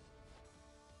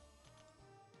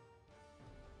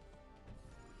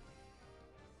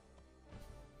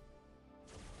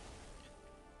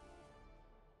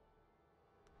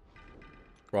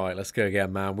 Right, let's go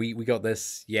again, man. We got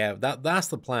this. Yeah, that's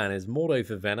the plan. Is Mordo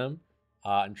for Venom,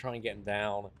 and try and get him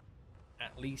down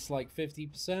at least like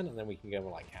 50%, and then we can go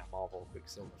with like Cat Marvel,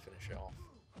 Quicksilver, finish it off.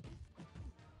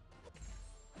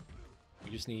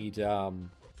 We just need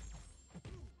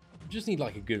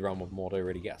like a good run with Mordo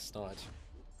really get us started.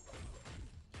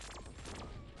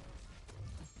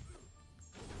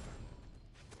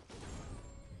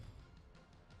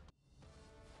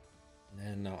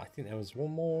 And then I think there was one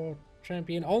more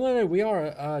champion. Oh no, we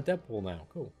are Deadpool now.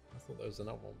 Cool. I thought there was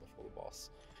another one before the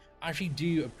boss. I actually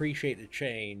do appreciate the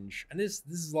change, and this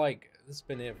has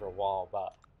been here for a while,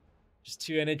 but just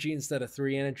 2 energy instead of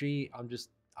 3 energy.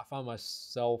 I found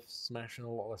myself smashing a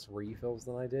lot less refills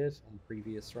than I did on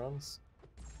previous runs,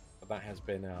 but that has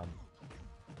been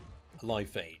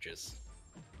alive for ages.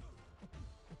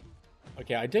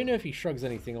 Okay, I don't know if he shrugs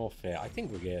anything off here. I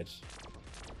think we're good.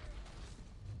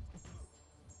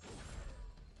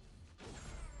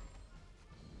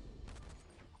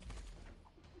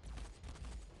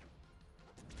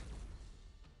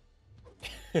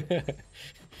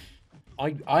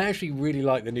 I actually really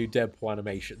like the new Deadpool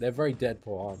animation. They're very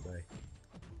Deadpool, aren't they?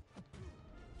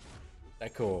 They're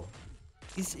cool.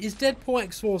 Is Deadpool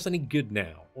X-Force any good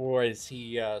now? Or is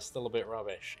he still a bit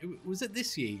rubbish? Was it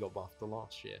this year he got buffed or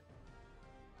last year?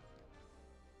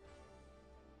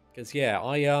 Because, yeah,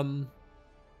 I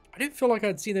didn't feel like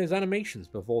I'd seen those animations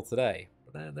before today.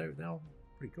 But they're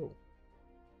pretty cool.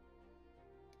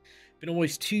 Been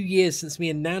almost 2 years since me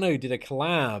and Nano did a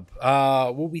collab.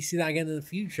 Will we see that again in the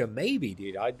future? Maybe,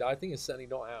 dude. I think it's certainly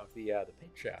not out of the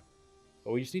picture.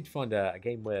 But we just need to find a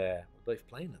game where we're both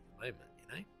playing at the moment, you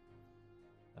know?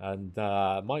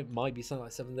 And might be something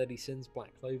like 7 Deadly Sins,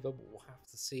 Black Clover, but we'll have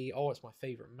to see. Oh, it's my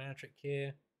favorite magic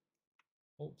here.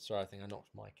 Oh, sorry, I think I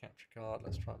knocked my capture card.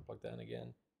 Let's try and plug that in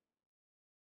again.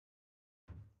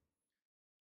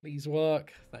 Please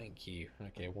work. Thank you.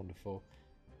 Okay, wonderful.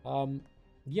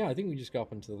 Yeah, I think we just go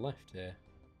up and to the left here.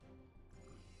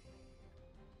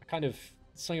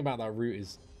 Something about that route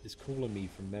is calling me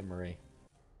from memory.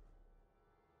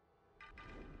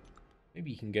 Maybe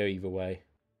you can go either way.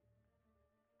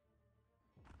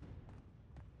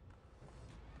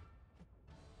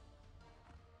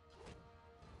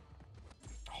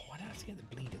 Oh, why did I have to get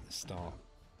the bleed at the start?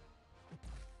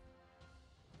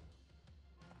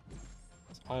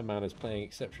 Iron Man is playing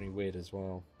exceptionally weird as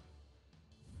well.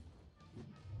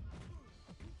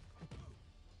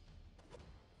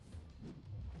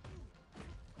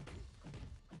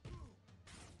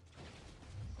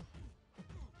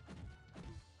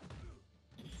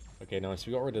 Okay, nice.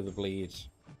 We got rid of the bleed.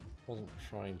 Wasn't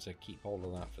trying to keep hold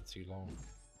of that for too long.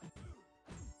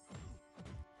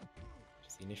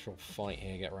 Just the initial fight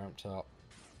here get ramped up.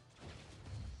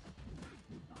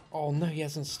 Oh no, he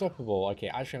has unstoppable. Okay,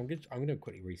 actually, I'm gonna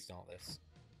quickly restart this.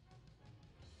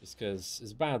 Just because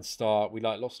it's a bad start. We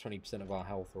like lost 20% of our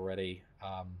health already.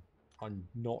 I'm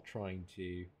not trying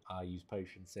to use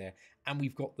potions here, and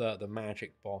we've got the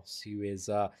magic boss, who is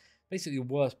basically the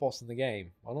worst boss in the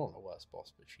game. Well, not the worst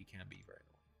boss, but she can be very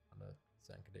annoying under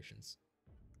certain conditions.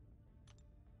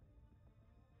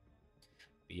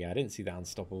 But yeah, I didn't see that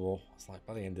unstoppable. It's like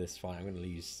by the end of this fight, I'm going to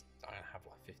lose. I have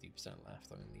like 50%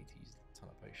 left. I'm going to need to use a ton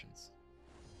of potions.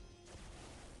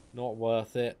 Not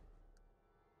worth it.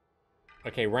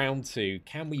 Okay, round 2.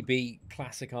 Can we beat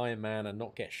classic Iron Man and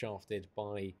not get shafted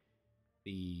by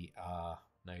the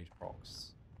node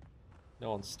procs?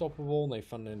 No unstoppable, no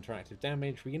fun and interactive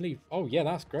damage. We can leave. Oh yeah,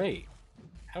 that's great.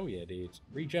 Hell yeah, dude.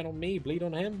 Regen on me, bleed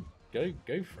on him. Go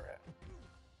for it.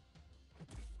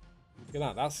 Look at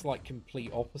that. That's like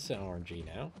complete opposite RNG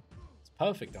now. It's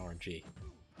perfect RNG.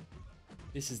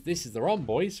 This is the run,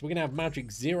 boys. We're gonna have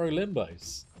magic 0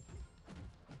 limbos.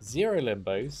 0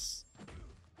 limbos.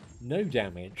 No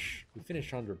damage. We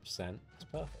finished 100%. It's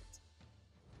perfect.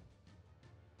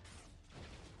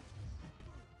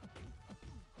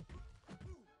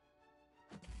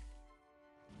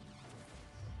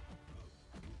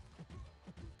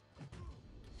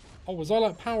 Oh, was I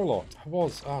like power locked? I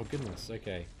was. Oh, goodness.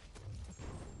 Okay.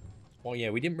 Well, yeah,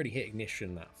 we didn't really hit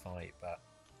ignition that fight, but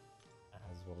that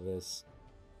is what it is.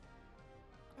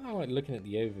 I kind of like looking at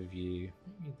the overview.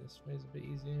 Maybe this way's a bit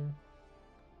easier.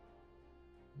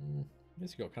 I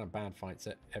guess you've got kind of bad fights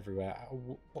everywhere.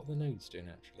 What are the nodes doing,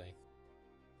 actually?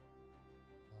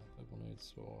 Global node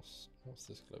source. What's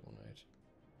this global node?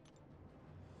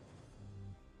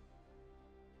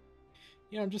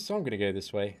 Yeah, I'm going to go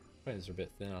this way. Bones are a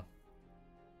bit thinner.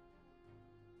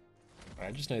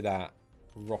 I just know that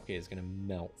rocket is going to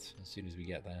melt as soon as we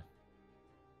get there.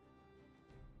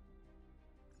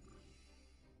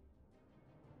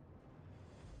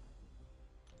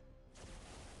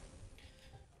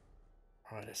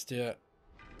 Alright, let's do it.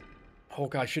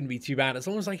 Hawkeye shouldn't be too bad. As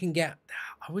long as I can get...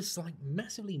 I was like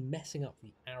massively messing up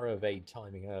the arrow evade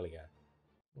timing earlier.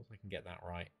 As long as I can get that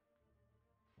right.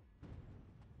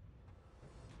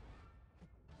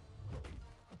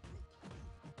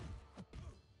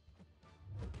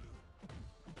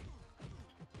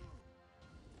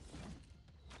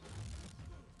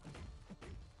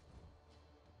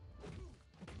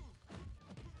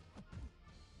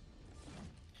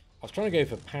 I was trying to go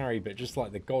for parry, but just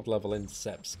like the god level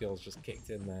intercept skills just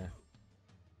kicked in there.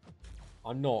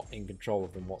 I'm not in control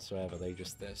of them whatsoever.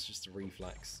 It's just a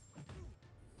reflex.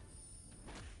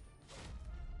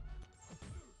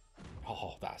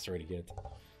 Oh, that's really good.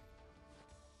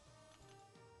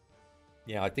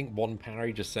 Yeah, I think one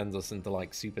parry just sends us into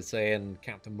like Super Saiyan,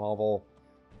 Captain Marvel,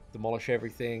 demolish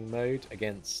everything mode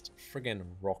against friggin'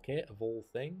 Rocket of all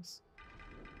things.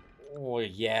 Oh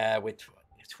yeah, we're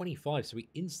 25, so we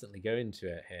instantly go into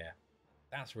it here.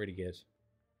 That's really good.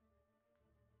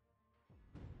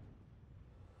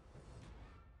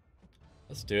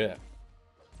 Let's do it.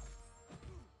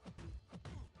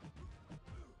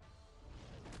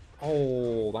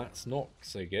 Oh, that's not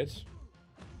so good.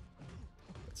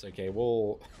 It's okay.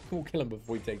 We'll kill him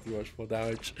before we take too much more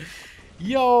damage.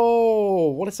 Yo,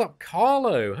 what is up,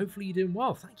 Carlo? Hopefully you're doing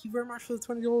well. Thank you very much for the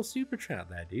 $20 super chat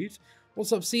there, dude.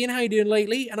 What's up, Seeing? How you doing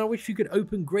lately? And I wish you could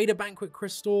open greater banquet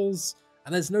crystals.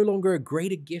 And there's no longer a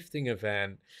greater gifting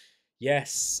event.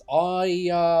 Yes,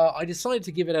 I decided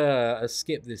to give it a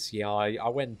skip this year. I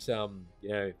went you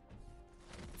know,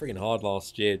 friggin' hard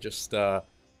last year. Just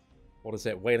what is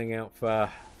it, wailing out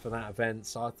for that event.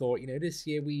 So I thought, you know, this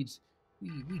year we'd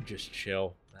just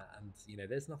chill. And you know,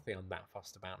 there's nothing I'm that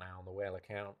fussed about now on the whale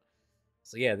account.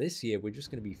 So yeah, this year we're just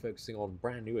going to be focusing on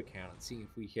brand new account and seeing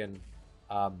if we can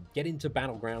get into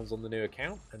battlegrounds on the new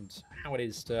account and how it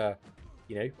is to,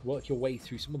 you know, work your way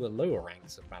through some of the lower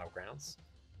ranks of battlegrounds.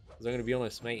 Because I'm going to be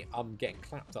honest, mate, I'm getting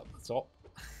clapped up the top.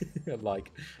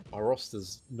 Like, my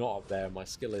roster's not up there. My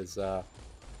skill is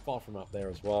far from up there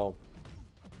as well.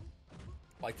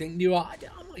 I think newer, I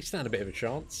might stand a bit of a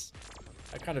chance.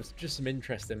 I kind of just some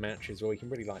interesting matches where we can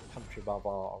really like punch above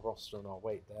our roster and our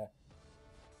weight there.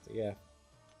 So yeah,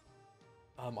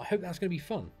 I hope that's going to be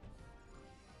fun.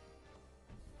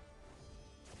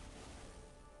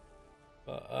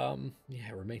 But yeah,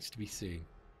 it remains to be seen.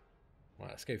 Right,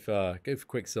 let's go for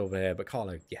Quicksilver here. But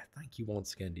Carlo, yeah, thank you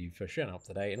once again, dude, for showing up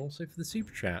today, and also for the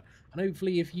super chat. And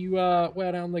hopefully, if you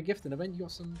wear down the gifting event, you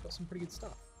got some pretty good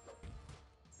stuff.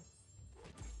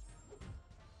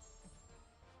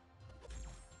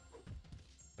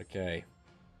 Okay.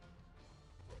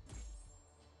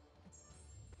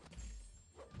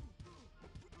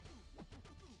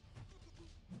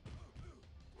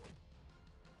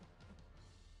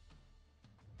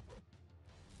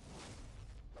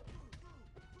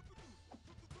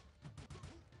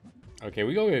 Okay,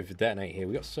 we gotta go for detonate here.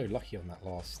 We got so lucky on that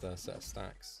last set of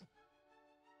stacks.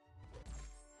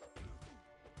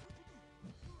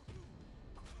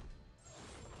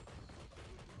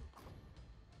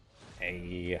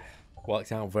 Hey,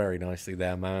 worked out very nicely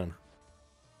there, man.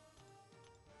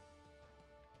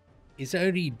 Is it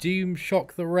only Doom,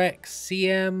 Shock the Rex,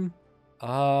 CM?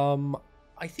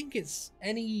 I think it's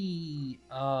any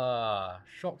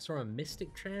shocks from a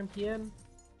Mystic Champion,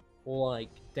 or like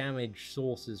damage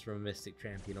sources from a Mystic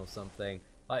Champion or something.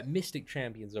 Like Mystic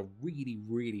Champions are really,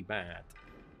 really bad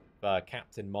for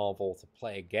Captain Marvel to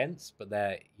play against, but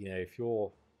they're, you know, if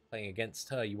you're playing against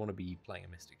her, you want to be playing a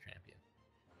Mystic Champion.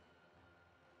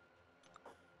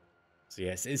 So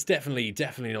yes, it's definitely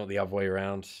not the other way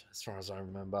around, as far as I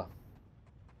remember.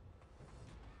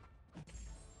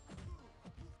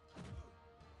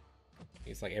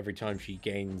 It's like every time she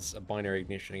gains a binary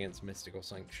ignition against Mystic or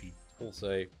something, she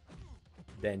also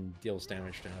then deals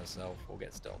damage to herself or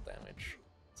gets dealt damage.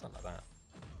 Something like that.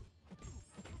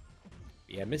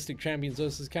 But yeah, Mystic Champions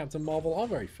versus Captain Marvel are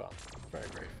very fun. Very,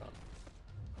 very fun.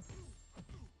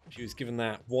 She was given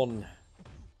that one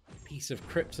piece of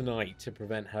kryptonite to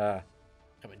prevent her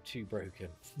becoming too broken.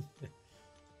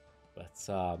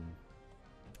 But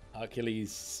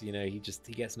Hercules, you know, he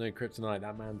gets no kryptonite.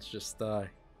 That man's just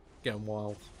going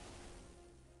wild.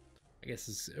 I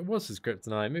guess it was his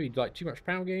kryptonite. Maybe like too much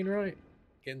power gain, right?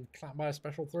 Getting clapped by a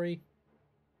special 3.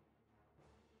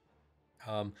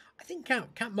 I think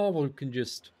Cap Marvel can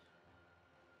just...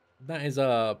 That is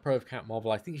a pro of Cap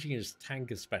Marvel. I think she can just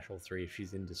tank a special 3 if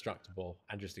she's indestructible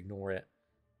and just ignore it.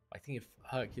 I think if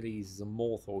Hercules is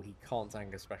immortal, he can't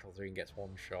tank a special 3 and gets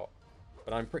one shot.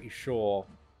 But I'm pretty sure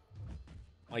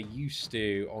I used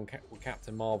to, with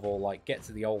Captain Marvel, like get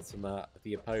to the ultimate of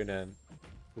the opponent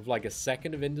with like a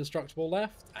second of indestructible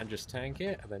left and just tank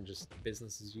it, and then just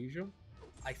business as usual.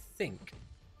 I think.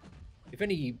 If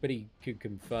anybody could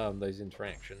confirm those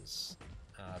interactions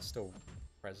still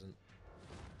present.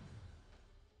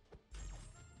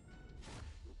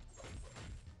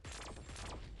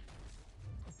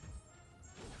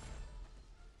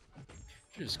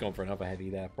 Should have just gone for another heavy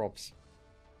there, props.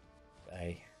 But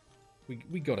hey,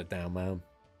 we got it down, man.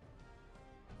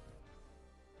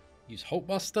 Use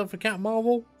Hulkbuster for Cat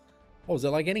Marvel? Or was it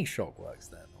like any shock works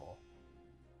then? Or...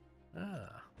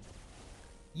 Ah.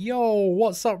 Yo,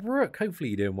 what's up, Rook? Hopefully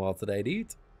you're doing well today,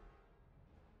 dude.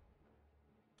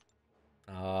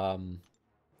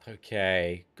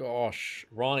 Okay. Gosh.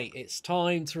 Right, it's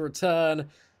time to return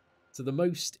to the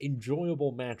most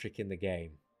enjoyable magic in the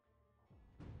game.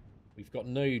 We've got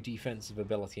no defensive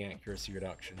ability accuracy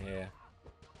reduction here.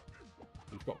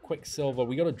 We've got Quicksilver.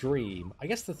 We got a Dream. I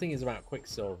guess the thing is about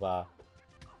Quicksilver,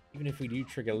 even if we do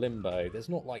trigger Limbo, there's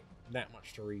not like that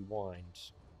much to rewind.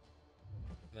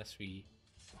 Unless we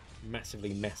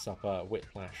massively mess up a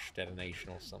Whiplash detonation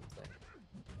or something.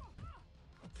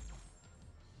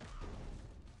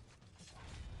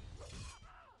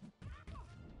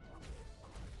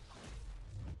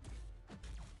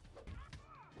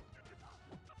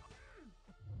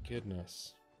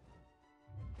 Goodness.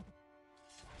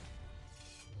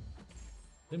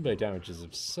 Limbo damage is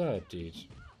absurd, dude.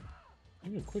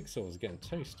 Even Quicksilver's getting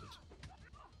toasted.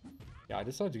 Yeah, I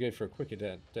decided to go for a quicker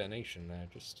detonation there,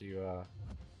 just to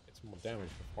get some more damage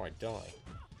before I die.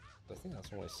 I think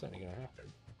that's almost certainly going to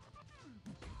happen.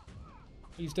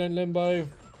 Please don't Limbo.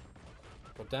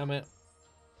 God damn it.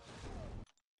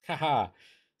 Haha.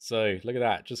 So, look at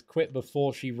that. Just quit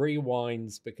before she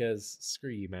rewinds, because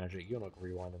screw you, Magic. You're not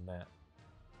rewinding that.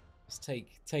 Just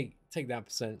take that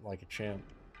percent like a champ.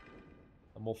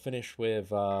 And we'll finish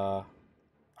with, oh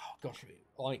gosh,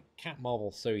 like, Cat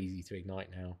Marvel's so easy to ignite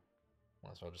now.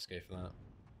 Might as well just go for that.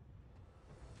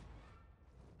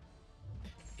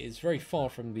 It's very far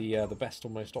from the best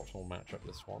or most optimal matchup,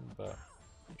 this one, but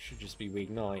it should just be we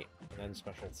ignite, and then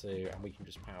special 2, and we can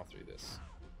just power through this.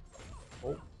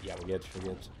 Oh, yeah, we're good, we're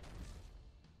good.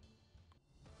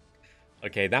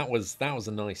 Okay, that was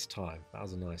a nice time. That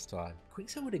was a nice time.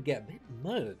 Quicksilver would get a bit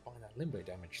murdered by that Limbo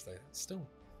damage, though. That's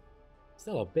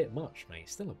still a bit much, mate.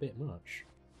 Still a bit much.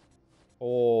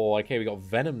 Oh, okay, we got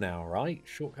Venom now, right?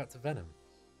 Shortcut to Venom.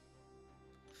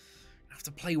 I have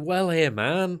to play well here,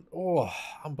 man. Oh,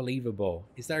 unbelievable.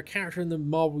 Is there a character in the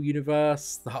Marvel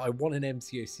Universe that I want in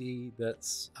MCOC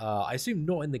that's, I assume,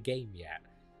 not in the game yet?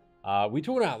 We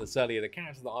talked about this earlier. The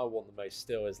character that I want the most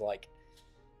still is, like,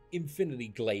 Infinity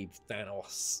Glaive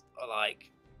Thanos.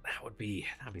 Like, that'd be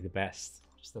the best.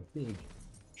 Just a big,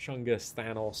 chungus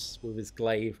Thanos with his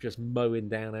glaive just mowing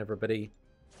down everybody.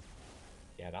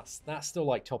 Yeah, that's still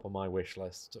like top of my wish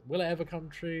list. Will it ever come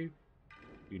true?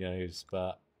 Who knows?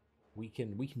 But we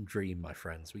can dream, my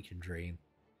friends. We can dream.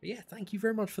 But yeah, thank you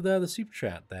very much for the super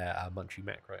chat there, Munchie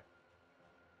Macro.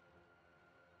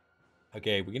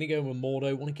 Okay, we're gonna go with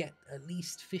Mordo. Want to get at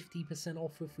least 50%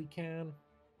 off if we can.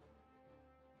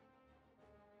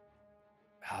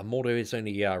 Mordo is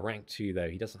only rank 2 though.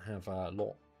 He doesn't have a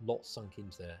lot sunk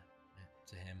into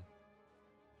him.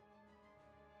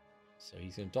 So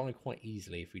he's going to die quite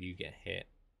easily if we do get hit.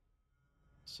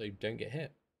 So don't get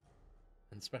hit.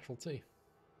 And special too.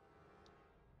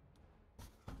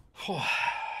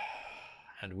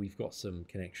 And we've got some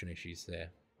connection issues there.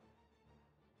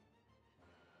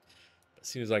 But as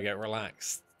soon as I get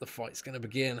relaxed, the fight's going to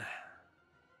begin.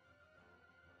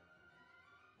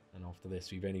 And after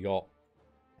this, we've only got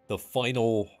the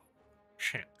final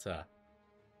chapter.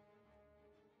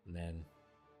 And then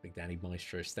Big Daddy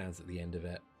Maestro stands at the end of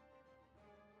it.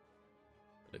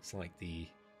 Looks like the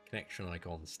connection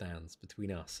icon stands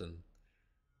between us and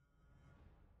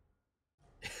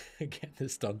getting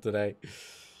this done today.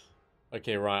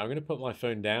 Okay, right. I'm going to put my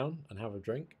phone down and have a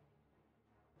drink.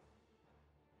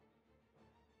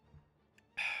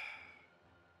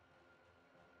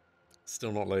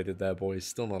 Still not loaded there, boys.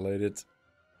 Still not loaded.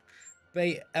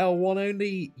 Bait L1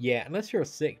 only? Yeah, unless you're a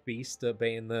sick beast at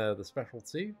baiting the special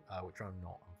 2, which I'm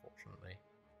not, unfortunately.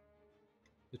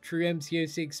 The true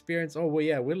MCOC experience. Oh, well,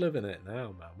 yeah, we're living it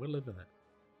now, man. We're living it.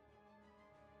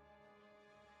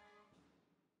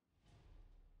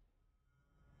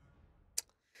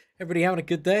 Everybody having a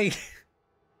good day?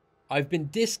 I've been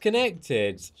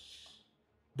disconnected.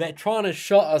 They're trying to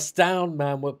shut us down,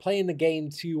 man. We're playing the game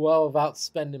too well without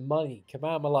spending money.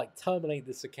 Kamama, like, terminate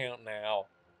this account now.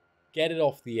 Get it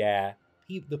off the air.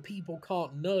 The people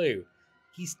can't know.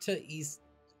 He's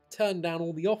turned down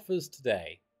all the offers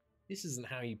today. This isn't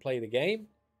how you play the game.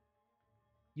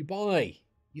 You buy.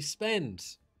 You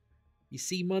spend. You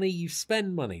see money, you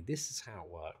spend money. This is how it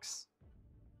works.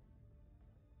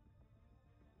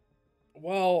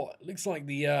 Well, it looks like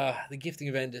the gifting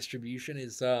event distribution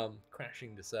is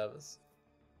crashing the servers.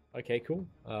 Okay, cool.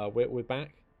 We're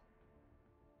back.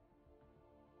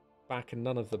 Back and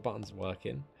none of the buttons are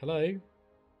working. Hello?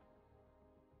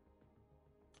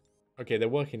 Okay, they're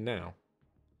working now.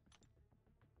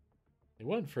 They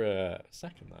weren't for a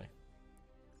second, though. I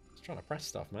was trying to press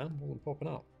stuff, man. Wasn't popping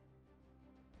up.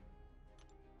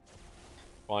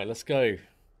 Right, let's go.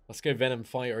 Let's go Venom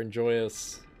Fighter, enjoy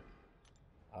us.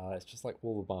 It's just like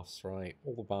all the buffs, right?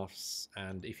 All the buffs.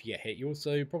 And if you get hit, you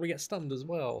also probably get stunned as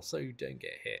well. So you don't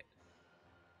get hit.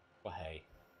 But hey.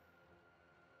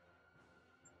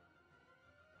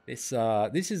 This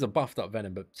is a buffed up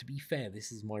Venom, but to be fair,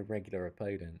 this is my regular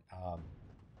opponent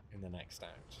in the next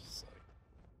act. So.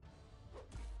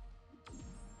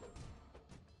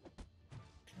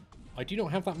 I do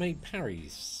not have that many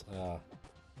parries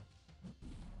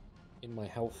in my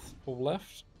health pool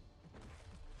left.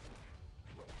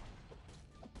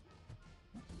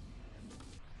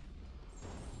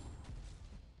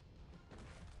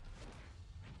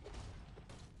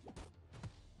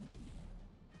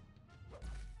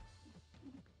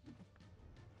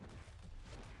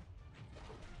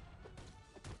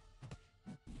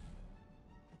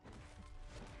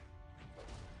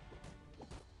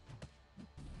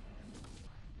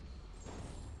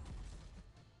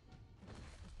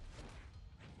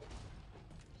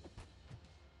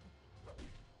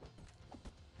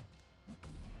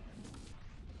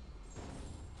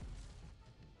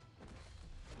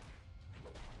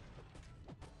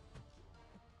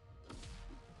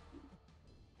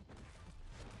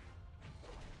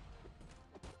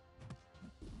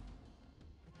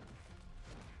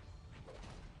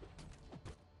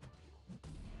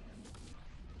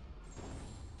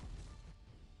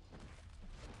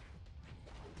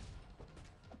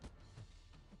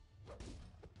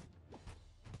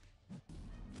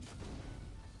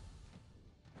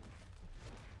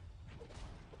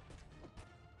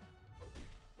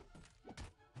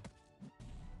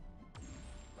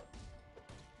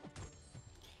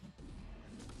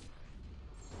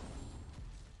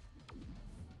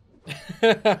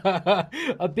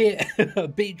 a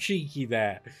bit cheeky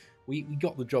there. We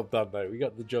got the job done though. We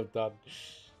got the job done.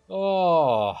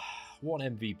 Oh, what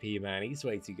an MVP, man. He's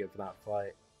way too good for that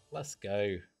fight. Let's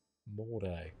go.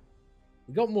 Mordo.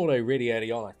 We got Mordo really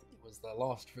early on. I think it was the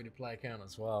last free-to-play account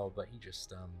as well, but he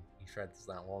just, he shreds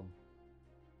that one.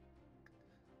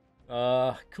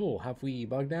 Cool. Have we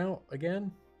bugged out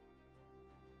again?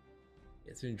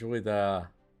 Get to enjoy the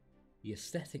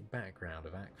aesthetic background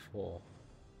of Act 4.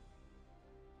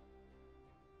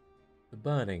 The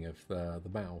burning of the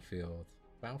battlefield.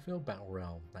 Battlefield? Battle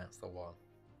Realm. That's the one.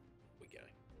 We go.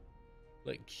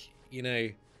 Look, you know,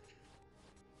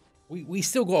 we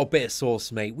still got a bit of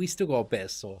sauce, mate. We still got a bit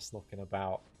of sauce knocking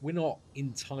about. We're not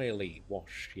entirely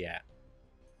washed yet.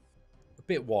 A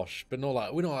bit washed, but not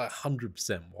like, we're not like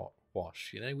 100%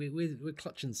 wash, you know? We're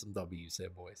clutching some W's here,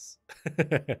 boys.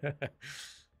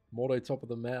 Mordo top of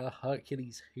the meta.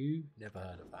 Hercules who? Never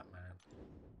heard of that man.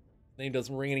 Name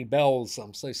doesn't ring any bells.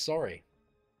 I'm so sorry.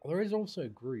 Well, there is also a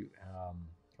Groot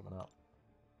coming up.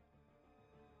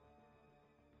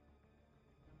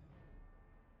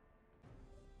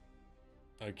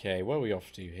 Okay, where are we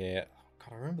off to here? Oh,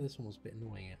 God, I remember this one was a bit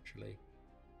annoying, actually.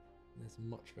 There's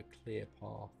much of a clear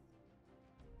path.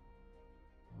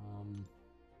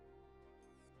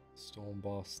 Storm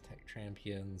Boss, Tech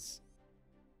Champions.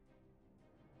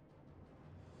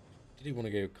 Did he want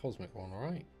to go Cosmic one,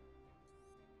 alright?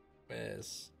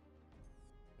 Where's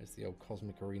the old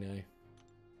Cosmic Arena?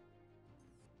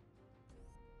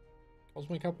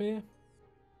 Cosmic up here?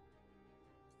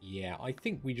 Yeah, I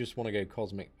think we just want to go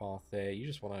Cosmic path there. You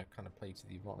just want to kind of play to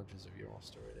the advantages of your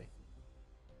roster, really.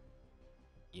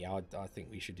 Yeah, I think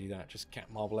we should do that. Just Cat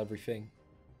Marvel everything.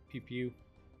 Pew pew.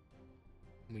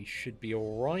 We should be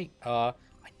alright. I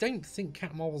don't think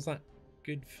Cat Marvel's that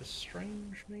good for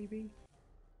Strange, maybe?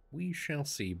 We shall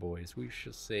see, boys. We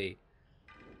shall see.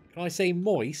 Can I say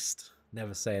moist?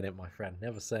 Never saying it, my friend.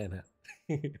 Never saying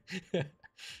it.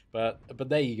 but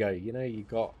there you go. You know, you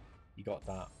got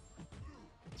that.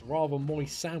 It's a rather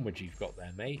moist sandwich you've got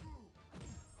there, mate.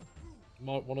 You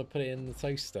might want to put it in the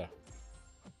toaster.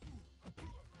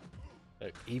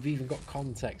 Look, you've even got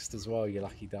context as well, you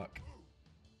lucky duck.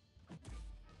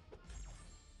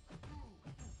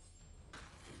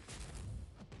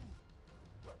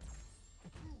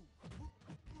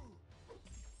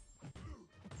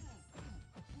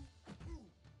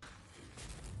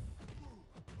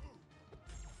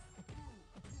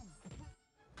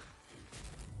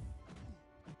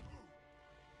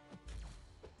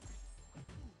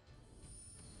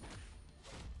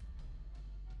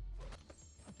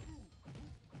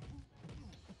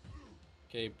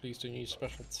 Okay, please don't use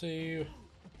special 2.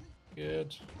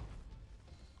 Good.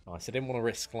 Nice. I didn't want to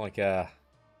risk like a,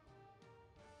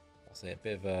 what's it, a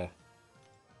bit of a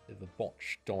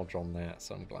botch dodge on that,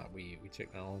 so I'm glad we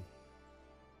took that on.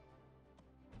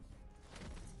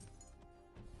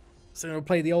 So I'm gonna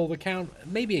play the old account,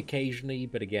 maybe occasionally,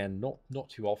 but again, not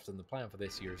too often. The plan for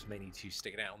this year is mainly to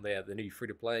stick it out on there, the new free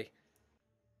to play.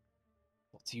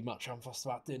 Not too much I'm fussed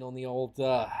about doing on the old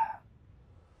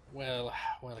well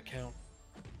account.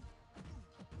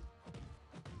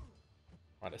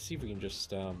 Right, let's see if we can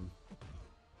just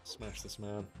smash this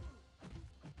man.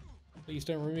 Please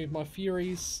don't remove my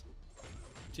Furies.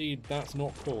 Dude, that's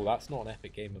not cool. That's not an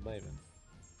epic game of moment.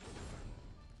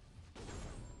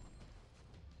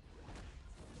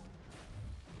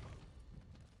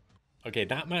 Okay,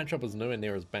 that matchup was nowhere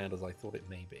near as bad as I thought it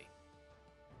may be.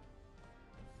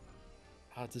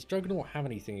 Does Juggernaut have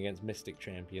anything against Mystic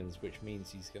Champions, which means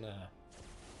he's gonna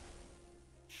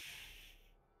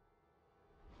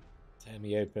tear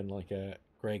me open like a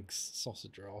Greg's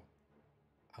sausage roll.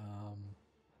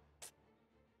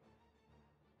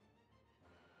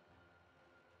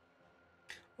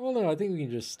 Oh no, I think we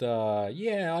can just,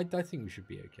 yeah, I think we should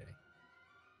be okay.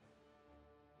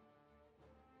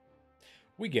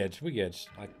 We good.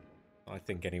 I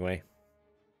think anyway.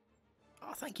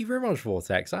 Oh, thank you very much,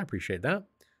 Vortex. I appreciate that.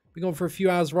 Been on for a few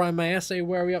hours writing my essay.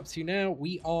 Where are we up to now?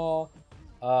 We are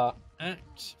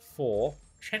Act 4,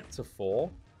 Chapter 4,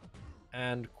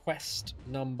 and Quest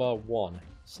number 1.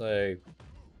 So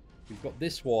we've got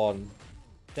this one,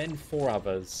 then 4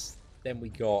 others, then we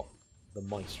got the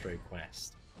Maestro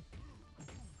quest.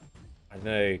 I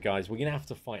know, guys, we're gonna have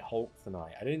to fight Hulk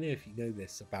tonight. I don't know if you know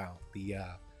this about the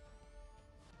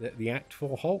Act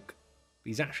 4 Hulk.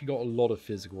 He's actually got a lot of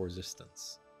physical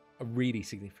resistance, a really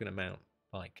significant amount.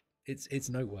 Like, it's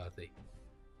noteworthy.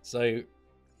 So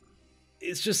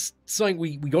it's just something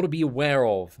we got to be aware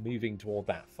of moving toward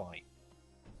that fight.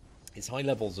 It's high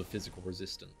levels of physical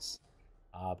resistance,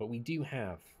 but we do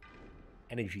have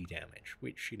energy damage,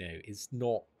 which, you know, is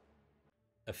not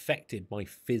affected by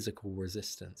physical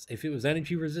resistance. If it was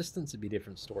energy resistance, it'd be a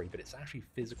different story, but it's actually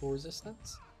physical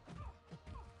resistance.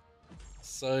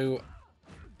 So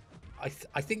I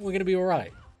think we're going to be all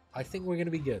right. I think we're going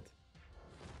to be good.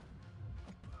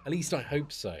 At least I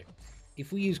hope so.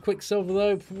 If we use Quicksilver,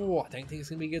 though, I don't think it's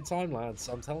going to be a good time, lads.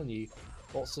 I'm telling you,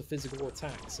 lots of physical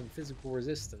attacks and physical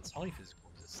resistance, high physical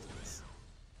resistance.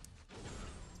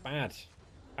 It's bad.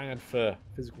 Bad for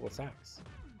physical attacks.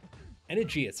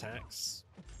 Energy attacks,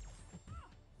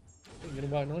 I think, going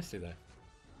to work nicely, though.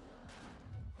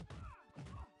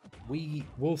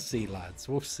 We'll see, lads.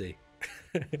 We'll see.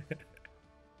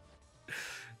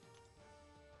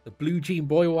 The blue jean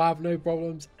boy will have no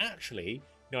problems. Actually,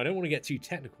 no, I don't want to get too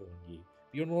technical on you.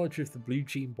 Your knowledge of the blue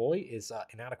jean boy is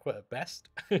inadequate at best.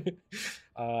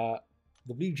 The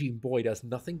blue jean boy does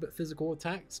nothing but physical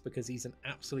attacks because he's an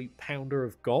absolute pounder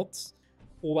of gods.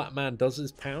 All that man does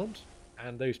is pound,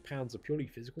 and those pounds are purely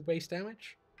physical based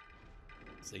damage.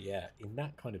 So yeah, in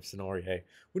that kind of scenario,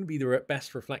 wouldn't be the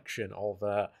best reflection of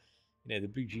you know, the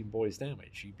blue jean boy's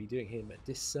damage. You'd be doing him a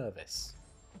disservice.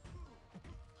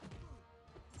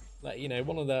 Like, you know,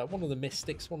 one of the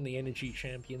mystics, one of the energy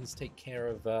champions, take care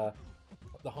of the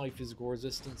high physical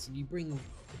resistance, and you bring the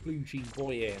blue jean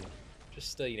boy in,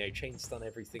 just you know, chain stun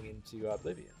everything into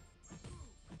oblivion.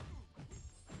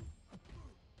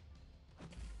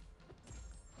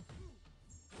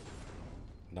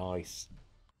 Nice.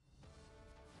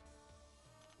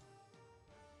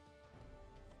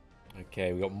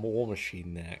 Okay, we got More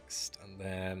Machine next, and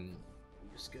then we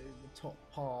just go the top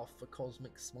path for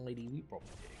Cosmic Smiley. We probably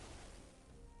do.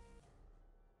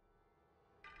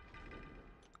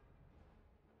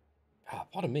 Ah,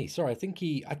 pardon me. Sorry, I think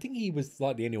he was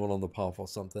like the only one on the path or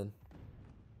something.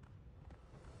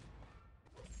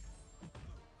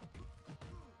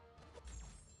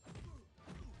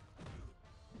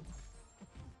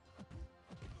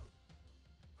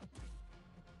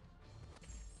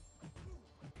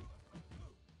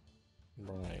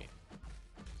 Right.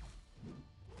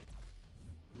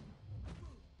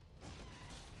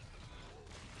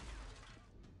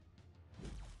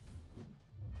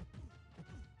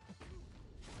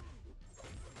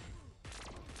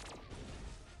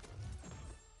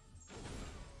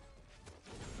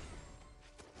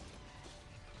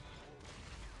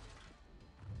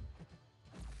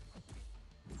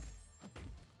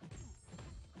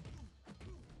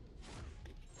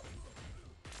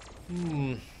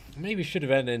 Maybe should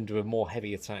have ended into a more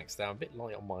heavy attacks there. I'm a bit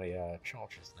light on my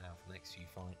charges now for the next few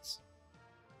fights.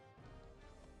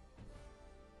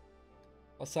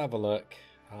 Let's have a look.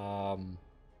 I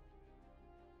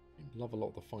love a lot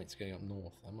of the fights going up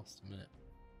north, I must admit.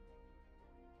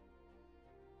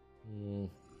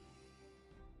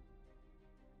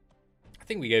 I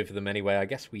think we go for them anyway. I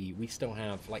guess we still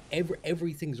have, like,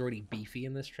 everything's already beefy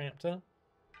in this chapter.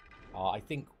 I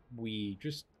think we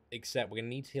just accept we're going to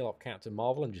need to heal up Captain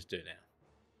Marvel and just do it now.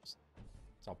 Just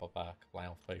top up our couple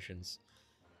health potions.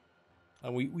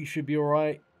 And we should be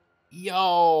alright.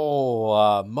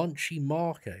 Yo, Munchy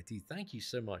Marker. Dude, thank you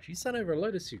so much. You sent over a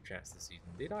load of super chats this season,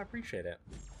 dude. I appreciate it.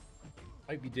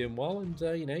 Hope you're doing well, and,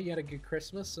 you know, you had a good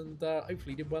Christmas, and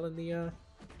hopefully you did well in the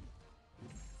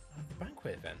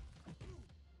banquet event.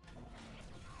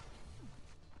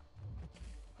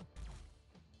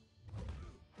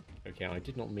 Okay, I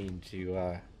did not mean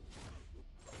to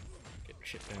get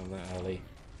chipped down that early.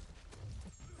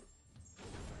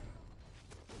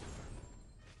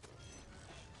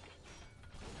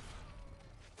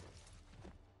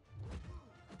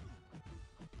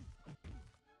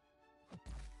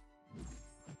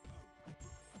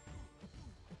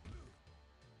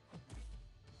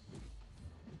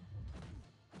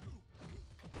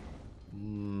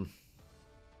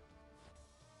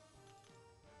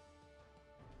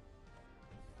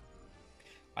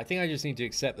 I think I just need to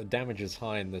accept the damage is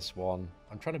high in this one.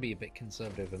 I'm trying to be a bit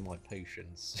conservative in my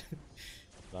potions.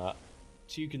 But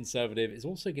too conservative is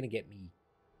also going to get me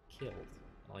killed.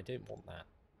 And I don't want that.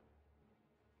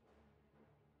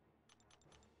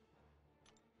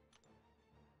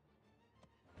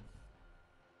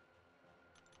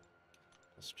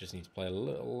 Also just need to play a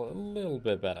little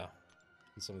bit better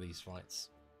in some of these fights.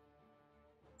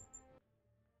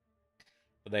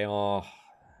 But they are...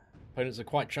 Opponents are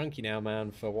quite chunky now,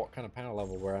 man, for what kind of power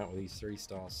level we're at with these 3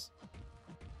 stars.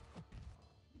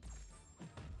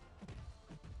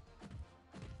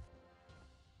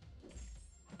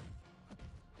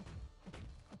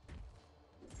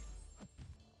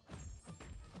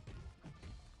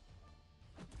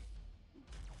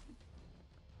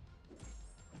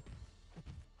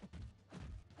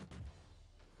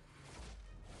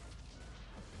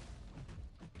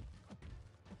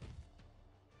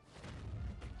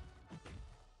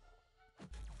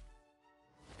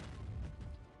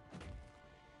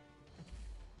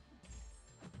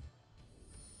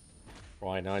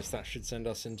 Right, nice. That should send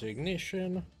us into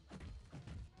ignition.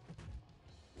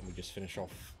 And we just finish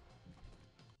off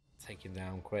taking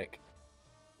down quick.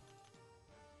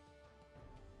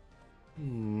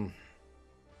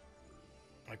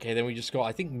 Okay, then we just got,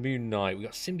 I think, Moon Knight. We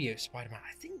got Symbiote Spider-Man.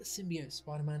 I think the Symbiote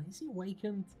Spider-Man, is he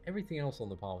awakened? Everything else on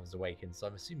the path is awakened, so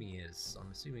I'm assuming he is.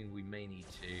 I'm assuming we may need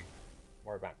to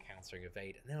worry about countering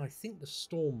evade. And then I think the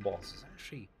Storm boss is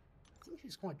actually, I think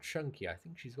she's quite chunky. I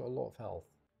think she's got a lot of health.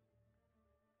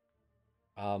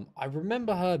 I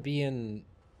remember her being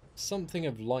something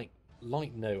of light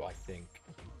note, I think.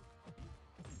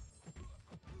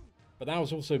 But that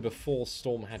was also before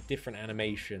Storm had different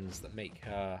animations that make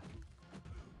her...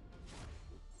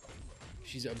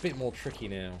 She's a bit more tricky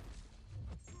now.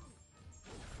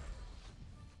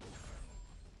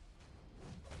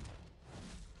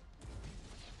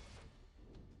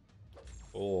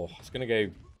 Oh, I was going to go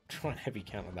try and heavy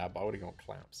counter that, but I would have got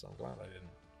clapped, so I'm glad I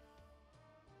didn't.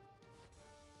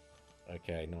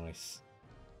 Okay, nice.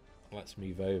 Let's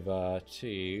move over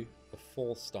to the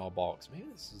 4-star box. Maybe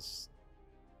this is...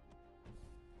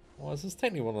 Well, this is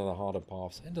technically one of the harder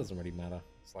paths. It doesn't really matter.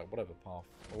 It's like whatever path.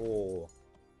 Oh,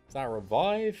 is that a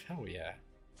revive? Hell yeah.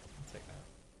 I'll take that.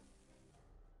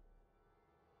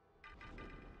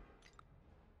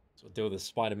 So we'll deal with the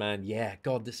Spider-Man. Yeah,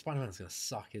 God, this Spider-Man's going to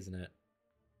suck, isn't it?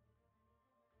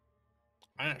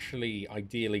 I actually,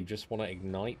 ideally, just want to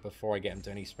ignite before I get him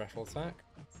to any special attack.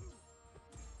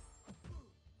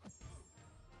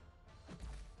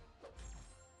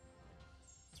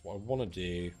 That's what I want to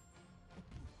do.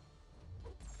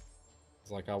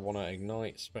 It's like I want to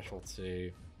ignite special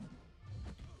 2.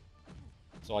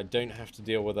 So I don't have to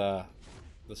deal with the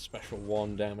special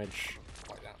 1 damage.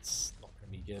 Like, that's not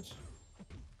going to be good.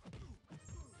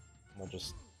 I'll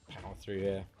just power through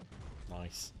here.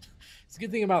 Nice. It's a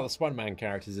good thing about the Spider-Man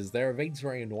characters is their evade's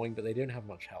very annoying, but they don't have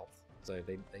much health. So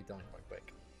they die quite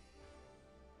quick.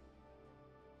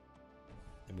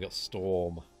 And we got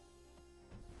Storm.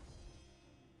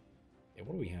 Yeah,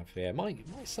 what do we have here? Am I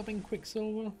subbing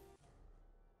Quicksilver?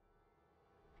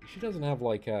 She doesn't have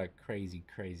like a crazy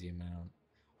amount.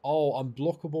 Oh,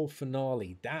 unblockable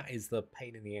finale. That is the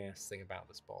pain in the ass thing about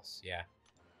this boss. Yeah.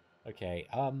 Okay.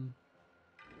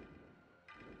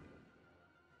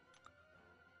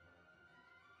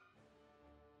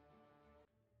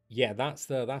 Yeah, that's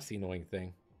the annoying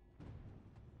thing.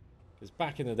 Because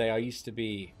back in the day, I used to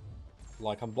be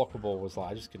like unblockable was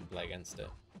like I just couldn't play against it.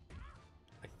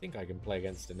 I think I can play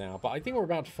against it now, but I think we're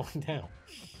about to find out.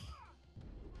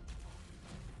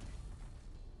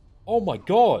 Oh my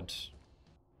god!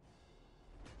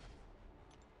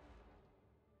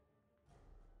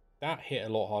 That hit a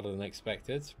lot harder than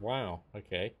expected. Wow,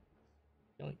 okay.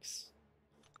 Yikes.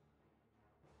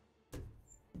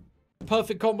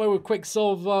 Perfect combo with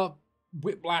Quicksilver.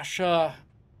 Whiplasher.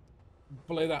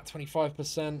 Below that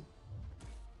 25%.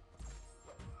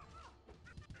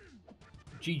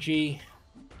 GG.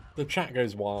 The chat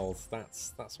goes wild.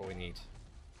 That's what we need.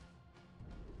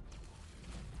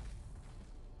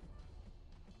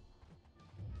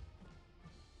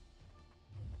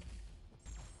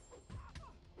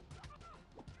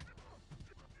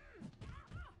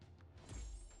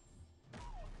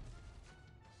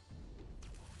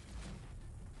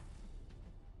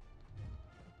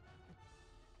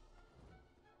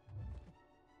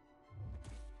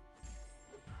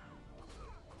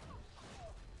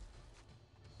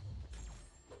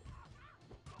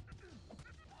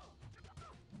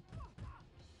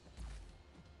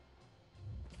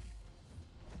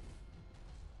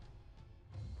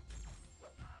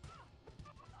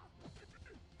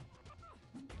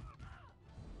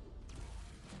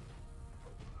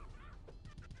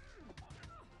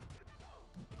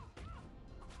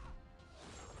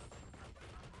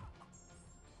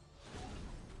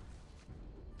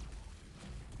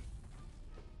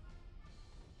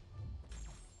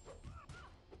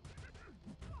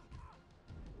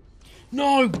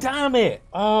 No, damn it!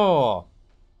 Oh!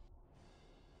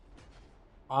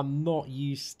 I'm not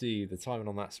used to the timing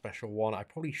on that special 1. I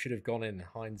probably should have gone in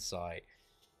hindsight.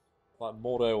 Like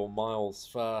Mordo or Miles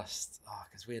first.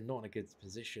 Because we're not in a good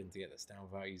position to get this down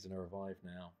without using a revive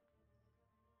now.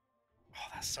 Oh,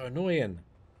 that's so annoying.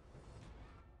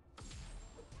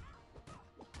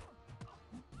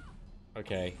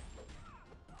 Okay.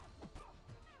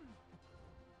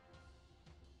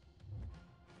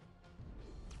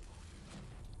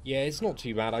 Yeah, it's not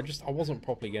too bad. I wasn't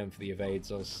properly going for the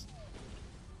evades. I was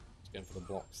going for the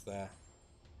blocks there.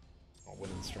 Not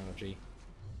winning strategy.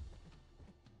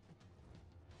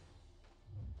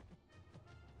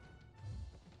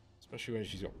 Especially when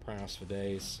she's got prowess for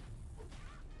days.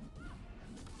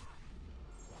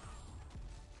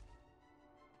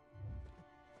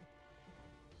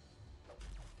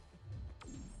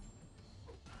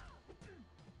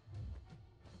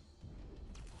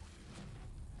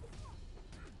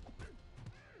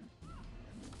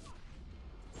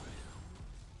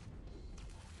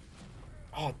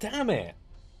 Oh, damn it.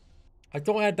 I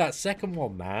thought I had that second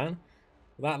one, man.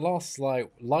 That last,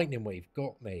 like, lightning wave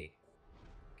got me.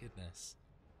 Goodness.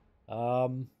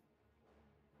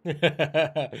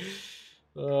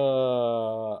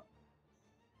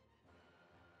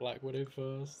 Black Widow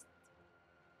first.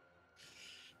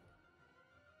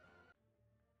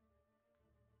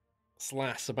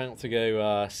 Slash about to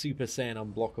go Super Saiyan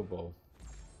unblockable.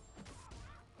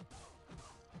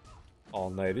 Oh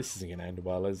no, this isn't gonna end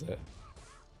well, is it?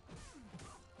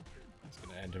 It's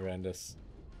gonna end horrendous.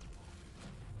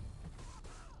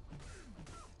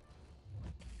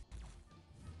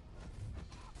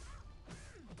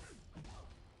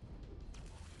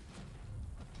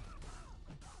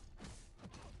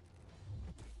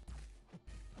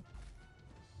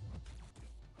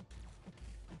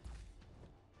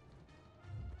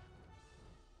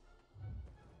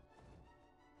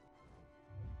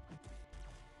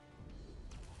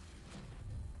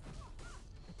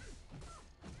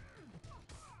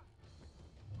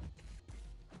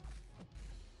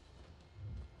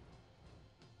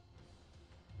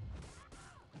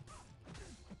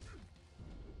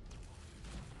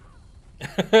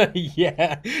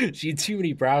 Yeah, she had too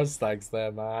many browse tags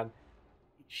there, man.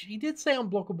 She did say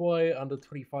unblockable under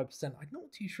 25%. I'm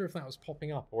not too sure if that was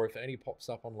popping up or if it only pops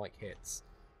up on like hits.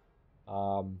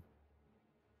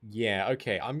 Yeah,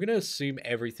 okay. I'm gonna assume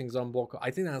everything's unblockable.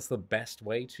 I think that's the best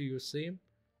way to assume.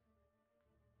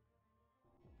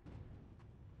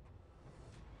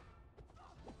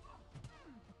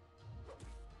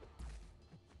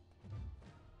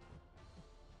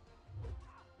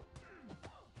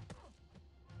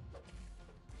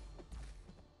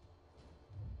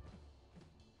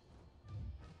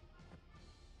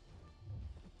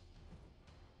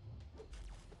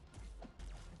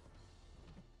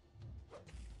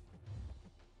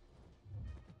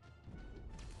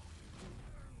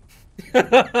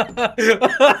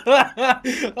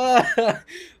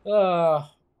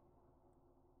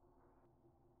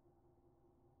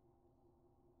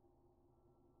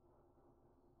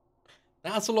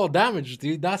 That's a lot of damage,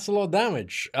 dude. That's a lot of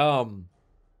damage. Wow.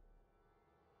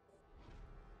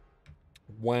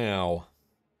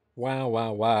 Wow,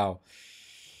 wow, wow.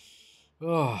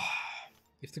 Oh,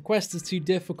 if the quest is too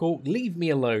difficult, leave me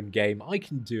alone, game. I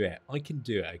can do it. I can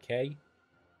do it, okay?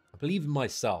 I believe in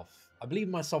myself. I believe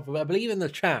in myself. I believe in the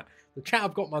chat. The chat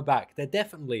have got my back. They're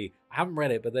definitely, I haven't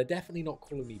read it, but they're definitely not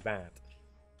calling me bad.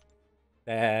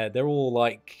 They're all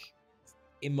like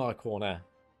in my corner.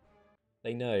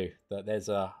 They know that there's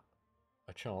a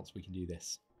chance we can do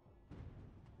this.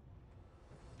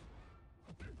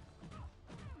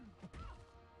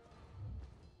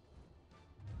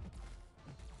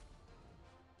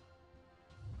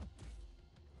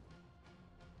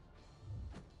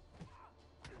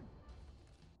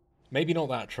 Maybe not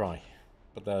that try,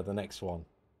 but the next one.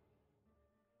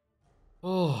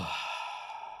 Oh,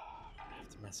 I have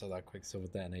to mess up that Quicksilver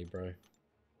detonate, bro.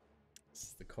 This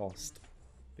is the cost.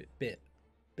 Bit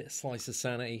slice of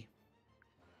sanity.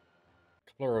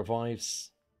 Couple of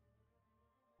revives.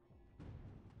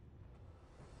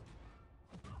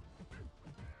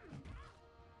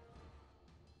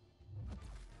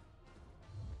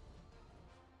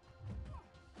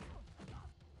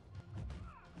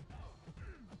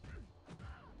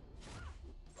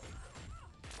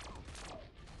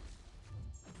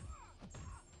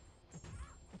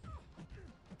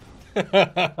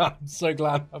 I'm so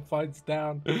glad that fight's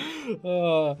down.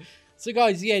 So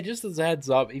guys, yeah, just as a heads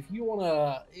up, if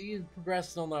you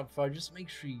progress on that fight, just make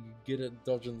sure you get at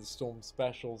dodging the storm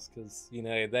specials, because you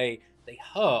know they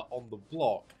hurt on the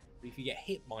block, but if you get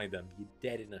hit by them, you're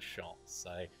dead in a shot.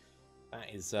 So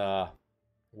that is one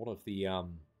of the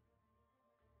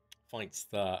fights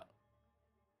that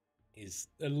is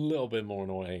a little bit more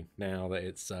annoying now that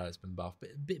it's been buffed, but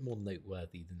a bit more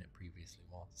noteworthy than it previously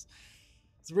was.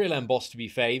 It's a real end boss, to be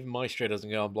fair. Even Maestro doesn't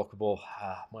go unblockable.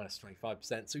 Minus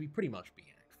 25%, so we pretty much beat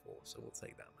Act 4, so we'll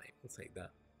take that, mate. We'll take that.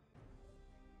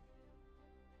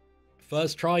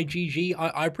 First try, GG.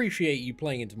 I appreciate you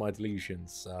playing into my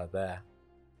delusions there.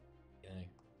 You know,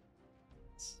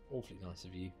 it's awfully nice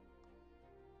of you.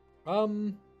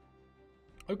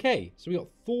 Okay, so we got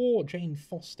Thor, Jane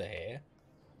Foster here.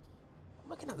 I'm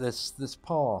looking at this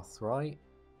path, right?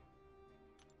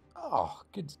 Oh,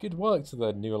 good work to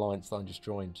the new alliance that I just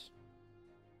joined.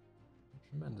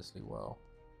 Tremendously well.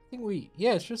 I think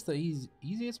yeah, it's just the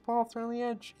easiest path around the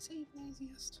edge. Is it even the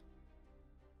easiest?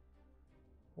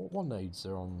 What nodes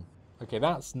are on? Okay,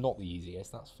 that's not the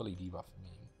easiest. That's fully debuffing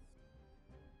me.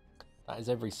 That is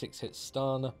every 6-hit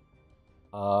stun.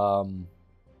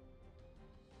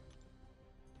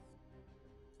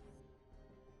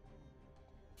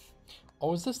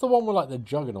 Oh, is this the one with like the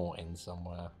Juggernaut in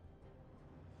somewhere?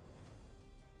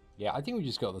 Yeah, I think we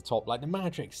just got the top. Like the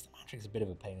magic's a bit of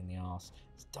a pain in the ass.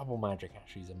 This double magic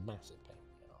actually is a massive pain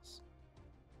in the ass.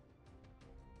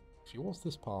 Actually, what's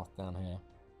this path down here?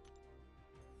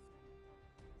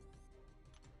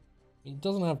 It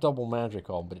doesn't have double magic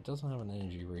on, but it doesn't have an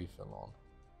energy refill on.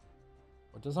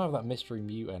 It doesn't have that mystery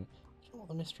mutant. I don't know what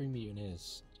the mystery mutant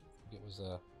is. I think it was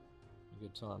a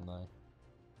good time though.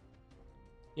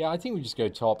 Yeah, I think we just go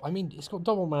top. I mean, it's got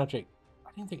double magic. I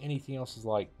don't think anything else is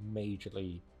like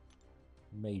majorly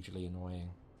annoying.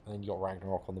 And then you got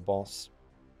Ragnarok on the boss.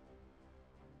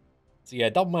 So yeah,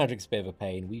 double magic's a bit of a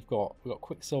pain. We've got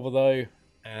Quicksilver though,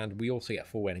 and we also get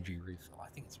full energy refill. I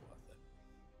think it's worth it.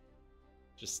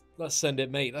 Just let's send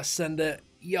it, mate. Let's send it.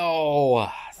 Yo,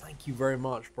 thank you very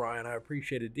much, Brian. I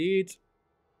appreciate it, dude.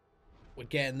 We're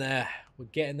getting there. We're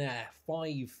getting there.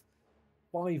 Five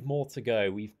more to go.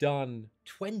 We've done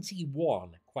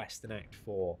 21 quests in Act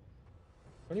 4.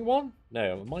 21?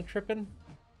 No, am I tripping?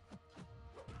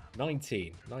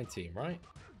 19, right?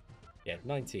 Yeah,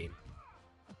 19.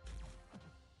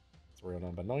 It's a real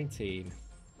number. 19.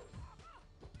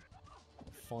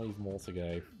 5 more to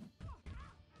go.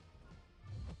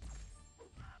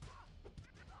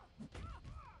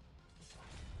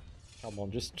 Come on,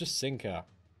 just sink her.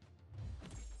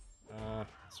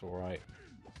 It's alright.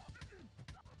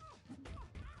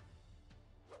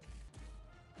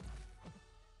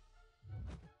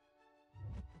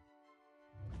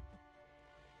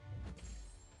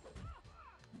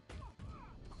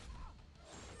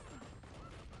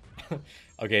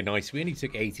 Okay, nice. We only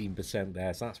took 18%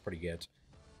 there, so that's pretty good.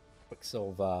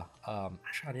 Quicksilver.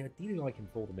 Actually, I do like him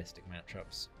for all the Mystic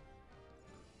matchups.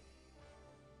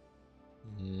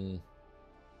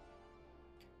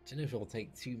 Don't know if it'll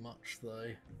take too much,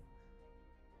 though.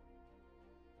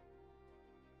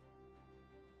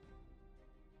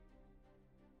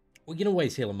 We can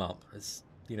always heal him up. It's,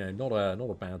 you know, not a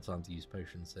bad time to use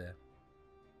potions here.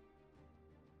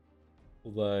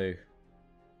 Although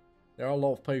there are a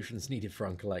lot of potions needed for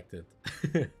uncollected.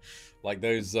 Like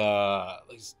those what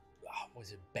is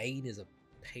it? Bane is a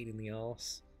pain in the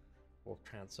arse. Or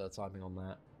transfer timing on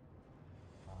that.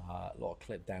 A lot of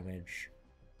clip damage.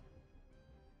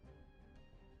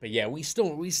 But yeah, we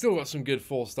still got some good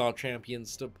 4-star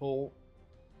champions to pull.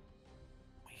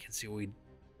 We can see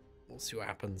we'll see what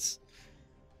happens.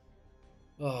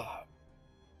 We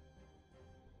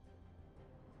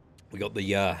got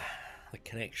the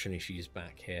connection issues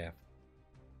back here.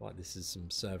 Like this is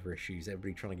some server issues.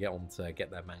 Everybody trying to get on to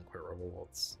get their Banquet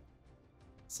rewards.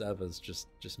 Servers just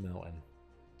melting.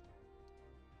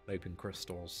 Open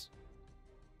crystals.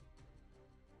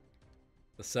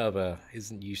 The server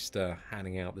isn't used to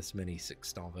handing out this many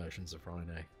 6-star versions of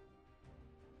Rhino.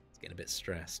 It's getting a bit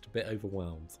stressed, a bit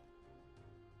overwhelmed.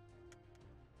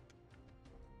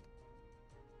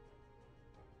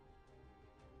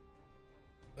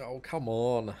 Oh, come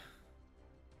on.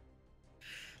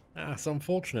 That's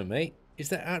unfortunate, mate. Is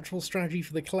there actual strategy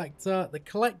for the collector? The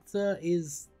collector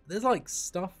is... There's, like,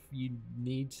 stuff you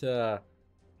need to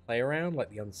play around,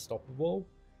 like the Unstoppable.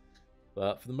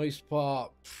 But for the most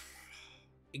part,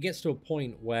 it gets to a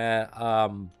point where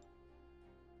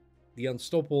the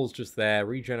Unstoppable's just there,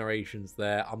 Regeneration's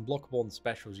there, Unblockable and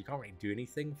Specials you can't really do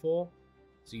anything for.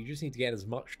 So you just need to get as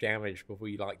much damage before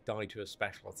you, like, die to a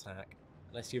special attack.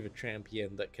 Unless you have a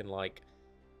champion that can, like...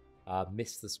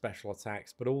 miss the special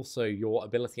attacks, but also your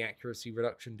ability accuracy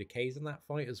reduction decays in that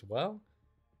fight as well.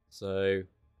 So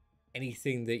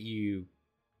anything that you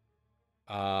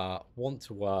want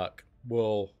to work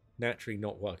will naturally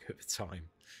not work over time.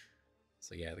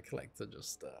 So yeah, the collector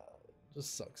just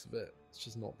sucks a bit. It's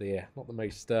just not the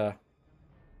most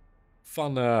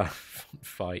fun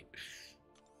fight.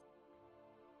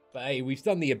 But hey, we've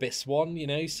done the Abyss one, you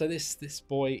know, so this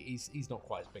boy he's not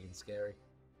quite as big and scary.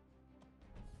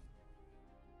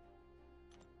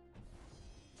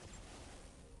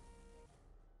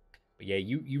 But yeah,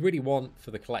 you really want, for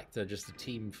the collector, just a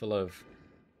team full of,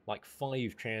 like,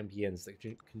 5 champions that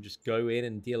can just go in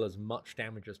and deal as much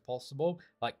damage as possible.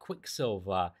 Like,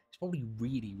 Quicksilver is probably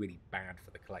really, really bad for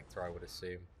the collector, I would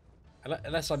assume.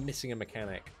 Unless I'm missing a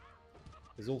mechanic.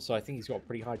 Because also, I think he's got a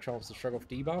pretty high chance to shrug off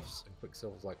debuffs, and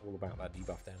Quicksilver's, like, all about that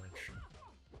debuff damage.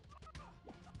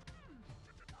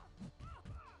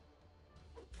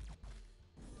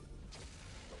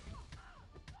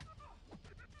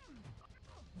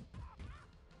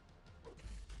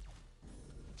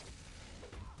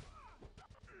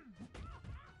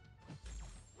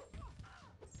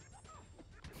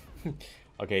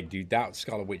 Okay, dude, that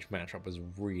Scarlet Witch matchup was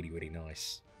really, really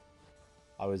nice.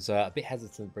 I was a bit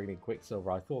hesitant bringing in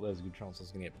Quicksilver. I thought there was a good chance I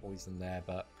was going to get poisoned there,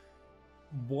 but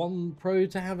one pro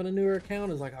to have in a newer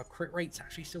account is like our crit rate's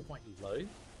actually still quite low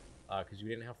because we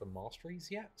didn't have the masteries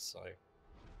yet, so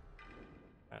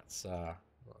that's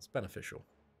beneficial.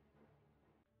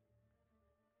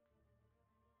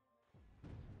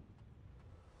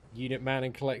 Unit man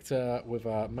and collector with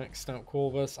a maxed out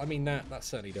Corvus. I mean, that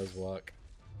certainly does work.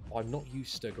 I'm not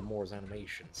used to Gamora's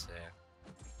animations here.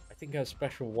 I think her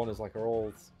special one is like her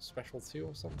old special 2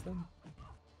 or something.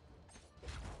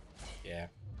 Yeah.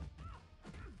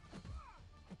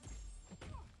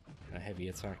 A heavy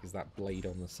attack is that blade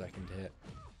on the second hit.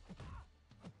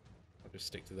 I'll just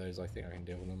stick to those. I think I can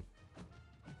deal with them.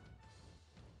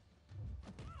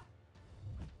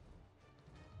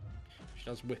 She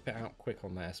does whip it out quick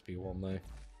on that SP1 though.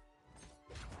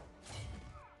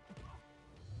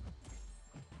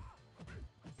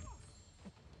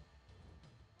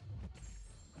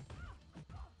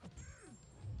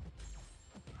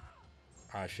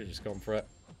 I should have just gone for it.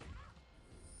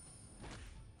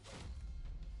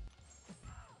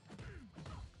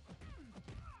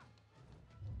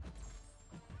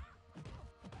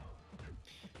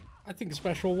 I think a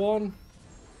special one.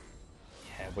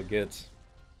 Yeah, we're good.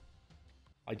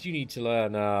 I do need to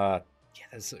learn, yeah,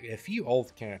 there's a few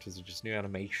old characters with just new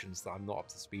animations that I'm not up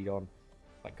to speed on.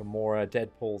 Like Gamora,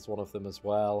 Deadpool's one of them as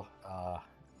well.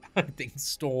 I think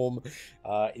Storm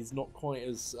is not quite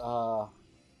as,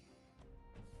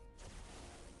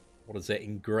 what is it,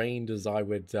 ingrained as I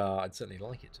would, I'd certainly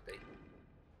like it to be.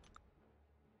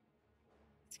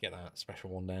 Let's get that special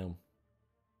one down.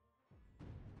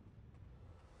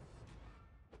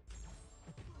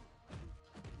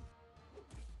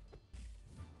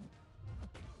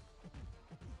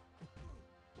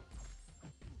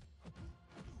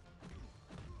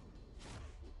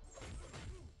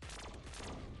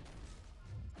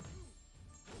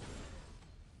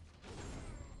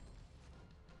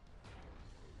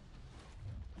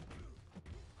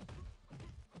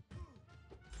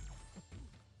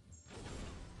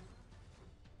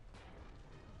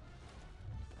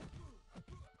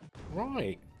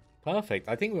 Right, perfect.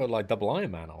 I think we'll like double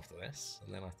Iron Man after this,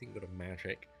 and then I think we've got a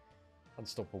Magic,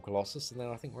 Unstoppable Colossus, and then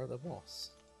I think we're at the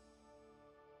boss.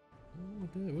 Oh,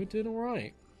 we're doing all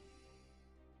right.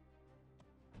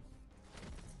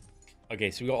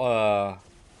 Okay, so we got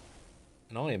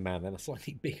an Iron Man, then a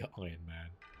slightly bigger Iron Man.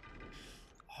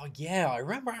 Oh yeah, I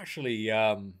remember actually.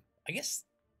 I guess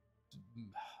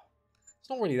it's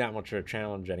not really that much of a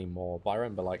challenge anymore, but I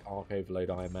remember like Arc Overload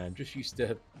Iron Man just used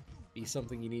to be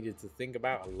something you needed to think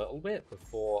about a little bit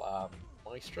before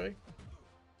Maestro.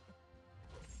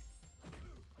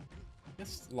 I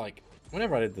guess, like,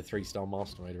 whenever I did the 3-star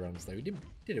Master Mode runs, though, we did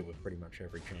it with pretty much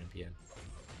every champion.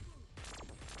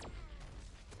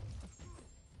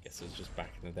 Guess it was just back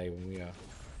in the day when we were a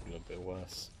little bit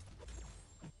worse.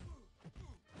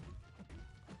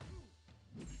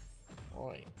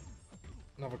 Right.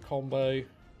 Another combo.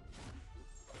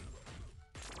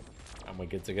 And we're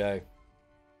good to go.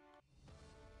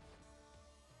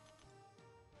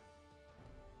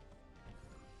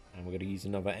 And we're going to use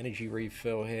another energy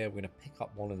refill here. We're going to pick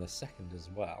up one in a second as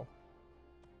well.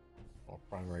 For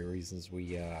primary reasons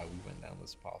we went down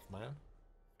this path, man.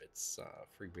 It's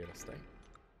free real estate.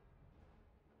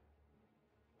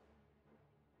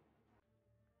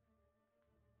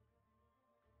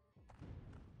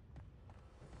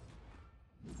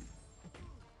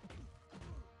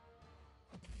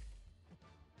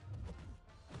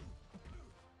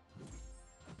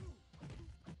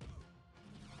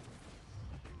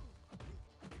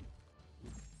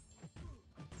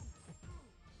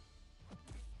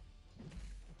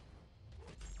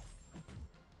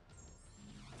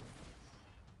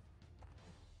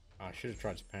 I should have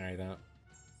tried to parry that.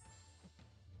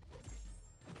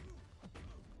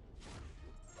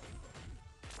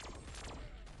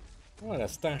 Right,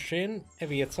 let's dash in.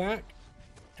 Heavy attack.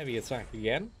 Heavy attack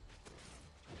again.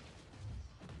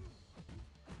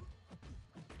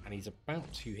 And he's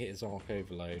about to hit his Arc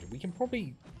Overload. We can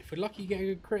probably, if we're lucky, get a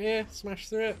good crit here. Smash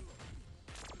through it.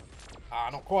 Ah,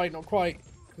 not quite, not quite.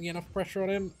 Can we get enough pressure on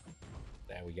him?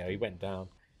 There we go, he went down.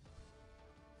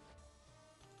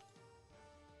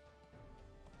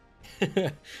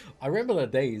 I remember the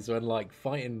days when, like,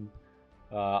 fighting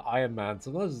Iron Man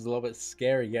sometimes was a little bit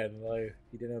scary getting low if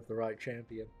you didn't have the right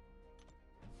champion.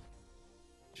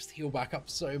 Just heal back up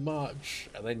so much,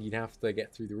 and then you'd have to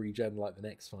get through the regen like the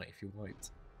next fight if you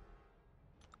wiped.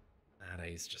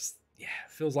 Nowadays, just, yeah,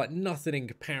 feels like nothing in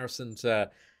comparison to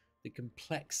the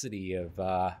complexity of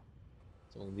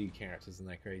some of the new characters and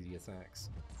their crazy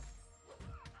attacks.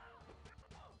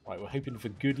 Right, we're hoping for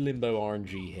good limbo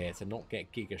RNG here to not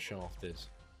get giga shafted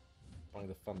by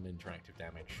the fun interactive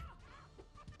damage.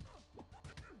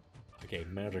 Okay,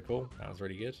 magical. That was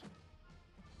really good.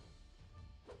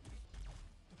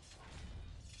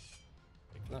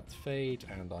 Wait for that to fade,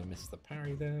 and I missed the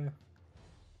parry there.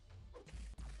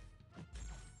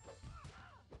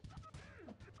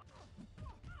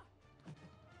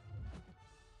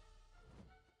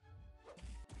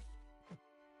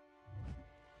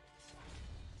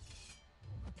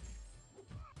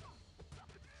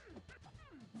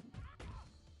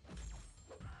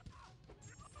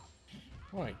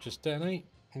 Right, just detonate,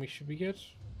 and we should be good.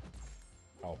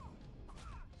 Oh.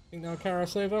 Think that'll carry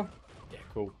us over? Yeah,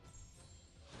 cool.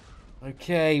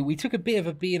 Okay, we took a bit of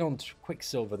a beating on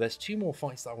Quicksilver. There's 2 more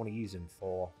fights that I want to use him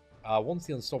for. One's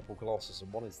the Unstoppable Colossus,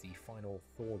 and one is the final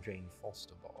Thor Jane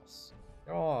Foster boss.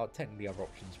 There are technically other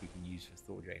options we can use for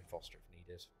Thor Jane Foster if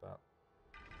needed, but...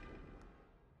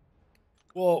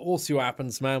 Well, we'll see what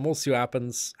happens, man. We'll see what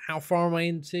happens. How far am I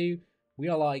into? We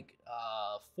are like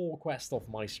 4 quests off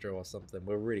Maestro or something.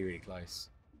 We're really, really close.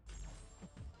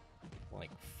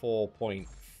 Like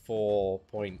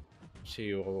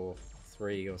 4.4.2 or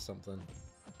 3 or something.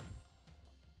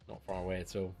 Not far away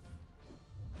at all.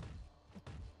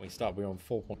 We're on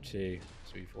 4.2,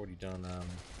 so we've already done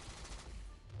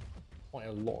quite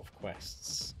a lot of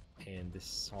quests in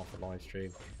this half a live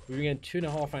stream. We've been getting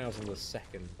 2.5 hours on the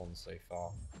second one so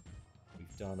far.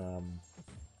 We've done I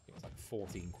think it's like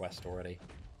 14 quests already.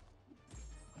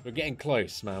 We're getting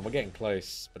close, man. We're getting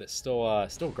close, but it's still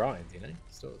grind, you know.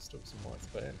 Still some more to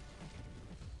put in.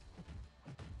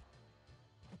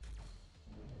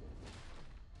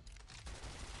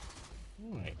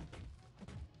 Right.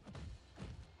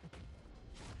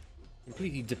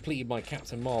 Completely depleted my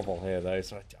Captain Marvel here, though,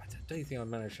 so I don't think I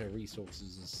managed her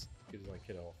resources as good as I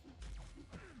could have.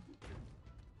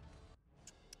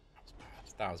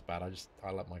 That was bad.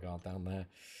 I let my guard down there.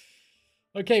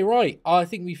 Okay, right. I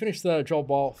think we finished the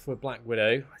job off with Black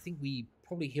Widow. I think we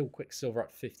probably heal Quicksilver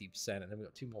at 50%, and then we've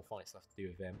got 2 more fights left to do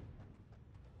with him.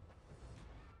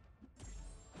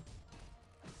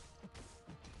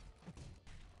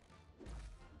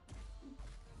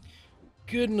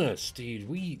 Goodness, dude.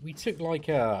 We took like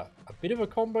a bit of a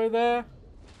combo there.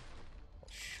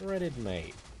 Shredded,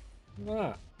 mate. Look at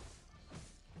that.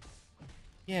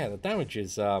 Yeah, the damage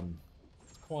is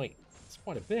it's quite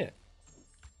a bit.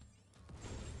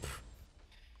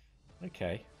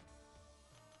 Okay.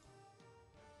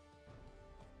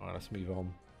 Alright, let's move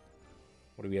on.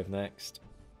 What do we have next?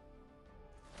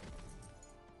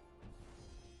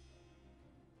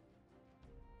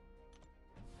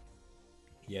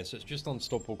 Yeah, so it's just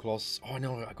Unstoppable Colossus. Oh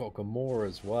no, I got Gamora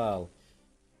as well.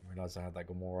 I realised I had that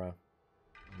Gamora.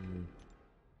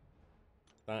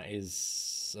 That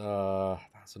is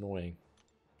that's annoying.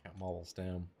 Cat Marvel's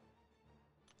down.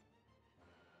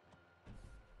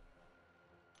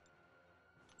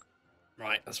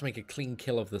 Right, let's make a clean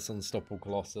kill of this Unstoppable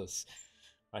Colossus.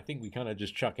 I think we kind of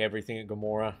just chuck everything at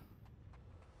Gamora.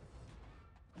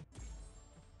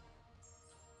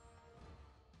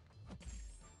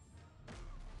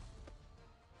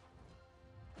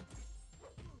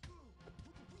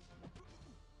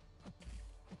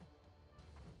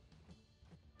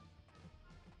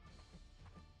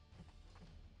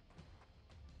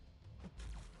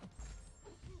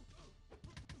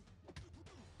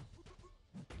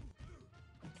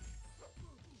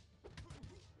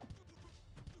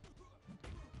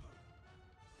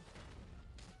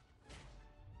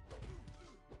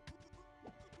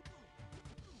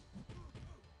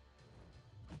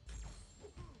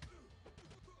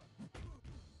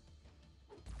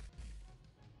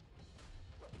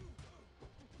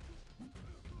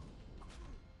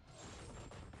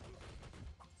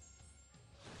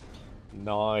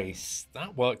 Nice.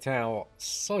 That worked out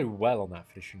so well on that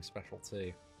finishing special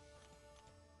too.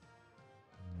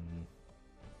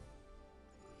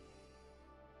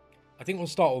 I think we'll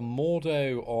start with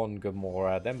Mordo on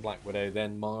Gamora, then Black Widow,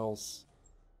 then Miles.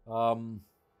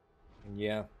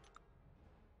 Yeah.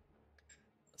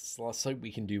 So let's hope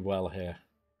we can do well here.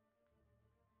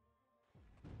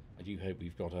 I do hope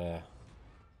we've got a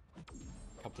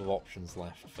couple of options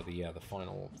left for the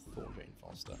final Thor Jane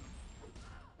Foster.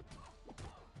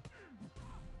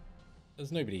 There's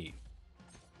nobody.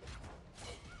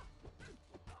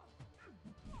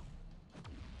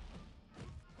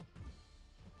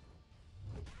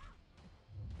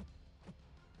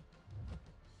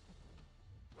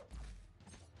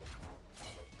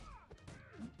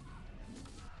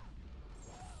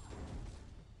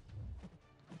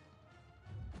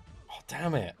 Oh,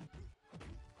 damn it.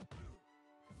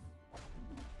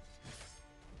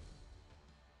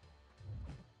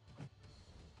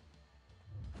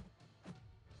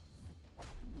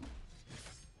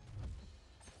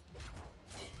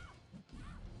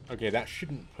 Okay, that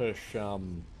shouldn't push, yeah,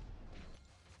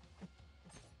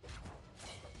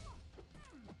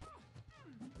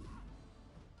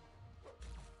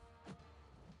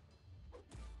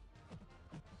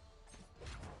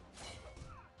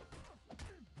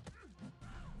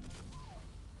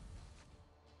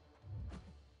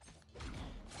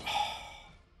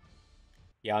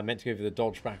 I meant to go for the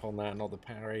dodge back on that, not the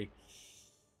parry.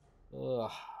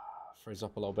 Ugh, froze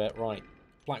up a little bit. Right,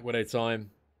 Black Widow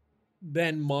time.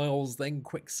 Then Miles, then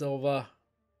Quicksilver.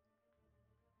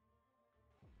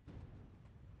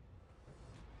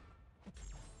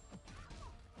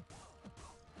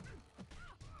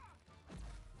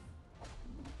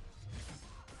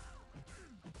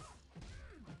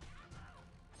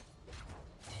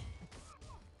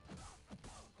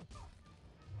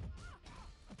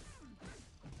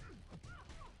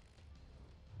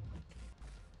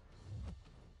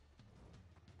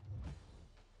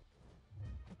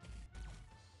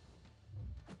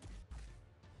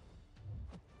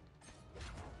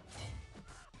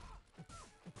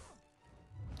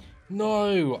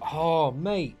 No! Oh,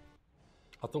 mate.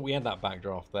 I thought we had that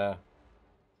backdraft there.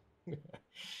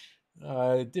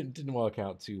 It didn't work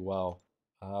out too well.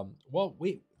 Well,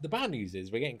 the bad news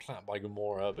is we're getting clapped by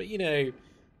Gamora, but you know,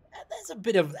 there's a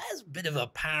bit of a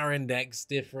power index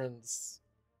difference.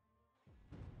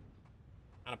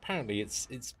 And apparently it's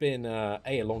been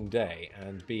A, long day,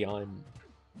 and B, I'm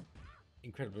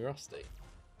incredibly rusty.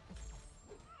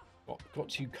 Got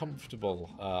too comfortable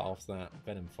after that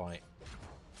Venom fight.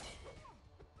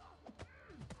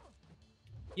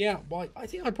 Yeah, well, I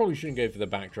think I probably shouldn't go for the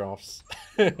backdrafts.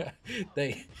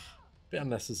 They a bit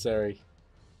unnecessary.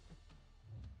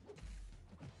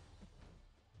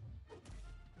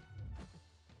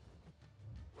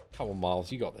 Come on,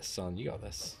 Miles, you got this, son. You got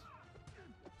this.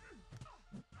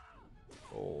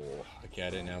 Oh, okay, I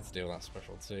didn't know how to deal with that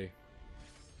special too.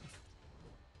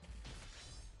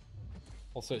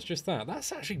 Also, it's just that.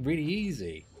 That's actually really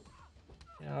easy.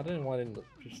 Yeah, I don't know why I didn't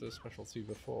push the special 2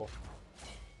 before.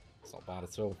 It's not bad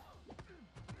at all.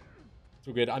 It's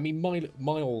all good. I mean,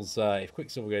 Miles, if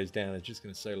Quicksilver goes down, is just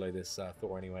going to solo this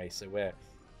Thor anyway, so we're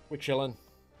chilling.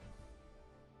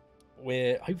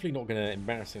 We're hopefully not going to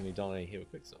embarrassingly die here with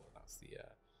Quicksilver. That's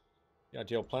the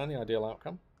ideal plan, the ideal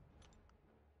outcome.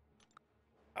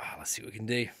 Let's see what we can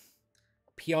do.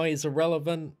 PI is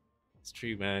irrelevant. It's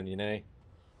true, man, you know.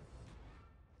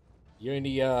 You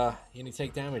only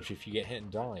take damage if you get hit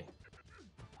and die.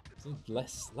 So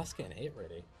less getting hit,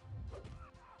 really.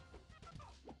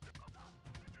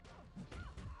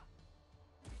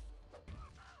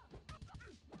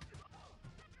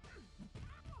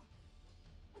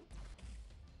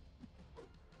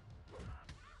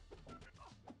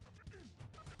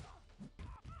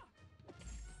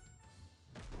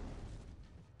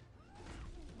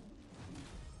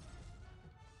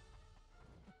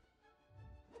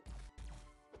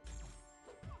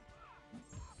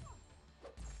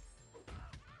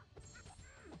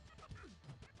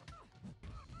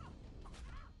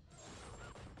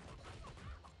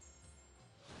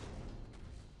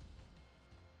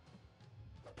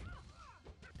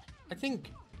 I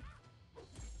think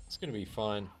it's going to be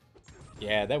fine.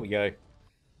 Yeah, there we go.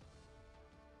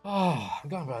 Oh, I'm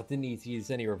glad I didn't need to use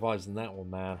any revives in that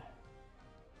one, man.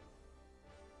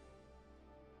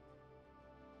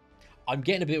 I'm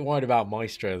getting a bit worried about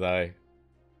Maestro, though.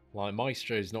 Like,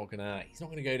 Maestro's he's not gonna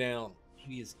go down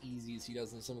really as easy as he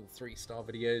does in some of the 3-star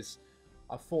videos.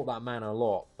 I've fought that man a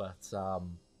lot, but,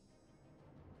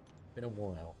 been a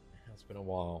while. It has been a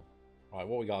while. Alright,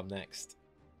 what we got up next?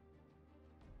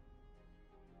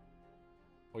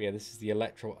 Oh yeah, this is the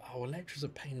Electro. Oh, Electra's a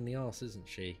pain in the ass, isn't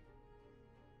she?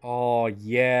 Oh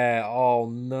yeah. Oh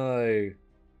no.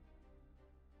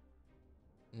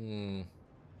 Hmm.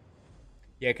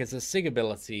 Yeah, because the SIG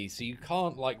ability, so you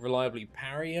can't like reliably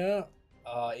parry her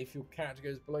if your character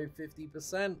goes below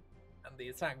 50%, and the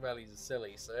attack values are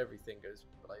silly, so everything goes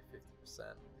below 50%.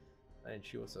 And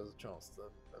she also has a chance to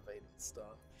evade and stun.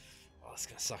 Oh, this is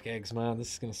gonna suck eggs, man.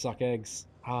 This is gonna suck eggs.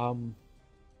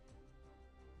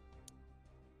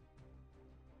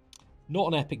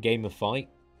 Not an epic gamer fight.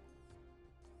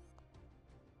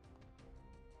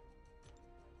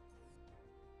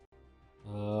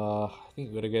 I think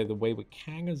we're gonna go the way with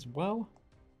Kang as well.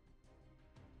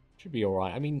 Should be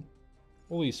alright. I mean,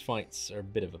 all these fights are a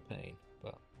bit of a pain,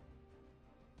 but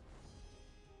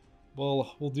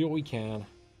we'll do what we can.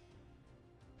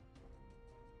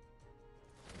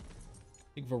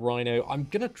 I think for Rhino, I'm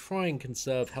gonna try and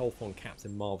conserve health on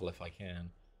Captain Marvel if I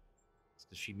can,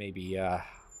 because she may be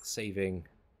saving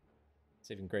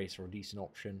grace for a decent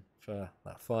option for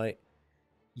that fight.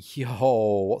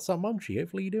 Yo, what's up, Munchie?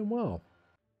 Hopefully you're doing well.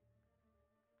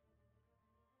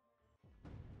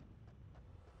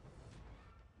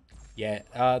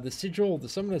 Yeah, the sigil, the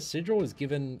Summoner Sigil is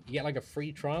given, you get like a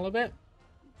free trial of it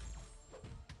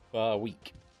for a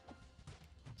week.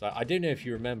 So I don't know if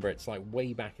you remember, it's like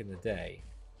way back in the day,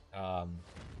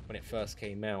 when it first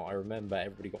came out, I remember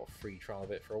everybody got a free trial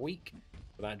of it for a week,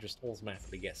 but that just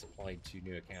automatically gets applied to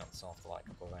new accounts after like a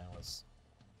couple of hours.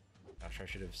 Actually, I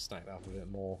should have stacked that up a bit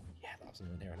more. Yeah, that wasn't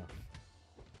even near enough.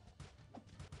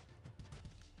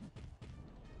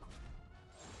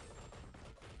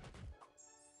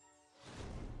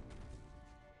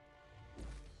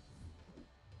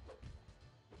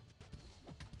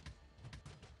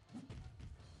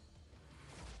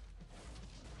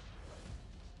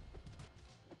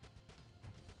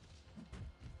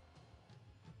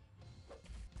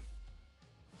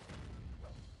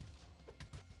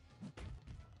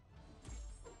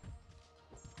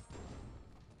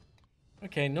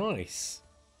 Okay, nice.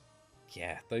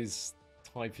 Yeah, those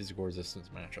high physical resistance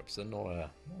matchups are not a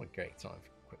great time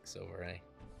for Quicksilver, eh?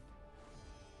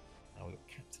 Now we've got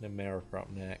Captain America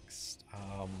up next.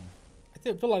 I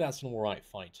feel like that's an alright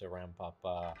fight to ramp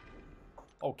up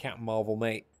old Captain Marvel,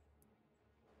 mate.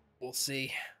 We'll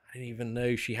see. I didn't even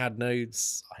know she had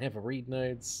nodes. I never read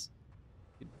nodes.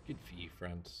 Good for you,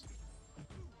 friend.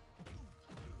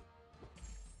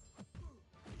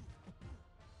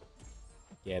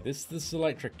 Yeah, this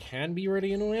Electra can be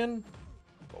really annoying,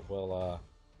 but we're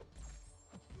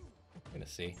gonna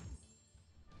see.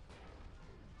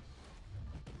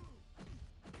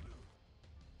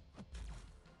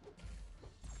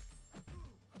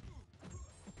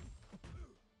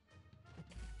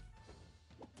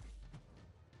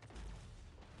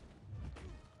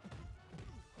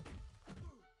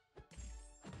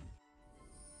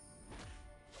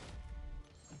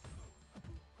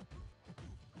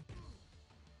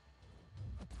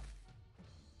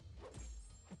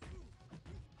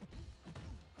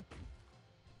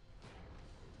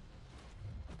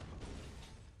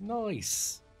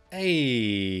 Nice.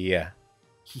 Hey.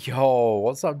 Yo,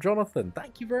 what's up, Jonathan?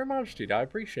 Thank you very much, dude. I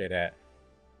appreciate it.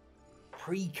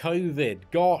 Pre-COVID,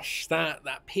 gosh, that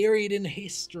period in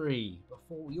history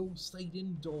before we all stayed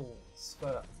indoors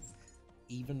for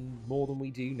even more than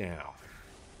we do now.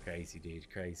 Crazy,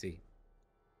 dude, crazy.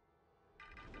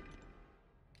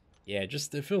 Yeah,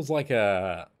 just it feels like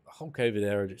a whole COVID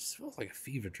era. Just feels like a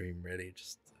fever dream, really.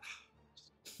 Just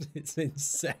it's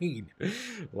insane.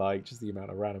 Like just the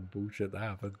amount of random bullshit that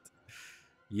happened.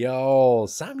 Yo,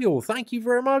 Samuel, thank you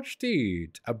very much,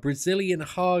 dude. A Brazilian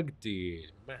hug,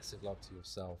 dude. Massive love to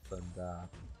yourself and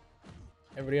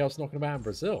everybody else knocking about in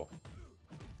Brazil.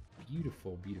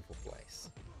 Beautiful, beautiful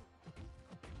place.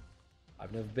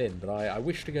 I've never been, but I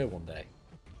wish to go one day.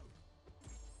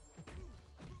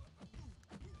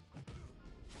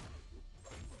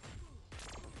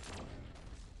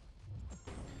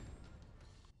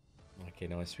 Okay,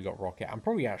 nice. We got Rocket. I'm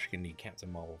probably actually going to need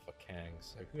Captain Marvel for Kang.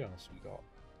 So who else we got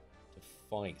to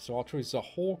fight? So our choices are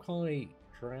Hawkeye,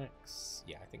 Drax.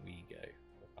 Yeah, I think we go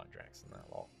Hawkeye, Drax, and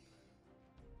that lot.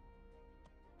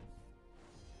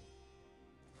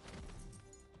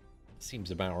 Seems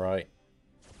about right.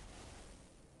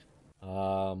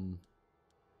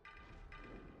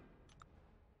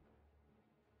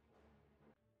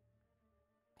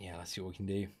 Yeah, let's see what we can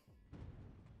do.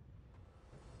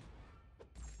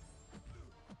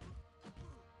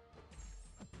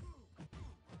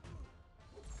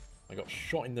 I got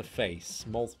shot in the face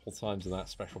multiple times with that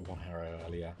special one arrow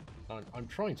earlier. I'm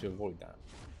trying to avoid that.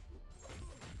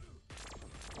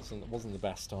 Wasn't the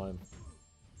best time.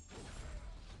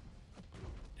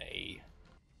 Hey.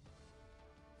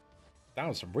 That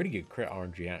was some really good crit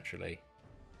RNG, actually.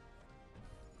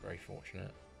 Very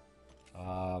fortunate.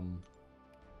 I'm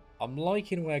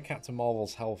liking where Captain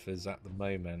Marvel's health is at the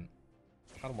moment.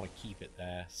 Kind of want to keep it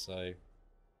there, so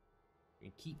we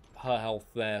can keep her health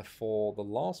there for the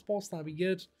last boss. That'd be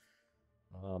good.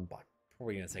 But I'm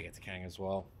probably gonna take it to Kang as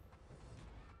well.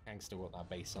 Kang's still got that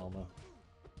base armor.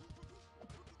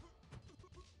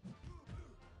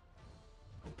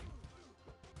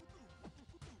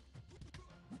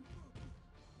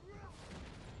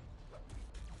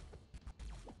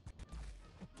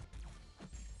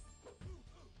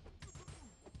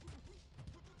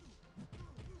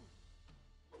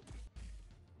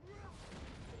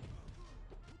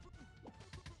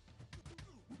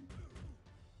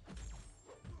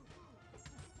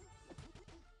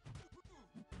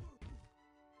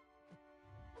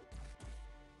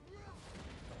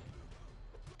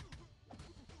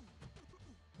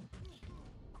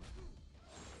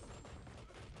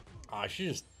 I should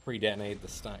just pre-detonate the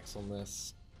stacks on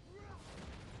this.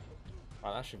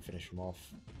 Right, that should finish them off.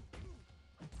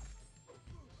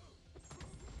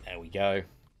 There we go.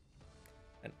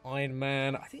 And Iron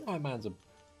Man, I think Iron Man's a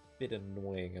bit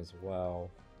annoying as well.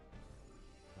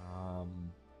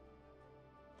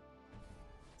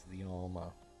 To the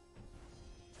armor.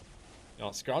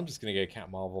 No, screw, I'm just gonna go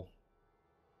Cat Marvel.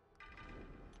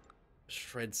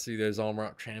 Shreds through those armor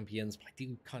up champions, but I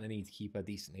do kind of need to keep her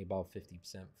decently above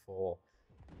 50% for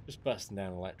just bursting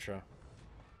down Electra.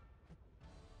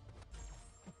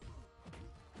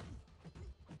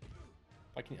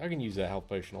 I can use a health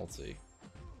potion or two.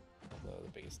 Not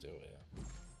the biggest deal here.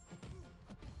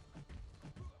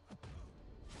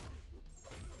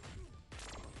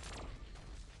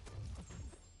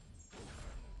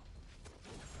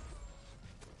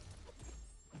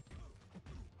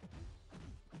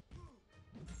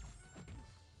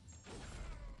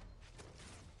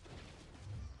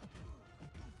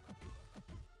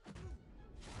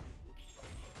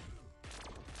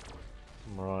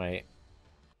 Right.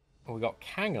 Well, we got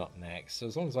Kang up next, so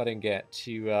as long as I don't get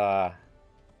too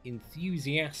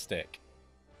enthusiastic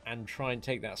and try and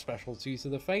take that special 2 to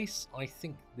the face, I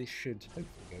think this should hopefully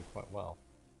go quite well.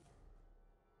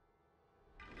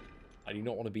 I do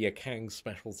not want to be a Kang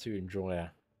special 2 enjoyer,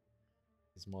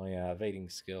 because my evading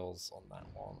skills on that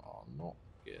one are not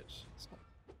good. It's not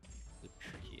the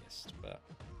trickiest, but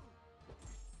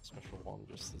special 1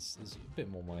 just is a bit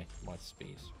more my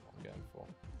speed, what I'm going for.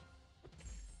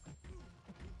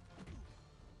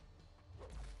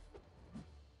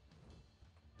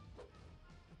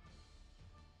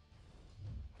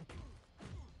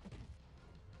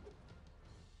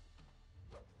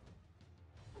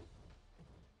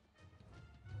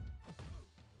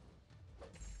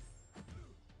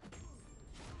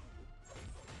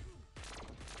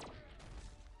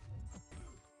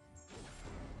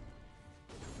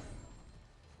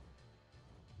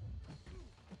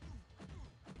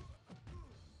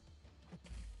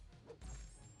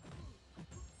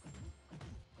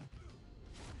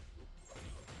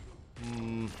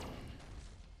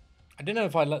 I don't know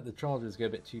if I let the charges go a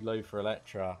bit too low for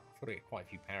Electra. I've got to get quite a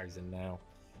few parries in now.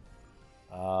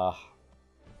 I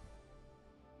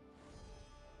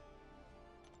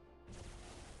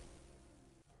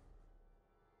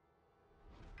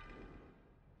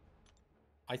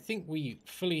think we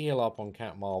fully heal up on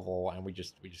Cat Marvel and we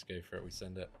just go for it. We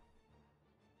send it.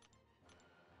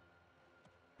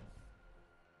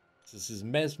 So this is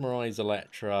Mesmerize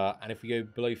Electra, and if we go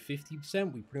below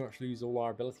 50%, we pretty much lose all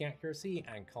our ability accuracy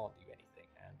and can't do anything.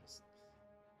 And just,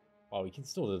 well, we can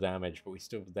still do damage, but we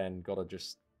still then gotta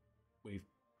just, we've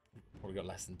probably got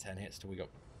less than 10 hits till we get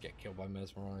killed by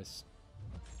Mesmerize.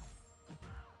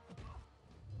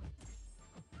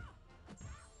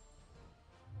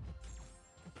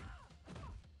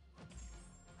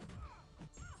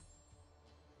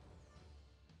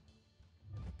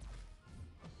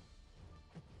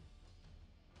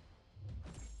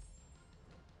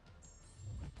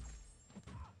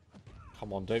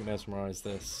 Come on, don't mesmerize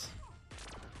this.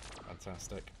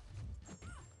 Fantastic.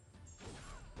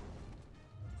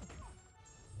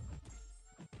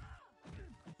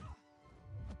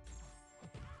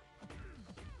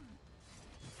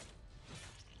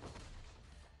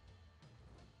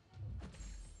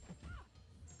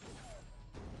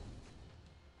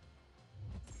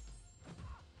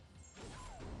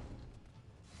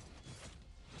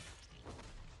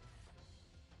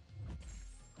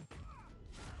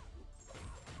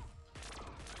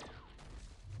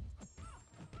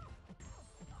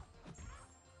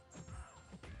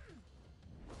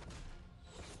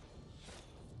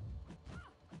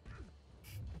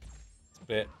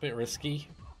 Bit risky.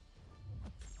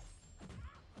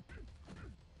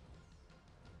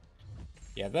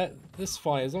 Yeah, this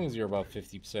fight, as long as you're above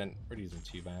 50%, really isn't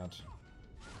too bad.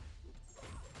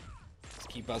 Let's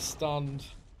keep us stunned.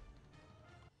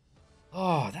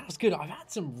 Oh, that was good. I've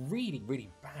had some really, really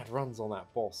bad runs on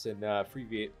that boss in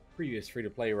previous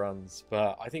free-to-play runs,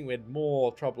 but I think we had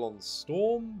more trouble on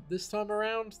Storm this time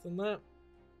around than that.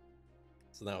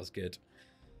 So that was good.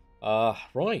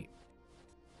 Right.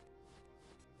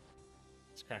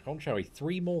 Let's crack on, shall we?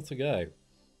 3 more to go.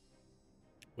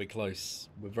 We're close.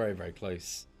 We're very, very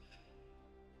close.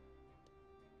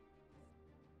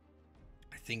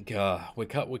 I think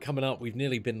we're coming up. We've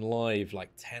nearly been live like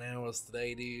 10 hours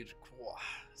today, dude.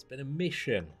 It's been a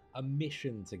mission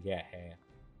to get here.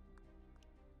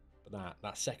 But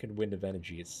that second wind of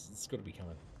energy, it's got to be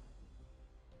coming.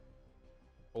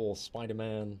 Or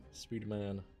Spider-Man,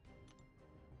 Spider-Man.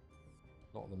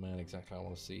 Not the man exactly I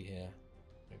want to see here.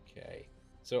 Okay.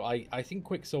 So I think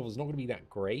Quicksilver's not going to be that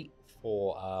great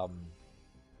for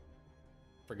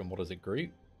friggin' what is it,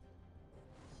 Groot?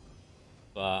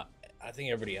 But I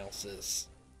think everybody else is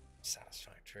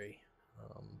satisfactory.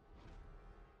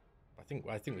 I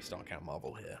think we start Cat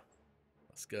Marvel here.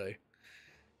 Let's go.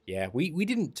 Yeah, we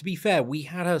didn't, to be fair, we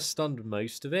had her stunned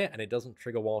most of it, and it doesn't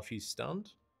trigger while she's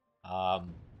stunned.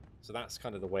 So that's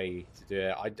kind of the way to do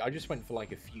it. I just went for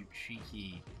like a few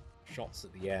cheeky shots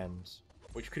at the end,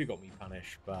 which could have got me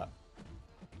punished, but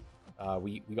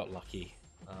we got lucky.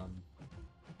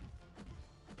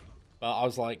 But I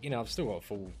was like, you know, I've still got a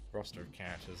full roster of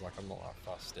characters. Like, I'm not that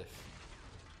fussed if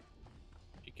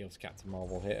it kills Captain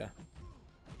Marvel here.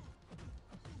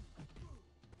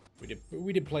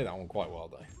 We did play that one quite well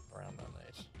though, around that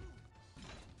age.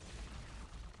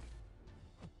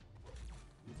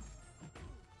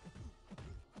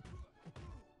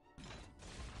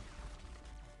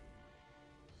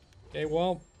 Okay,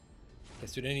 well,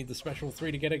 guess we don't need the special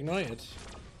 3 to get ignited.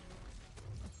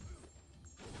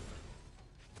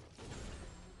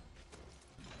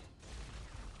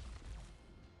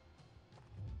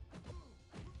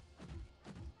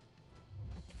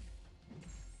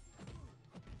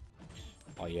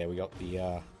 Oh yeah, we got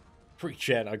the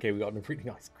pre-chat. Okay, we got a really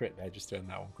nice crit there, just doing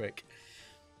that one quick.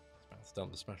 Let's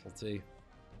dump the special 2.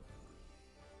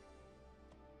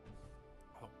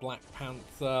 Oh, Black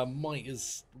Panther might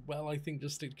as well, I think,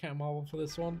 just stick to Cat Marvel for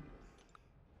this one.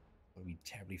 We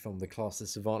terribly filmed the class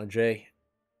disadvantage, eh?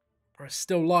 We're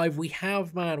still live. We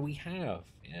have, man. We have.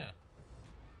 Yeah.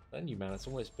 Then you, man. It's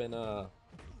almost been freaking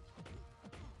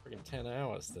 10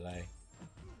 hours today.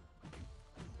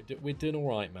 We're doing all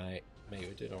right, mate. Mate,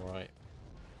 we're doing all right.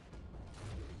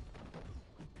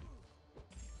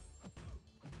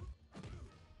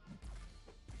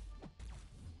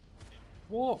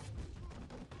 What?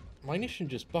 My ignition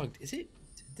just bugged. Is it?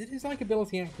 Did his like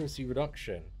ability accuracy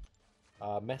reduction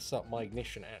mess up my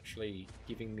ignition actually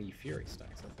giving me fury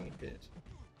stacks? I think it did.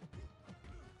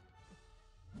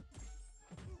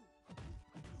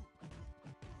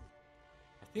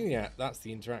 I think yeah, that's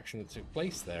the interaction that took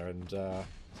place there, and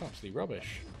it's actually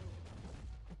rubbish.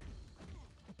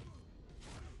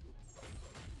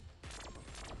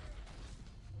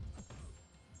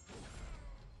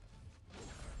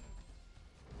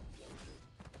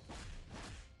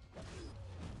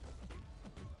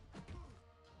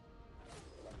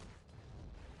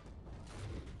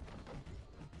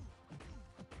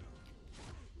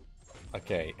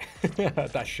 Okay,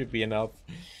 that should be enough.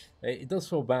 It does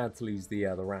feel bad to lose the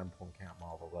ramp on Cat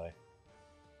Marvel though.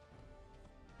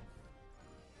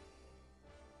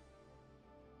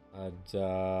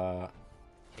 And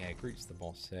yeah, Groot's the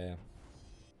boss here.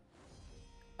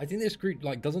 I think this Groot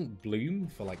like doesn't bloom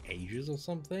for like ages or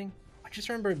something. I just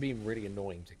remember it being really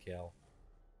annoying to kill.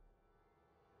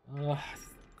 I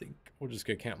think we'll just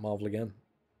go Cat Marvel again.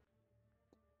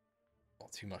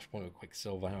 Not too much point with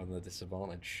Quicksilver having the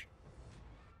disadvantage.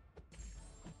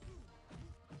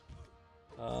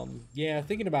 Yeah,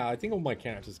 thinking about it, I think all my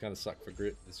characters kind of suck for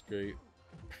this Groot.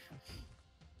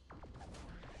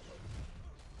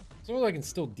 As long as I can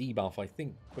still debuff, I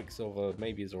think Quicksilver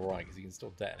maybe is alright, because he can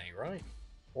still detonate, right?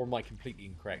 Or am I completely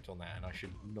incorrect on that, and I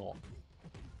should not,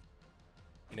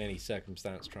 in any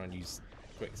circumstance, try and use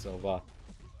Quicksilver?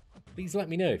 Please let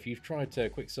me know if you've tried to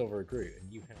Quicksilver a Groot,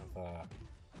 and you have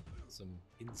some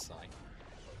insight.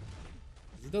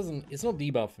 It's not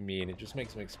debuff for me, and it just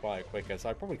makes him expire quicker, so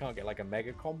I probably can't get like a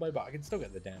mega combo, but I can still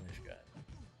get the damage going.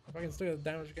 If I can still get the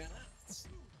damage going, it's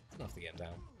enough to get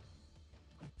down.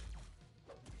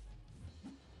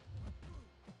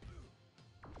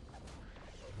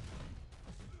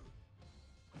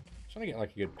 Trying to get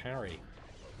like a good parry.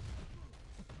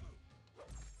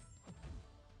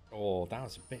 Oh, that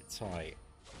was a bit tight.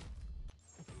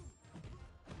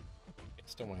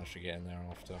 Still managed to get in there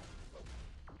after.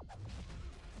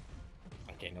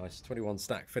 Okay, nice. 21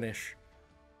 stack finish.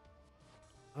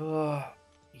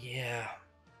 Yeah.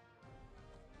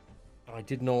 I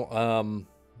did not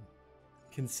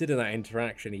consider that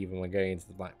interaction even when going into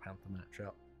the Black Panther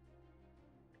matchup.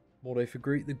 Mordo for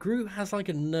Groot. The Groot has like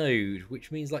a node,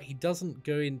 which means like he doesn't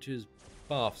go into his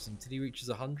buffs until he reaches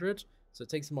 100. So it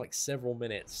takes him like several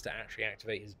minutes to actually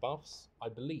activate his buffs, I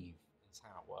believe is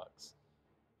how it works.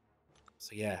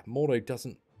 So yeah, Mordo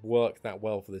doesn't work that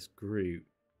well for this Groot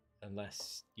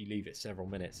unless you leave it several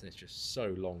minutes, and it's just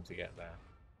so long to get there.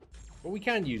 But we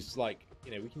can use like,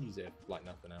 you know, we can use it like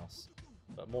nothing else.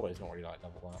 But Mordo's not really like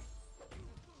level up.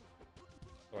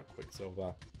 Like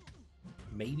Quicksilver,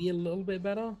 maybe a little bit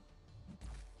better.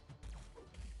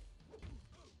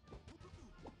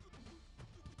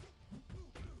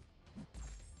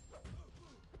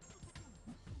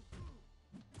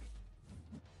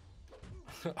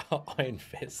 Iron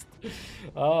Fist.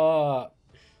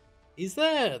 Is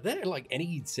there like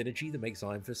any synergy that makes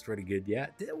Iron Fist really good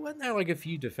yet? Weren't there like a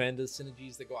few Defenders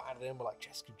synergies that got added in with like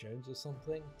Jessica Jones or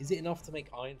something? Is it enough to make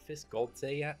Iron Fist God tier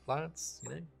yet, lads? You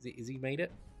know, is he made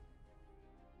it?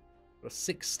 A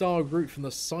 6-star route from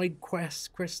the side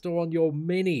quest crystal on your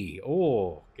mini.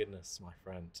 Oh goodness, my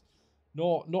friend.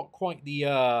 Not quite the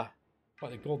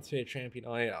God tier champion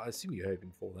I assume you're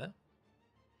hoping for there.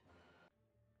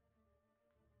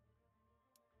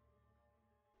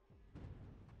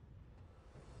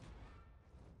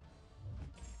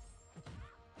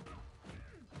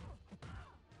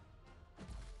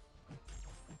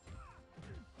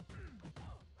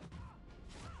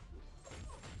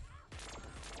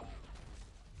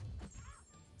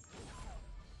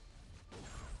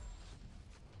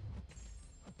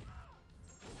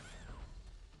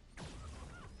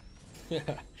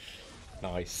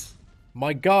 Nice.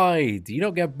 My guy, do you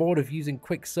not get bored of using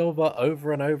Quicksilver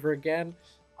over and over again?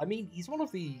 I mean, he's one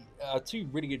of the 2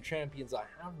 really good champions I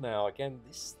have now. Again,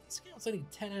 this account's only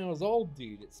 10 hours old,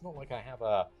 dude. It's not like I have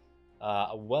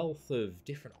a wealth of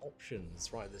different options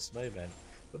right at this moment.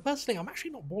 But personally, I'm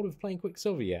actually not bored of playing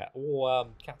Quicksilver yet, or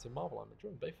Captain Marvel. I'm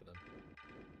enjoying both of them.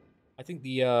 I think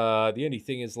the only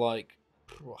thing is like,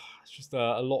 it's just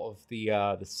a lot of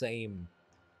the same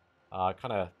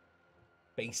kind of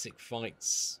basic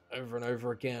fights over and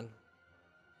over again.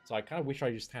 So I kind of wish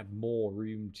I just had more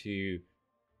room to...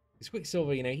 Because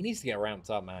Quicksilver, you know, he needs to get ramped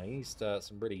up, man. He needs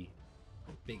some really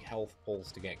big health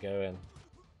pulls to get going.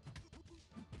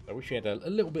 I wish he had a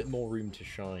little bit more room to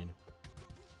shine.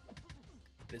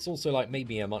 But it's also like made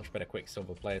me a much better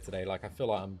Quicksilver player today. Like I feel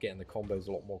like I'm getting the combos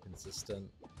a lot more consistent.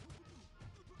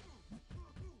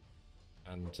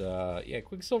 And yeah,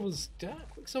 Quicksilver's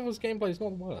gameplay is not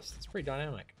the worst. It's pretty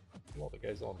dynamic. A lot that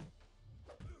goes on.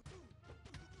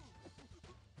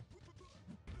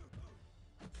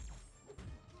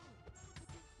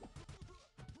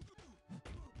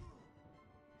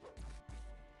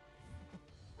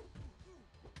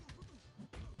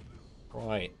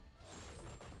 Right.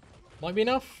 Might be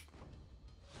enough.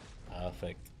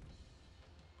 Perfect.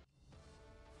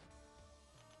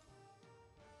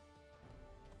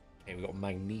 Okay, we've got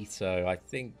Magneto. I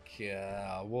think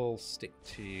we'll stick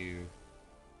to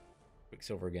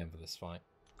Quicksilver again for this fight.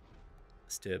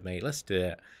 Let's do it, mate. Let's do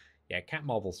it. Yeah, Cat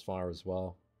Marvel's fire as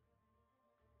well.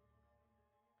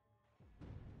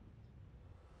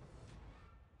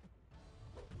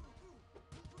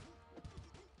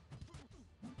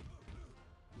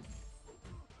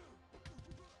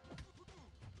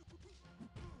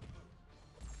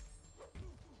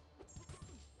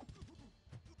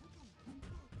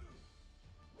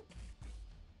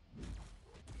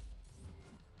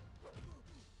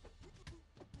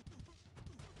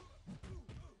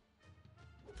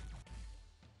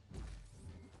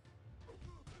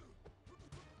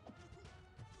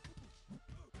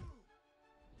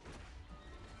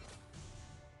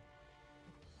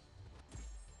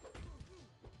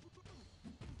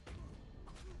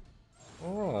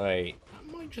 Alright.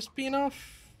 That might just be enough.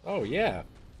 Oh, yeah.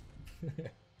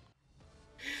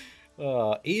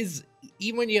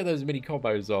 Even when you get those mini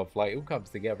combos off, like, it all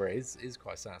comes together. It is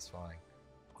quite satisfying.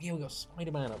 Oh, yeah, we got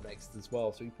Spider-Man up next as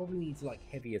well, so he probably needs, like,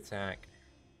 heavy attack.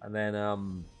 And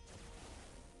then,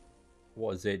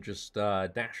 what is it? Just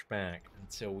dash back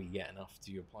until we get enough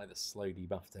to apply the slow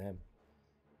debuff to him.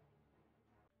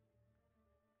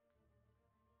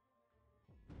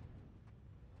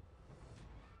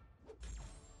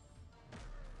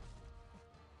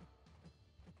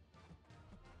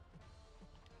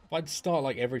 If I'd start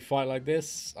like every fight like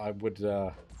this, I would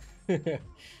would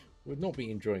not be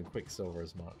enjoying Quicksilver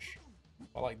as much.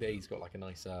 I like that he's got like a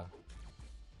nice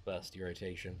bursty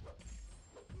rotation.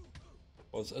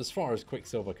 Well, as far as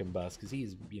Quicksilver can burst, because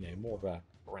he's, you know, more of a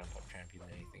ramp-up champion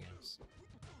than anything else.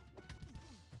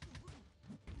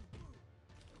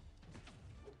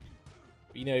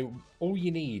 But, you know, all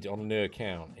you need on a new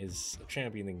account is a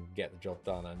champion that can get the job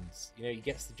done, and, you know, he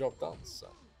gets the job done, so...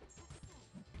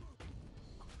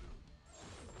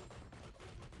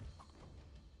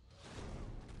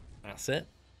 That's it.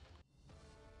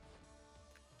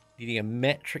 Needing a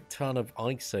metric ton of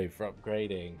ISO for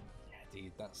upgrading. Yeah,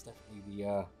 dude, that's definitely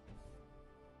the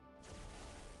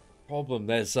problem.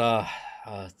 There's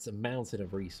it's a mountain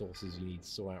of resources you need to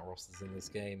sort out rosters in this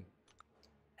game.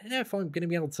 I don't know if I'm going to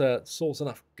be able to source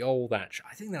enough gold, actually.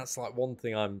 I think that's like one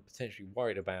thing I'm potentially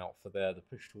worried about for the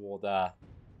push toward was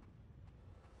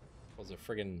a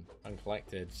friggin'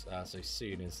 uncollected so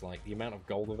soon, is like the amount of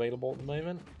gold available at the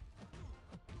moment.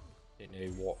 Don't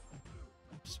know what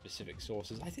specific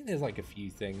sources. I think there's like a few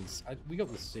things. We got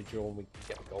the sigil and we can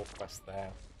get the gold quest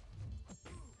there.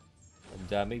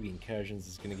 And maybe Incursions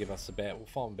is going to give us a bit. We'll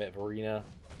farm a bit of Arena.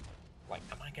 Like,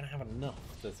 am I going to have enough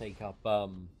to take up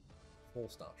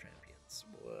 4-star champions?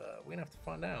 We're going to have to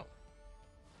find out.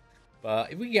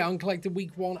 But if we get uncollected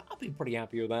week 1, I'll be pretty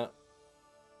happy with that.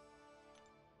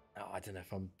 Oh, I don't know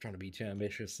if I'm trying to be too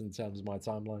ambitious in terms of my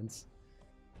timelines.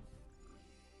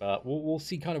 But we'll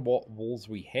see kind of what walls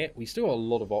we hit. We still got a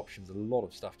lot of options, a lot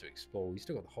of stuff to explore. We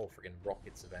still got the whole friggin'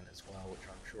 Rockets event as well, which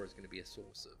I'm sure is going to be a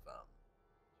source of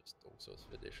just all sorts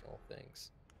of additional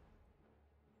things.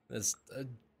 There's a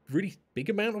really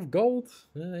big amount of gold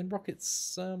in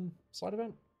Rockets side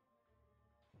event.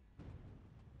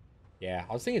 Yeah,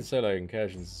 I was thinking solo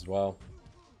incursions as well.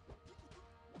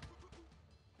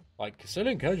 Like, solo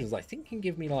incursions, I think can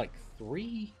give me like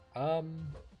 3 more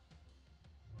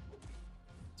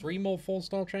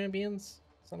 4-star champions,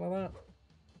 something like that.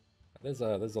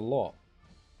 There's a lot.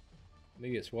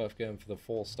 Maybe it's worth going for the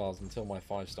 4 stars until my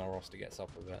 5-star roster gets up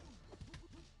a bit.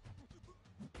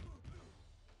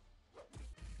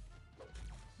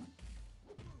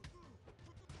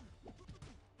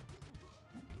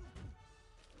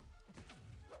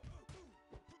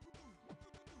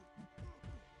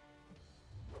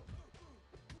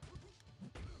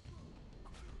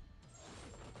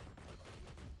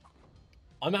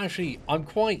 I'm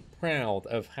quite proud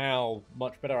of how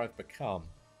much better I've become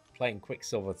playing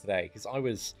Quicksilver today, because I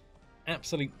was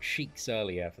absolute cheeks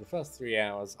earlier. For the first 3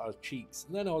 hours, I was cheeks,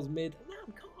 and then I was mid, and now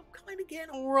I'm kind of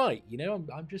getting all right, you know?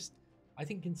 I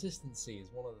think consistency is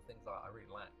one of the things I really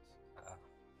lacked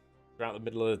throughout the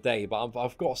middle of the day, but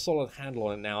I've got a solid handle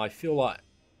on it now. I feel like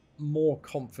more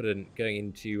confident going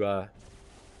into,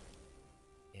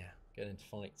 getting into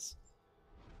fights.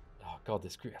 Oh god,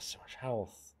 this group has so much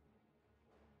health.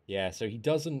 Yeah, so he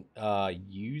doesn't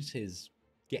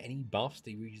get any buffs.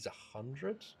 He reaches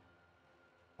 100.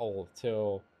 Oh,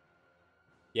 till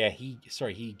he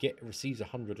receives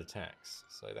 100 attacks.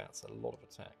 So that's a lot of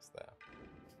attacks there.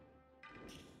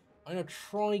 I'm gonna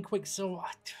try Quicksilver.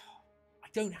 I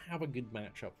don't have a good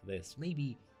matchup for this.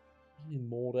 Maybe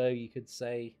Mordo, you could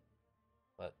say.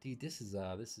 But dude, this is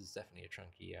definitely a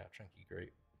chunky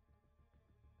group.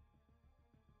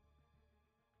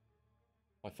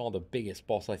 By far the biggest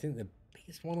boss. I think the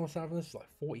biggest one I was having this is like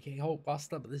 40k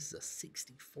Hulkbuster, but this is a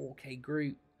 64k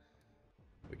group,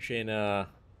 which in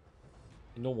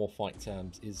normal fight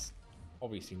terms is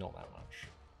obviously not that much.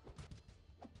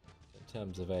 In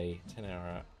terms of a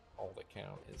 10-hour hold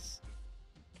account, is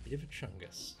a bit of a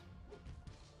chungus.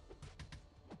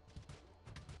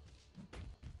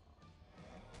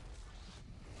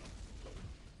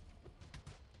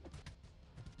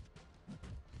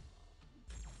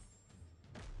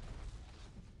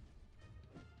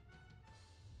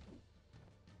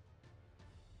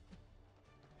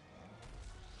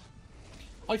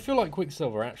 I feel like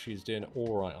Quicksilver actually is doing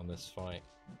alright on this fight.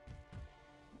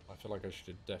 I feel like I should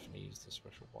have definitely used the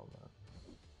special one there.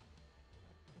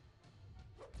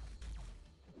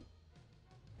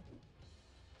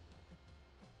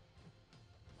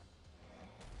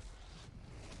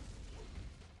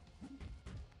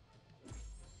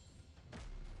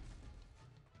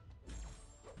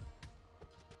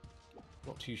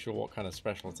 Not too sure what kind of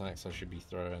special attacks I should be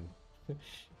throwing, if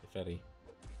any.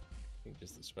 I think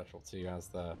just the special 2 has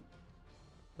the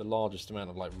largest amount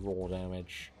of like raw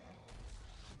damage.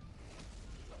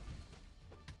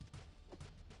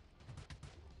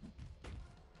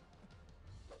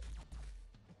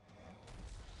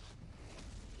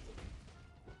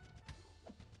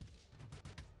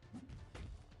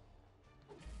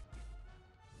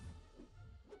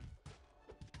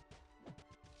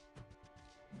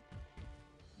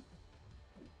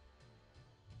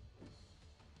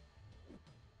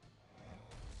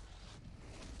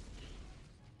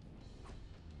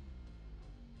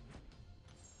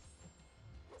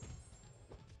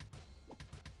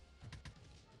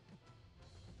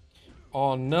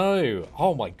 Oh no!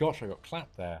 Oh my gosh, I got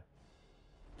clapped there.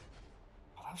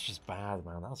 Oh, that's just bad,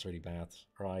 man. That's really bad.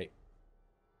 Right.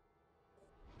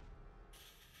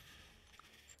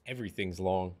 Everything's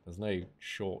long. There's no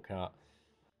shortcut.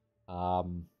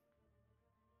 Let's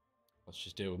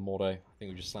just do it with Mordo. I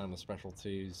think we just slam the special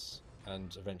 2s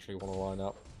and eventually want to line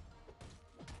up.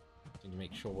 Need to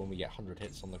make sure when we get 100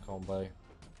 hits on the combo.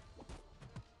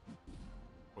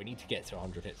 We need to get to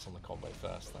 100 hits on the combo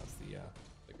first. That's the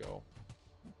goal.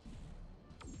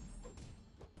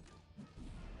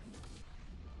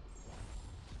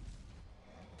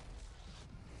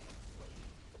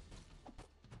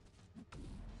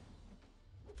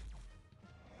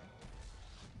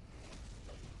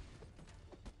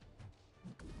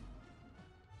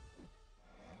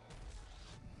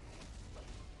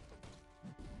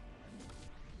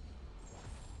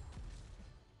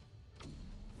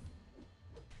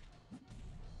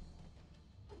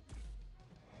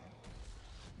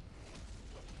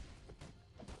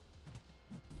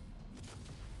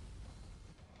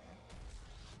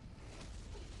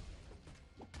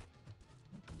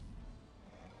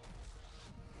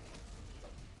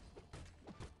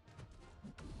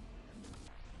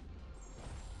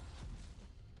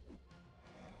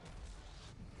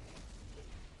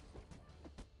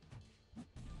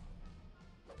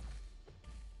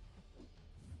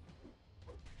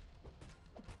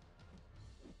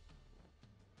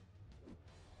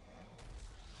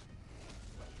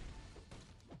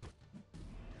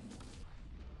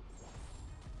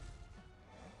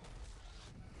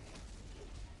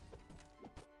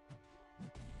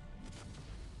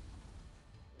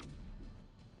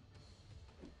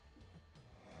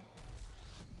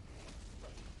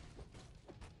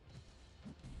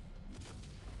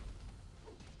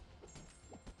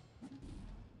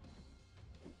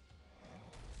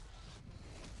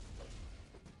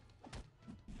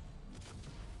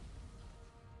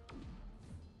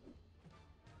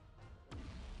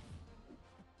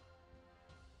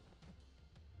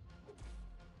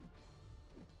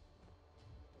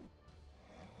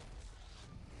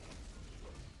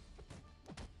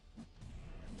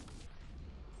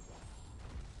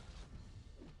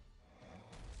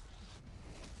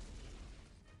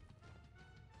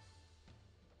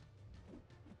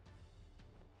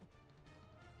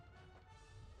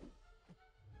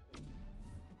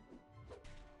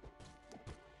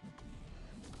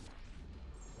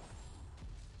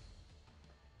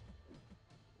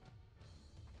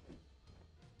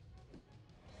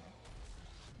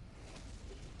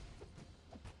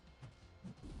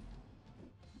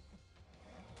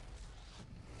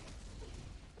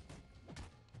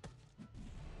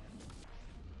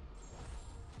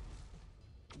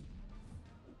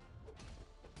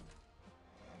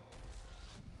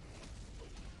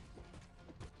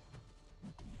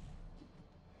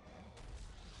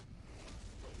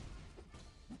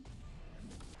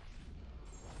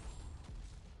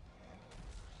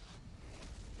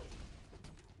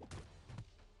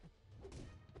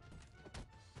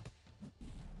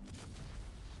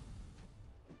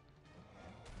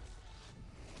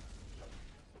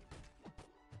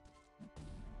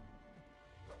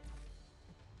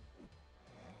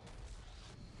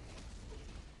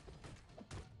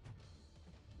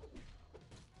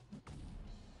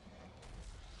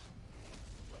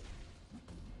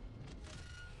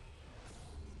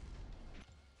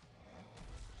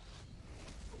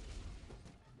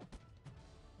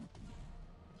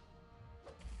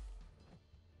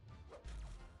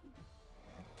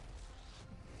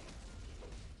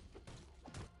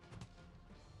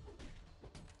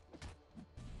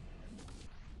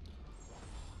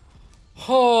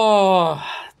 Oh,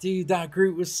 dude, that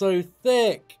group was so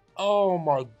thick. Oh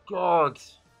my god.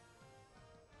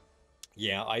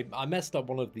 Yeah, I messed up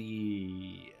one of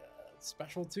the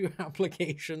special 2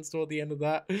 applications toward the end of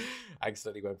that. I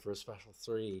accidentally went for a special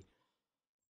 3.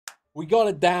 We got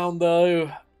it down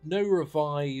though. No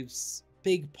revives.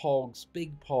 Big pogs,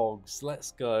 big pogs.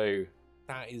 Let's go.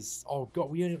 That is... Oh god,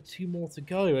 we only have 2 more to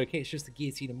go. Okay, it's just the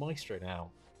Guillotine and Maestro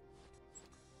now.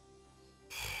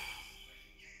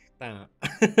 That.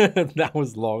 That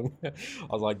was long. I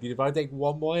was like, dude, if I take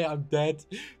one more, I'm dead.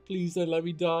 Please don't let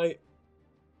me die.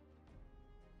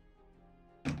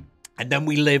 And then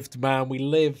we lived, man. We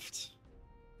lived.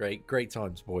 Great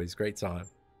times, boys. Great time.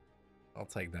 I'll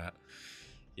take that.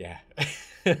 Yeah.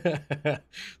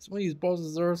 Some of these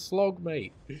bosses are a slog,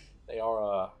 mate. They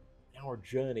are a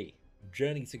journey.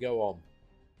 Journey to go on.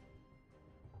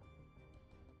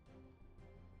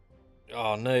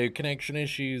 Oh no, connection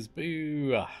issues.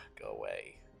 Boo. Go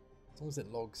away. As long as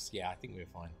it logs. Yeah, I think we're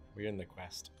fine. We're in the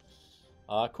quest.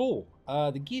 Cool.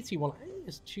 The guillotine one, I think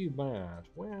it's too bad.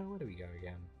 Where do we go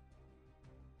again?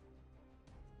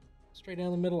 Straight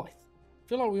down the middle. I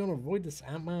feel like we want to avoid this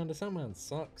Ant-Man. This Ant-Man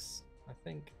sucks, I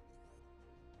think.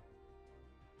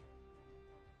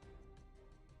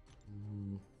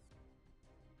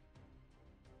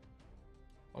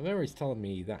 My memory's telling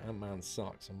me that Ant-Man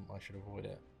sucks and I should avoid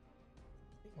it.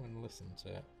 I think I'm going to listen to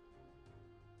it.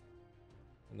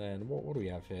 And then, what do we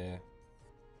have here?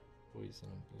 Poison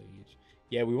and bleed.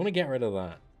 Yeah, we want to get rid of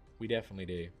that. We definitely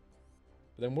do.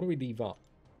 But then what do we leave up?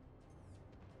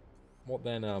 What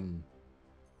then,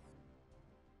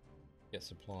 gets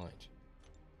supplied?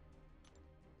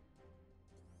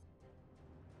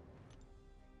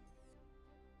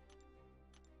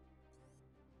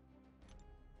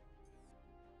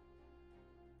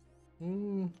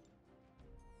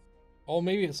 Oh,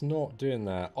 maybe it's not doing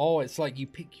that. Oh, it's like you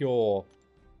pick your...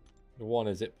 The one,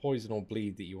 is it poison or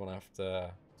bleed that you want to have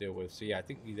to deal with? So yeah, I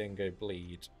think we then go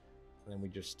bleed. And then we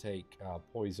just take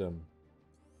poison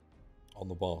on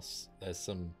the boss. There's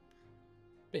some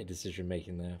bit of decision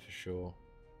making there for sure.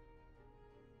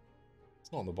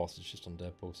 It's not on the boss, it's just on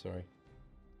Deadpool, sorry.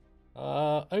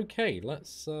 Okay,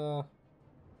 let's start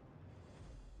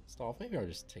off. Maybe I'll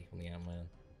just take on the Ant-Man.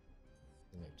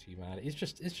 Doesn't look too bad. It's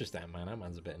just Ant-Man.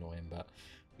 Ant-Man's a bit annoying, but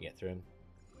we get through him.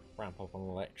 Ramp up on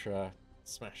Elektra.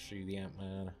 Smash through the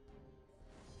Ant-Man.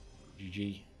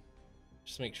 GG.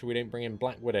 Just make sure we don't bring in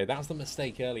Black Widow. That was the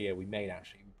mistake earlier we made,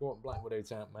 actually. We brought Black Widow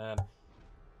to Ant-Man.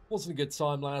 Wasn't a good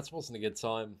time, lads. Wasn't a good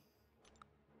time.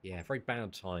 Yeah, very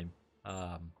bad time.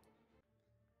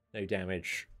 No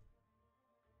damage.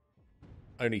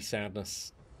 Only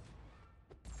sadness.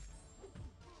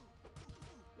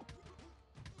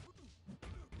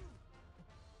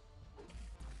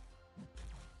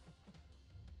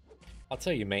 I'll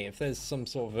tell you, mate, if there's some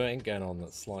sort of event going on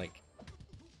that's like...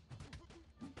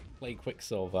 Play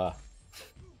Quicksilver.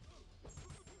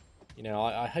 You know,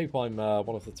 I hope I'm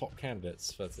one of the top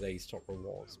candidates for today's top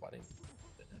rewards, but I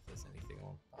don't know if there's anything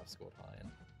on. I've scored high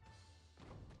end.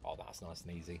 Oh, that's nice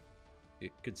and easy.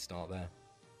 Good start there.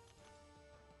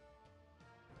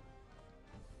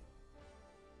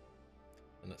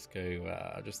 And let's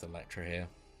go just Elektra here.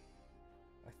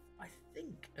 I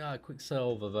think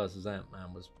Quicksilver versus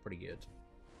Ant-Man was pretty good.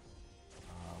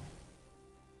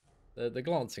 The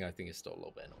glancing, I think, is still a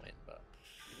little bit annoying, but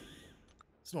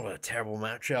it's not a terrible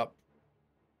matchup.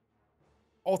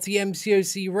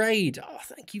 OTMCOC Raid. Oh,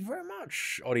 thank you very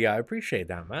much. Oh, yeah, I appreciate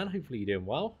that, man. Hopefully you're doing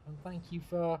well. And thank you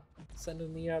for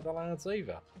sending the lads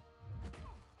over.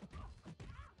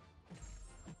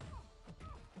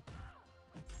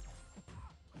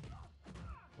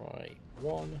 Right,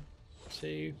 1,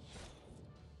 2.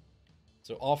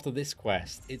 So after this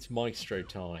quest, it's Maestro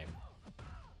time.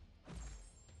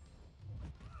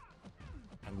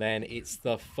 And then it's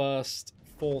the first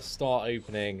 4-star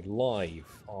opening live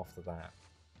after that.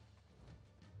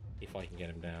 If I can get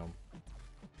him down.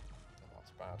 Oh,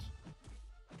 that's bad.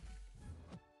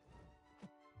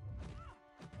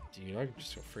 Dude, I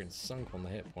just got freaking sunk on the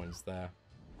hit points there.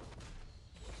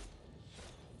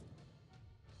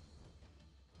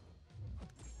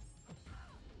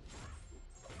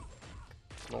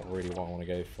 It's not really what I want to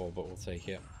go for, but we'll take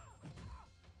it.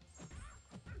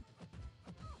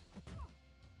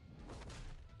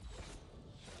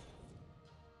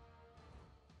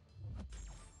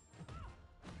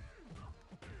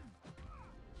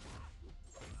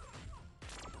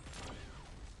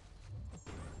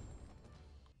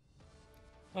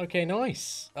 Okay,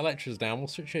 nice. Elektra's down. We'll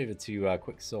switch over to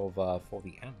Quicksilver for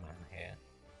the Ant-Man here.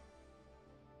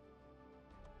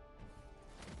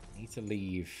 Need to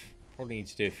leave. Probably need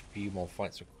to do a few more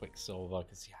fights with Quicksilver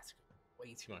because he has to go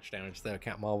Way too much damage there,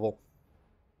 Cat Marvel.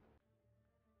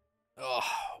 Oh,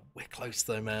 we're close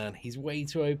though, man. He's way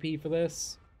too OP for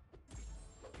this.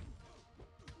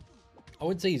 I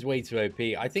wouldn't say he's way too OP.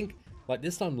 I think, like,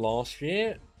 this time last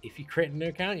year, if you crit an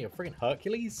account, you're freaking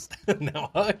Hercules. Now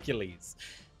Hercules.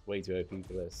 Way too OP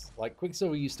for this. Like,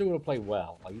 Quicksilver, you still want to play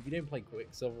well. Like, if you don't play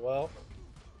Quicksilver well,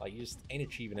 like, you just ain't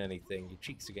achieving anything. Your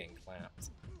cheeks are getting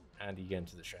clapped. And you get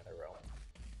into the Shadow Realm.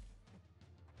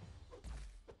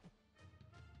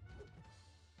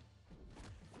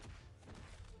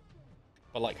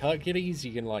 But like Hercules,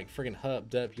 you can like friggin' herp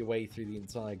derp your way through the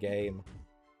entire game.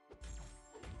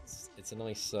 It's a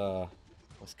nice,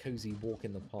 nice cozy walk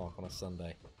in the park on a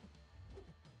Sunday.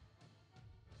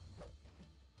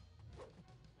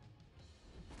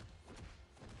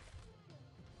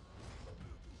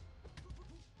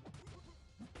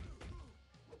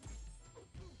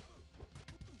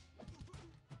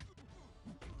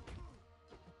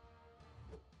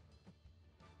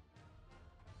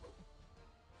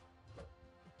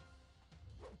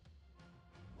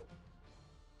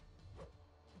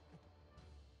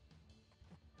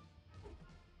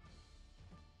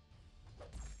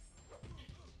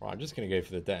 Right, I'm just going to go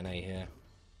for the detonate here.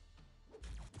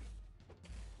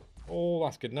 Oh,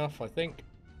 that's good enough, I think.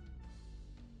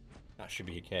 That should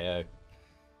be a KO.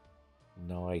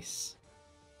 Nice.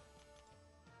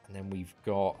 And then we've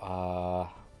got,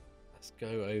 let's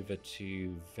go over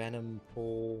to Venom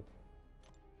Pool.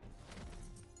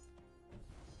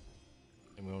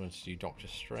 And we wanted to do Doctor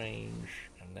Strange,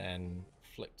 and then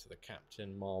flick to the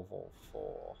Captain Marvel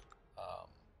for,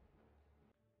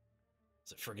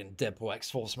 it's a friggin' Deadpool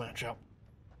X-Force matchup.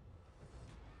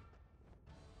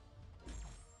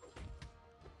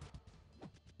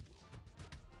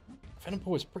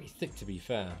 Venompool is pretty thick, to be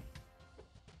fair.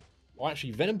 Well,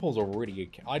 actually, Venompool's a really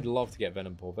good... I'd love to get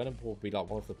Venompool. Venompool would be like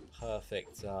one of the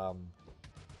perfect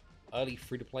early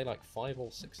free-to-play, like 5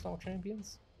 or 6 star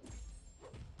champions.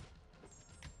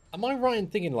 Am I right in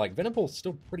thinking, like, Venompool's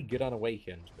still pretty good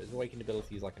unawakened, but his awakened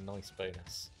ability is like a nice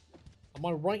bonus? Am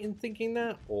I right in thinking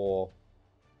that, or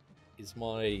is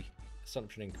my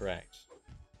assumption incorrect?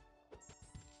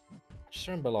 I just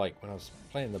remember, like, when I was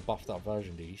playing the buffed up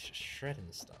version, dude, he's just shredding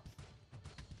stuff.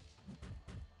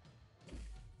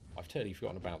 I've totally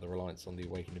forgotten about the reliance on the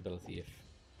awakened ability, if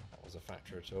that was a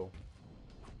factor at all.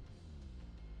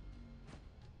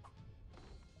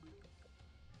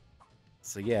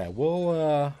 So yeah,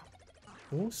 we'll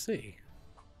see.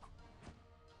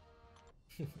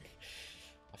 I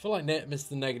feel like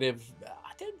Mr. Negative,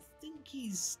 I don't think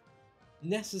he's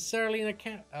necessarily a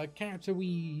character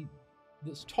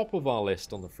that's top of our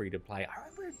list on the free-to-play. I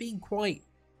remember it being quite...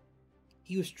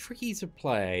 He was tricky to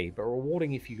play, but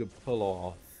rewarding if you could pull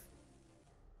off.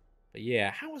 But yeah,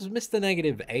 how has Mr.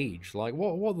 Negative aged? Like,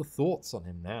 what are the thoughts on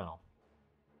him now?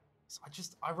 So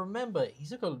I remember he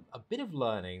took a bit of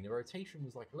learning. The rotation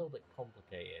was like a little bit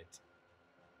complicated.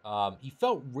 He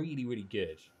felt really, really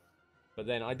good. But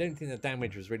then I don't think the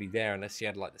damage was really there unless you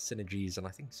had like the synergies and I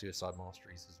think suicide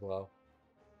masteries as well.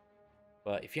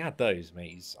 But if you had those,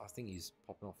 mate, I think he's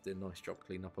popping off, did a nice job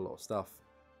cleaning up a lot of stuff.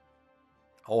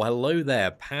 Oh, hello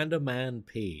there, Panda Man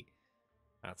P.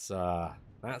 That's a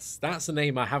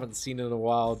name I haven't seen in a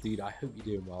while, dude. I hope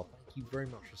you're doing well. Thank you very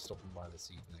much for stopping by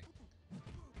this evening.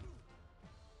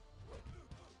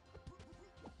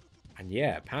 And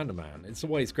yeah, Panda Man. It's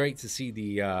always great to see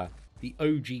the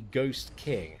OG Ghost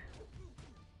King.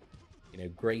 You know,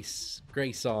 grace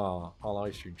our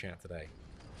live stream chat today.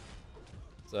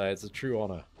 So it's a true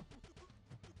honor.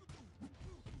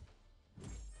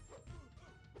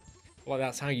 Well,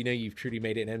 that's how you know you've truly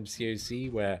made it an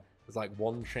MCOC, where there's like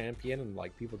one champion and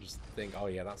like people just think, oh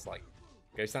yeah, that's like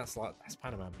Ghost, that's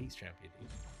Panda Man Peace champion, dude.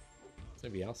 It's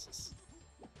nobody else's.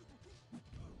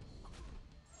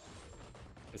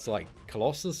 It's like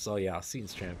Colossus. Oh yeah,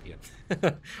 Seatin's champion.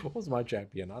 What was my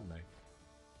champion? I don't know.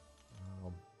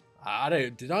 I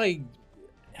don't. Did I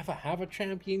ever have a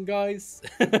champion, guys?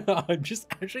 I'm just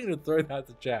actually gonna throw that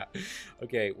to chat.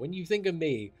 Okay, when you think of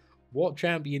me, what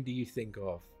champion do you think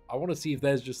of? I want to see if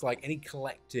there's just like any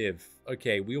collective.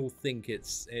 Okay, we all think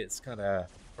it's kind of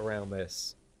around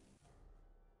this.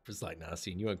 Just like, nah,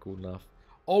 Seatin, you weren't cool enough.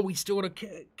 Oh, we still want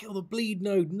to kill the bleed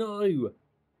node. No.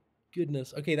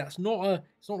 Goodness. Okay, it's not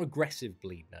an aggressive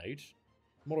bleed node.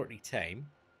 Moderately tame.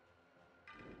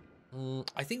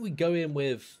 I think we go in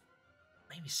with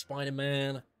maybe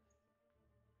Spider-Man.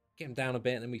 Get him down a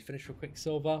bit, and then we finish with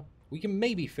Quicksilver. We can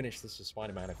maybe finish this with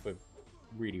Spider-Man if we're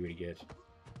really, really good.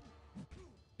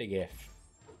 Big if.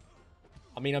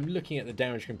 I mean, I'm looking at the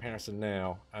damage comparison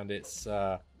now, and it's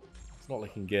not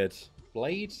looking good.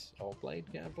 Blade? Oh, Blade.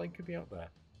 Yeah, Blade could be up there.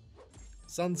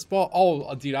 Sunspot.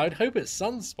 Oh, dude, I'd hope it's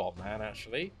Sunspot, man,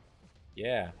 actually.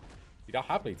 Yeah. Dude, I'll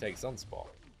happily take Sunspot.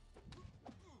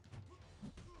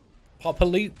 Papa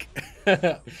Luke.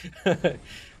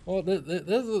 Well, there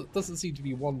doesn't seem to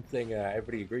be one thing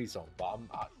everybody agrees on, but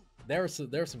there are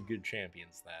some good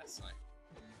champions there. So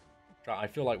I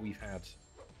feel like we've had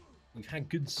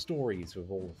good stories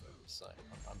with all of them, so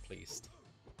I'm pleased.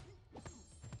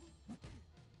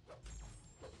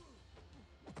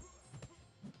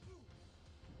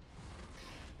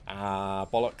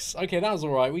 Bollocks. Okay, that was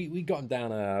all right. We got him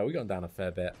down a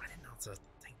fair bit. I didn't know how to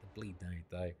take the bleed node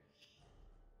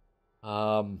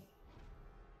though.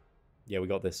 Yeah, we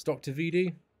got this. Dr.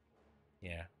 Voodoo.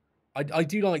 Yeah. I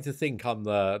do like to think I'm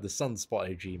the Sunspot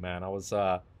OG, man. I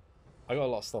got a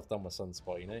lot of stuff done with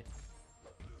Sunspot, you know?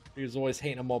 He was always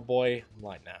hating on my boy. I'm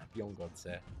like, nah, beyond God's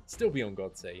tier. Still beyond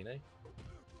God's tier, you know?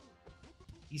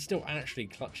 He still actually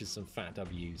clutches some fat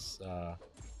W's.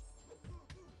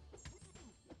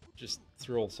 Just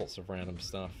through all sorts of random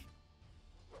stuff.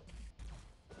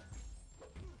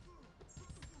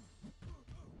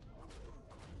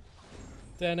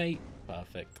 Detonate.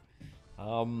 Perfect.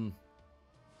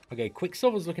 Okay,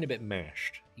 Quicksilver's looking a bit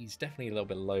mashed. He's definitely a little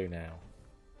bit low now.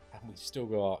 And we've still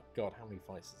got... God, how many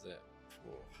fights is it?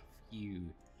 Oh,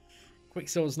 few.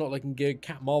 Quicksilver's not looking good.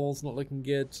 Cat Marvel's not looking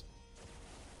good.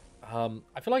 I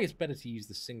feel like it's better to use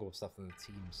the single stuff than the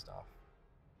team stuff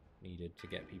needed to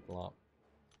get people up.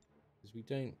 Because we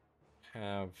don't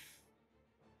have...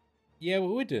 Yeah,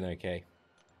 well, we're doing okay.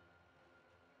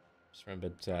 Just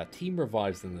remembered team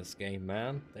revives in this game,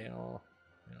 man. They are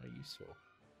useful.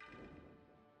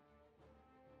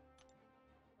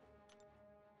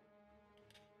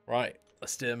 Right,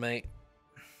 let's do it, mate.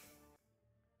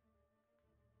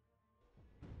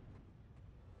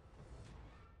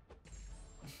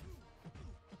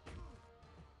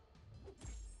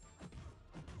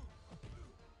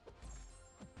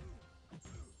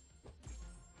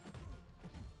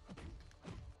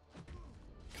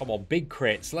 Come on, big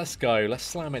crits. Let's go. Let's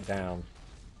slam it down.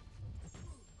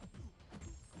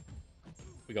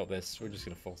 We got this. We're just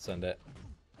going to full send it.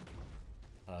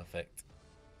 Perfect.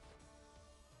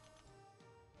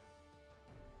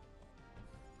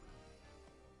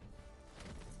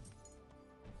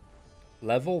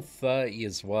 Level 30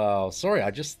 as well. Sorry, I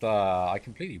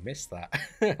completely missed that.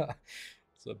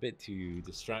 It's a bit too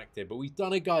distracted, but we've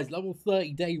done it, guys. Level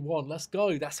 30, day 1. Let's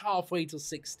go. That's halfway to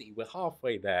 60. We're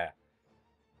halfway there.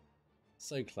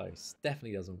 So close.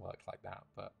 Definitely doesn't work like that,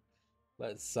 but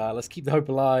let's keep the hope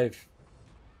alive.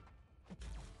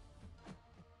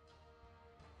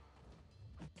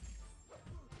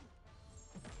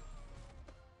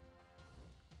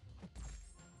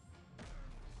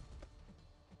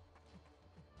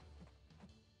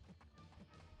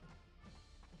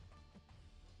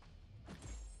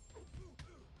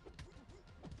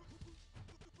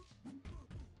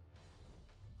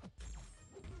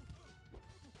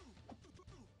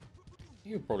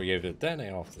 You'll probably go for the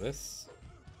detonate after this.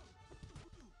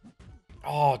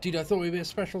 Oh, dude, I thought we'd be a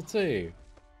special 2.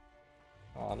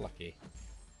 Oh, unlucky.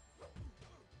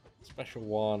 Special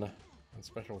 1 and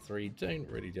special 3 don't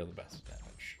really deal the best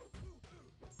damage.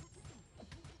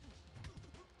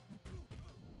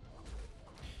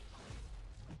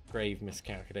 Grave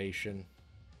miscalculation.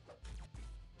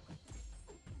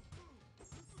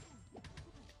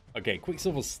 Okay,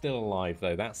 Quicksilver's still alive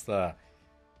though. That's the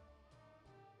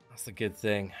good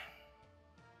thing.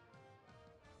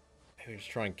 Maybe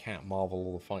just try and Cat Marvel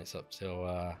all the fights up till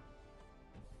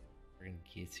we're in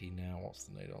guillotine now. What's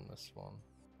the node on this one?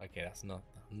 Okay, that's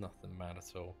nothing mad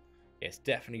at all. Yeah, it's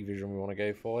definitely vision we want to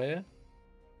go for here.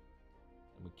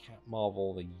 And we Cat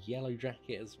Marvel the yellow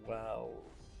jacket as well.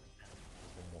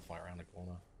 One more fight around the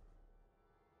corner.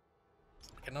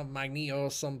 Like another Magneto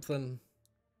or something.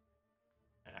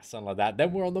 Something like that.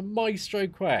 Then we're on the Maestro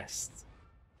quest.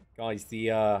 Guys,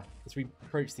 as we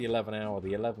approach the 11 hour,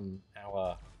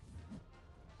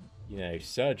 you know,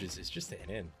 surges, it's just hitting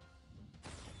in.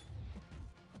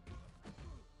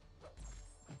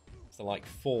 It's the like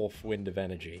 4th wind of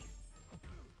energy.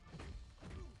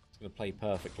 It's going to play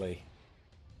perfectly.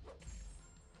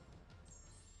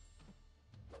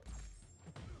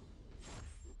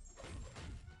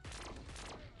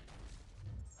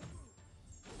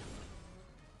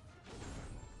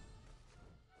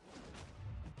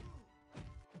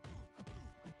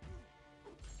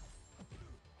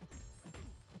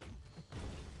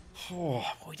 Oh,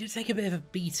 we did take a bit of a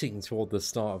beating toward the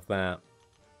start of that.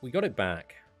 We got it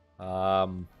back.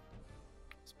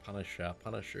 It's Punisher.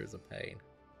 Punisher is a pain.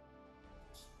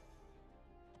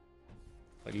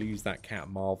 If I lose that Cat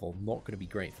Marvel, not going to be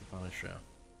great for Punisher.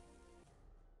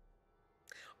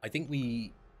 I think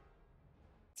we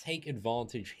take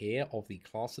advantage here of the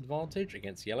class advantage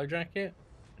against Yellow Jacket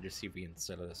and just see if we can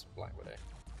settle this with Black Widow.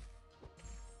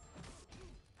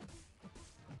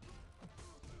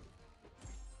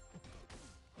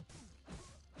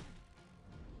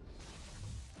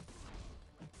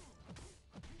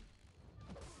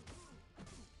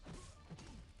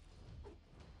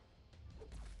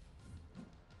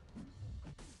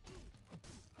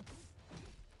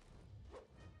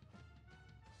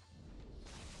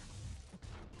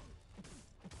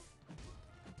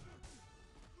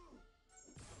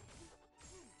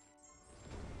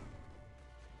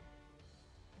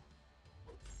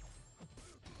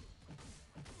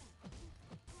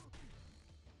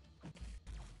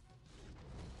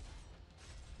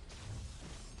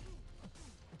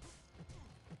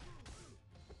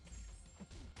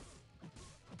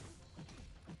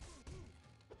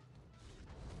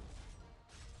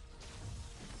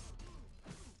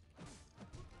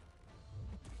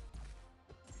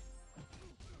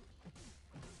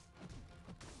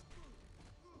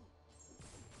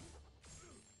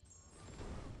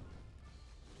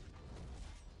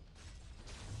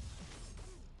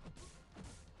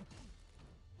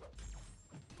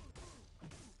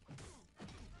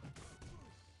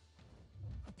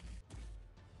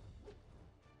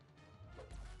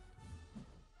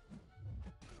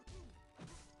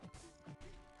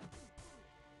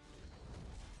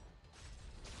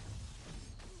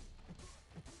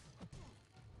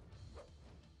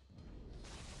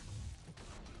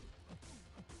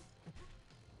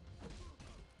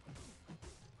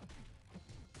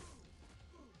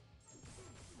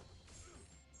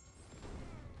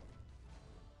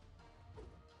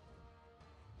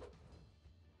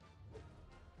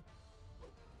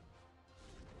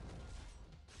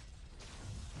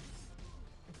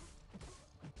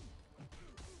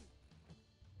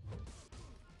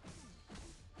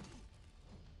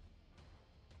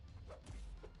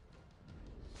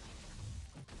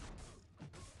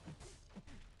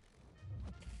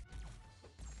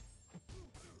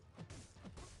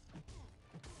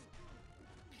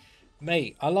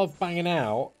 Mate, I love banging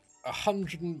out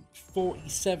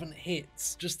 147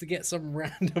 hits just to get some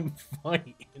random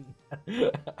fight in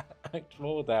Act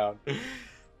 4 down.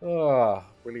 Oh,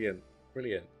 brilliant.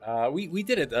 Brilliant. We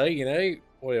did it though, you know.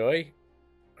 Oi, oi.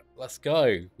 Let's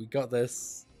go. We got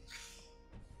this.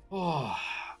 Oh,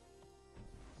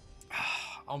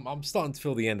 I'm starting to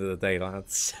feel the end of the day,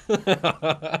 lads.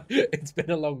 It's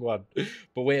been a long one,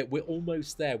 but we're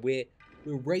almost there. We're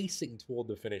racing toward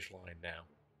the finish line now.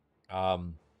 I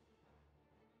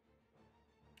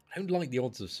don't like the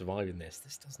odds of surviving this.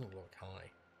 This does not look high.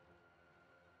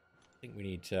 I think we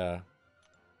need to...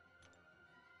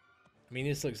 I mean,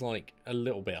 this looks like a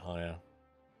little bit higher.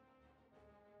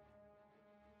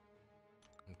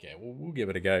 Okay, we'll give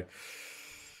it a go.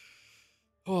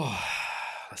 Oh,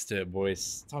 let's do it,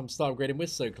 boys. Time to start upgrading. We're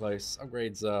so close.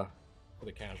 Upgrades for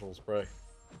the casuals, bro.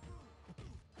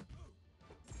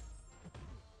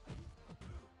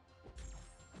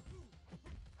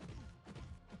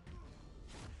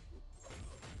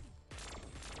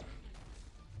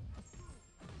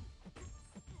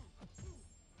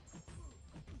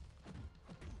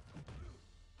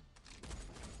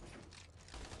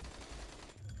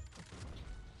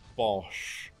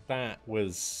 Bosh. That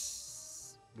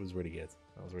was really good.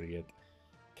 That was really good.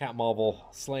 Cat Marvel,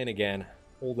 slaying again.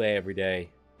 All day, every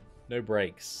day. No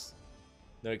breaks.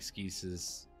 No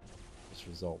excuses. Just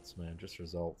results, man. Just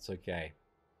results. Okay.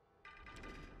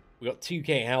 We got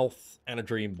 2k health and a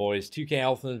dream, boys. 2k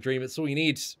health and a dream. It's all you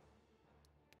need.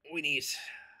 All we need.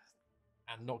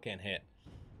 And not getting hit.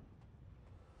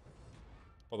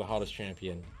 For the hardest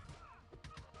champion.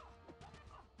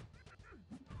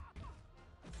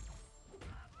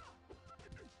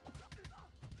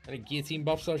 Any guillotine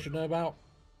buffs I should know about?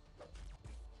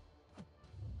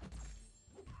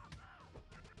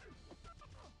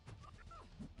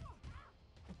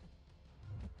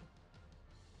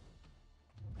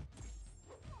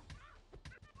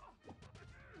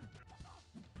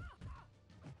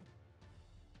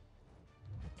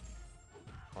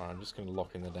 Alright, I'm just going to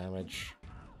lock in the damage.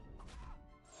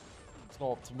 It's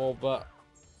not optimal, but...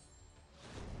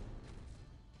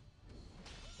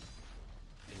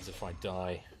 things if I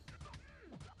die.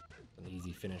 An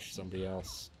easy finish somebody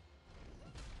else.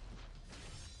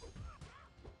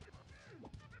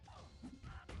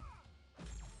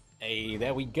 Hey,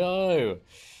 there we go.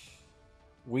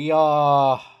 We've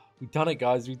done it,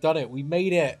 guys. We've done it. We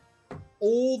made it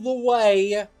all the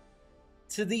way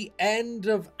to the end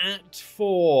of Act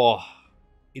 4.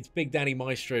 It's Big Daddy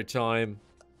Maestro time.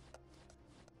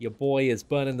 Your boy is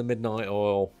burning the midnight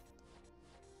oil.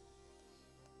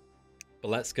 But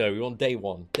let's go. We're on day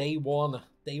one. Day one,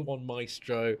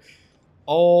 Maestro.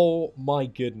 Oh my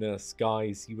goodness,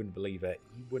 guys. You wouldn't believe it.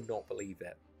 You would not believe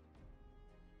it.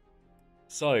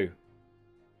 So,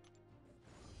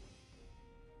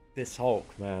 this Hulk,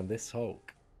 man. This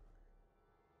Hulk.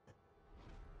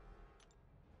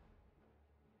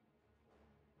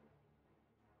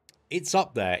 It's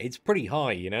up there. It's pretty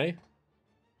high, you know?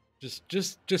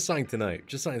 Just something to note.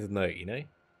 Just something to note, you know?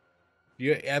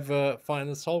 You ever find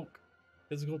this Hulk?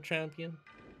 Physical champion?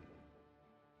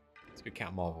 Let's go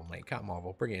Cat Marvel, mate. Cat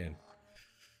Marvel, bring it in.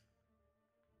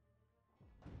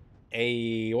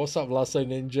 Hey, what's up, Lasso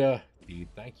Ninja?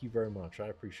 Dude, thank you very much. I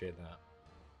appreciate that.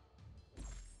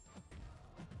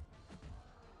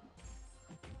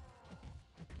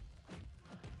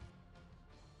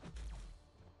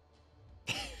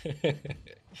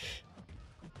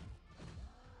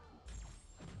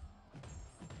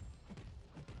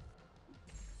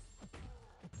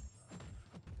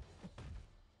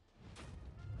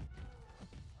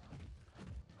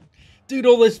 Dude,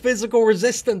 all this physical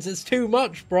resistance is too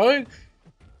much, bro.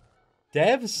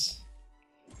 Devs?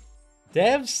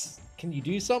 Devs? Can you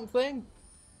do something?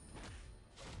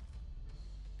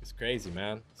 It's crazy,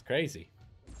 man. It's crazy.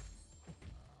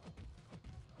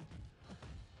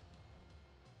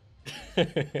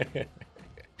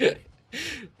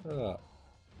 Oh.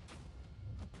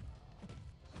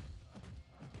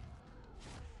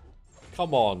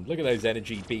 Come on, look at those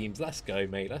energy beams. Let's go,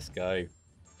 mate. Let's go.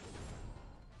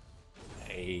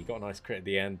 Hey, got a nice crit at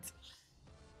the end.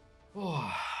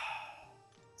 Oh,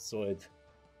 sorted.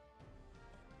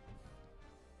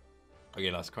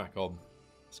 Okay, let's crack on.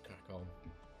 Let's crack on.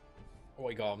 What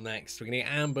we got up next? We're going to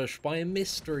get ambushed by a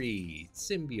mystery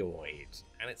symbiote.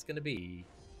 And it's going to be...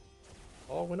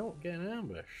 Oh, we're not getting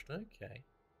ambushed. Okay.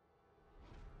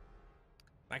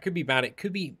 That could be bad. It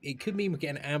could mean we're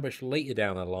getting ambushed later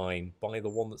down the line by the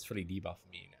one that's fully debuff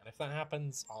immune. And if that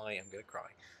happens, I am going to cry.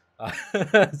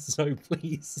 So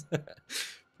please,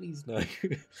 please no.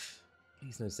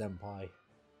 Please no, senpai.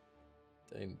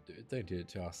 Don't do it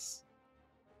to us.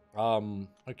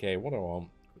 Okay, what do I want?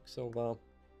 Quicksilver.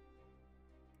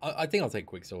 I think I'll take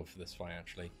Quicksilver for this fight,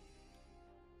 actually.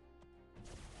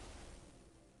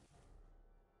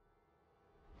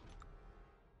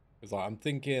 Because I'm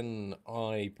thinking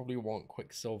I probably want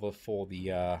Quicksilver for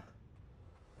the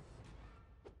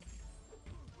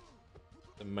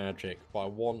magic, but I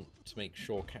want to make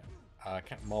sure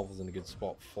Captain Marvel's in a good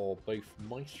spot for both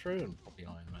Maestro and probably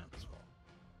Iron Man as well.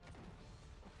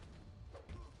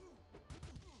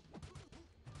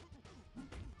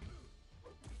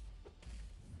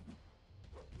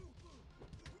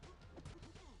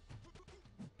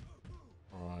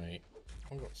 Alright,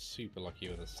 I got super lucky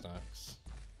with the stacks.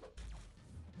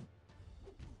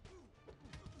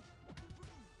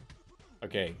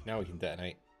 Okay, now we can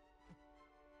detonate.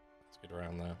 Let's get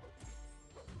around there.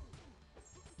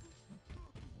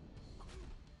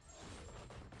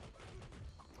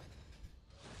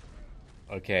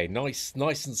 Okay, nice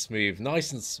and smooth,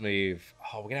 nice and smooth.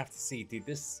 Oh, we're gonna have to see, dude.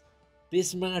 This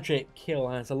magic kill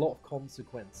has a lot of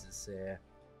consequences here.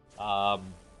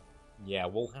 Yeah,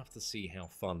 we'll have to see how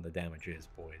fun the damage is,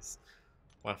 boys.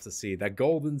 We'll have to see. That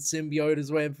golden symbiote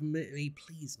is waiting for me.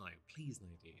 Please no,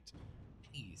 dude.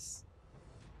 Please.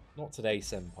 Not today,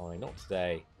 senpai. Not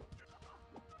today.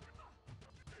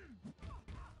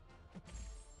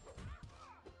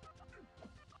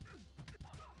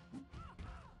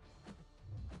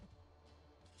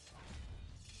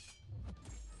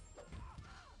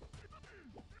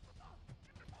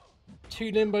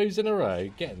 Two limbos in a row.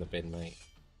 Get in the bin, mate.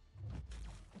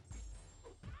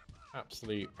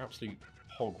 Absolute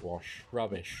hogwash.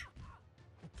 Rubbish.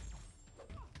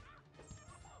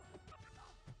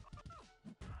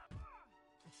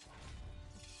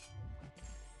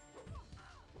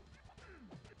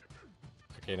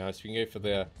 Okay, nice. We can go for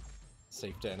the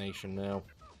safe detonation now.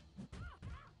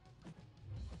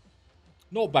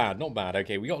 Not bad, not bad.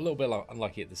 Okay, we got a little bit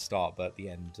unlucky at the start, but at the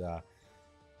end,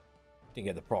 didn't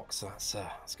get the proc, so that's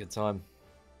a good time.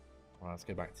 Alright, let's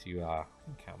go back to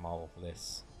Cat Marvel for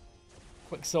this.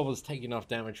 Quicksilver's taking enough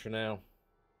damage for now.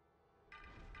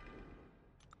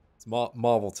 It's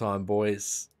Marvel time,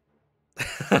 boys.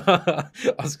 I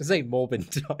was gonna say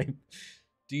Morbin time.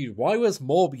 Dude, why was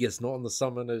Morbius not on the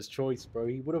Summoner's Choice, bro?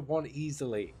 He would have won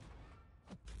easily.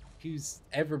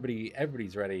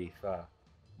 Everybody's ready for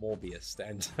Morbius to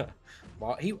enter.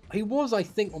 Well, he was, I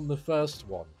think, on the first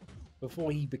one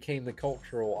before he became the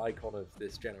cultural icon of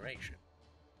this generation.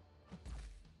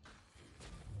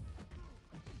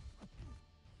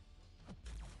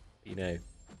 You know,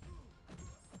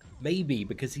 maybe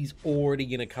because he's already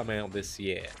gonna come out this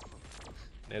year.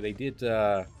 You know, they did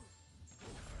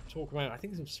talk about, I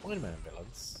think, some Spider-Man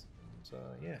villains. So,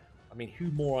 yeah. I mean, who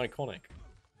more iconic?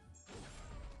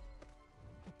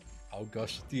 Oh,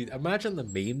 gosh. Dude, imagine the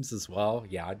memes as well.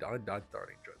 Yeah, I'd thoroughly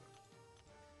enjoy them.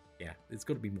 Yeah, it's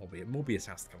got to be Morbius. Morbius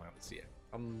has to come out this year.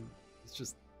 It's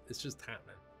just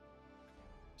happening.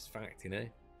 It's fact, you know?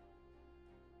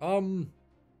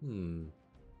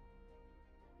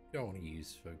 Don't want to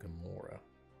use for Gamora.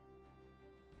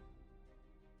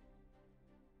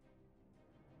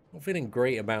 I'm feeling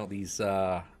great about these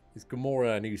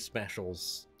Gamora new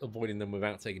specials, avoiding them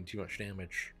without taking too much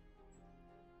damage.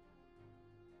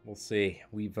 We'll see.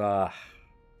 We've the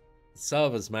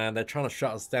servers, man, they're trying to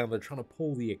shut us down. They're trying to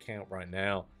pull the account right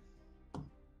now.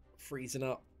 Freezing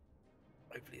up.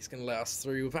 Hopefully it's going to let us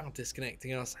through without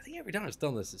disconnecting us. I think every time it's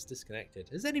done this, it's disconnected.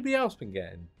 Has anybody else been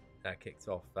getting kicked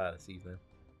off this evening?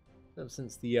 Ever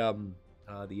since the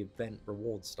event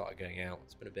rewards started going out,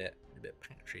 it's been a bit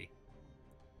patchy.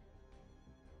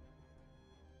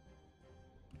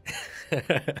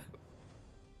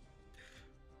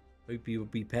 Hope you'll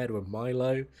be paired with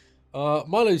Milo.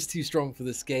 Milo's too strong for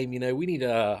this game, you know. We need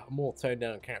a more toned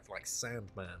down character like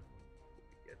Sandman.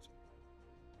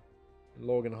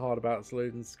 Logging hard about its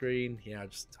loading screen. Yeah, I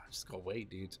just gotta wait,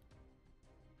 dude.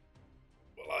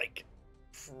 Like,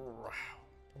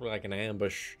 probably like an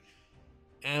ambush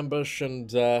and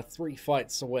 3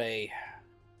 fights away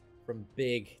from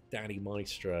Big Daddy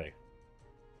Maestro.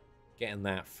 Getting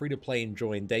that free to play and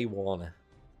join day 1,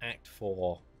 Act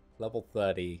 4, level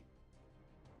 30,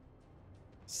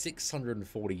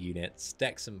 640 units,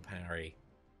 Dex and Parry,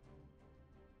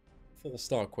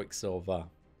 4-star Quicksilver.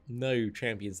 No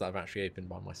champions that I've actually opened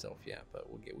by myself yet, but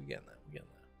we're getting there. We're getting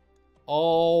there.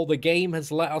 Oh, the game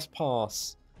has let us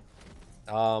pass.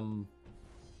 No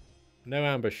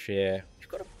ambush here. We've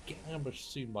got to get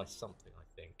ambushed soon by something, I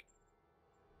think.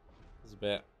 It's a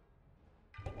bit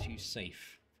too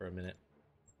safe for a minute.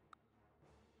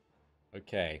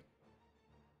 Okay.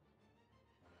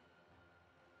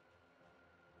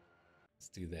 Let's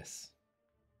do this.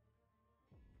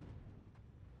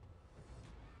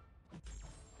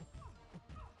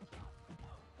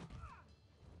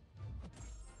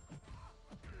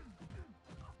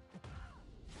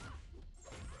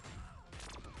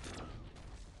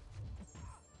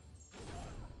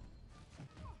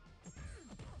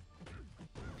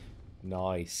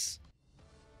 Nice.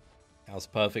 That was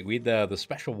perfect. We had the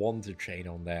special wanted chain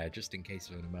on there, just in case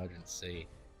of an emergency.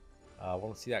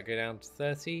 Want to see that go down to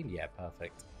 13? Yeah,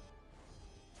 perfect.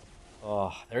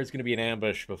 Oh, there's going to be an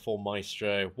ambush before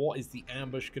Maestro. What is the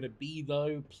ambush going to be,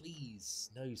 though? Please,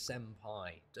 no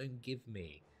senpai. Don't give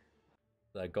me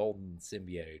the golden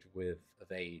symbiote with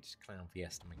evade clown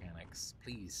fiesta mechanics.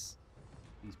 Please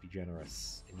be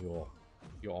generous in your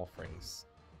offerings.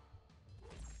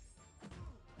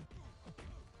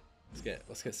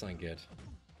 Let's get something good.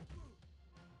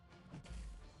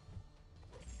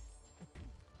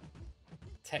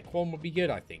 Tech 1 would be good,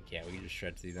 I think. Yeah, we can just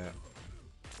shred through that.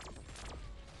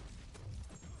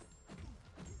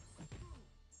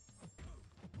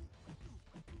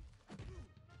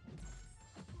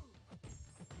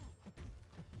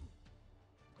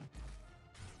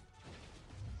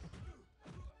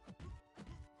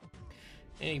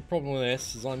 Any problem with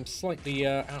this is I'm slightly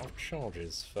out of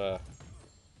charges for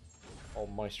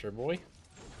old Maestro boy.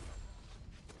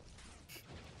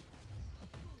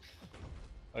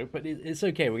 Oh, but it's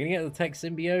okay. We're gonna get the tech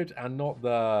symbiote and not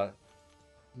the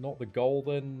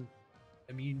golden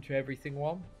immune to everything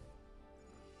one.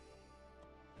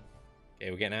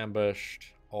 Okay, we're getting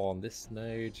ambushed on this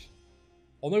node.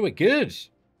 Oh no, we're good.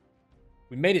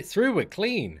 We made it through. We're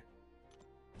clean.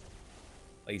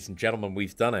 Ladies and gentlemen,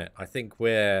 we've done it. I think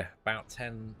we're about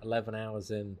 10, 11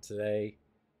 hours in today.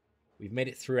 We've made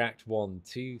it through Act 1,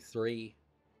 2, 3,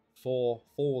 4.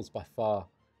 4's by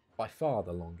far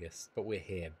the longest, but we're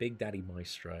here. Big Daddy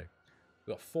Maestro.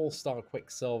 We've got 4-star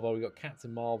Quicksilver. We've got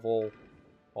Captain Marvel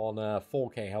on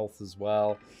 4K health as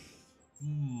well. Do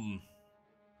you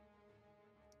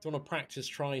want to practice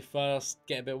try first?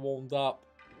 Get a bit warmed up?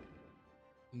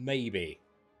 Maybe.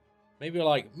 Maybe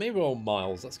we're on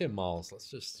Miles. Let's go Miles.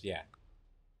 Let's just, yeah.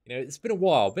 You know, it's been a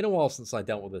while. Been a while since I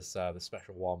dealt with this the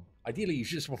special 1. Ideally, you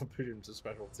just want to push him to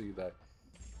special 2, though.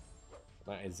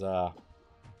 That is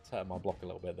turning my block a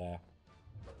little bit there.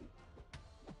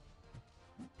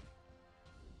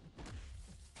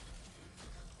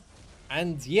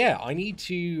 And yeah, I need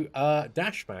to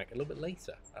dash back a little bit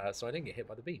later, so I don't get hit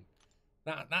by the beam.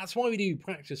 That's why we do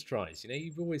practice tries. You know,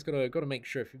 you've always got to make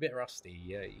sure if you're a bit rusty,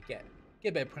 you get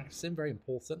a bit of practice in. Very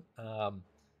important. And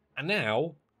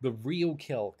now the real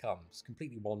kill comes.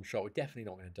 Completely one shot. We're definitely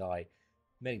not going to die.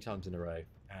 many times in a row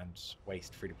and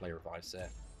waste free-to-play revives there.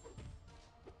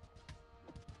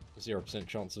 0%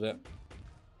 chance of it.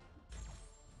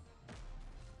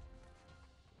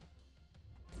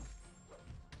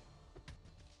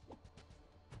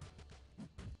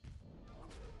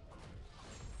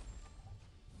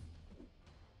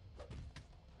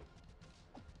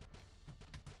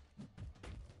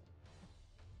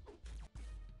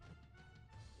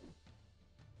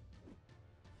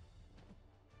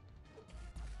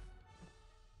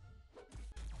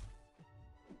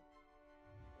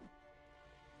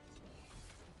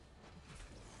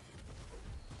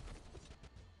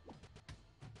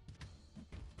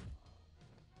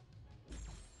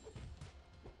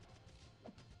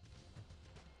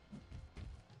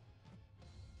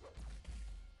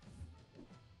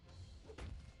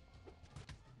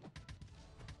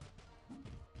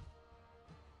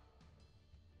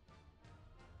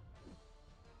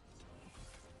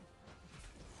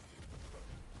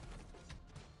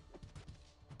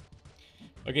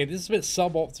 Okay, this is a bit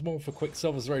suboptimal for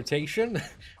Quicksilver's rotation,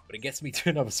 but it gets me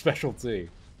to another special too,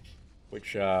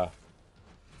 which I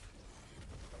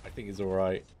think is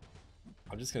alright.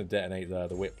 I'm just going to detonate the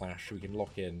Whiplash so we can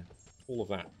lock in all of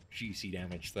that juicy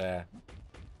damage there.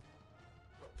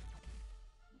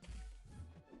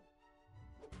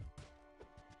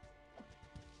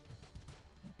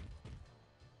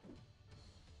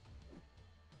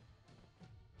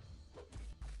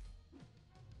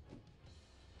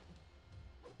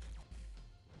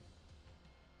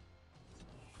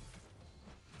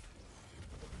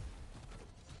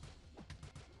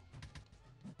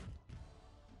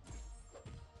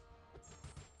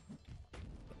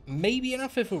 Maybe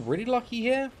enough if we're really lucky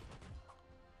here.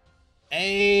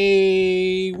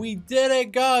 Hey, we did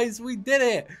it, guys. We did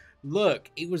it.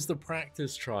 Look, it was the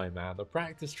practice try, man. The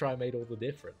practice try made all the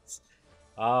difference.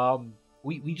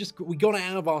 We got it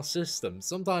out of our system.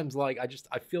 Sometimes, like,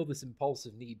 I feel this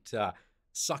impulsive need to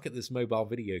suck at this mobile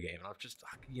video game, and I've just,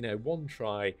 you know, one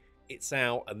try, it's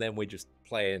out, and then we're just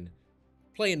playing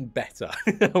better.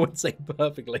 I would say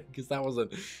perfectly, because that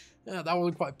wasn't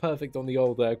quite perfect on the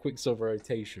old Quicksilver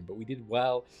rotation, but we did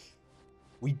well.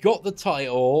 We got the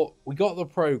title, we got the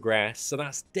progress, so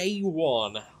that's day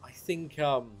one. I think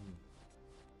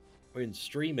we're in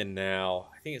streaming now.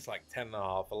 I think it's like 10 and a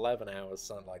half, 11 hours,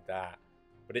 something like that.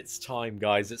 But it's time,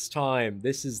 guys, it's time.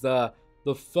 This is the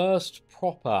first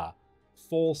proper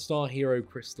 4-star hero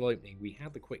crystal opening. We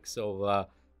had the Quicksilver,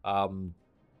 what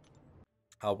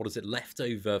is it, left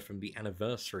over from the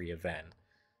anniversary event.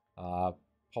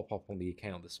 Pop up on the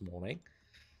account this morning.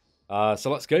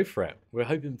 So let's go for it. We're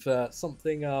hoping for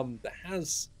something that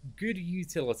has good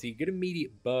utility, good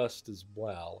immediate burst as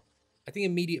well. I think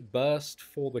immediate burst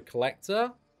for the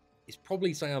collector is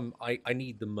probably something I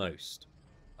need the most,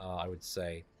 I would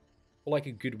say. Or like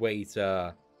a good way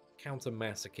to counter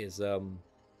masochism,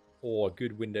 or a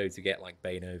good window to get like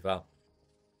Bane over.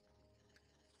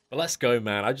 But let's go,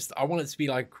 man. I want it to be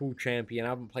like a cool champion I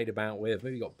haven't played about with.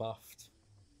 Maybe got buffed.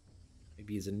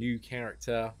 Maybe he's a new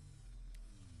character.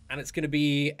 And it's going to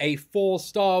be a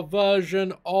 4-star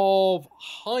version of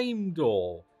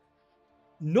Heimdall.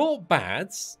 Not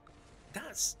bad.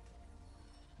 That's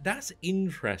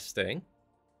interesting.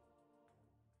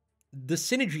 The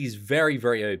synergy is very,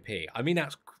 very OP. I mean,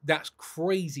 that's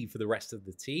crazy for the rest of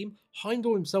the team.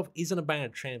 Heimdall himself isn't a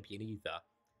bad champion either.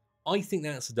 I think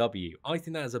that's a W. I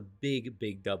think that is a big,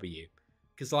 big W.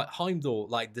 Because, like, Heimdall,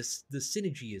 like, the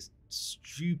synergy is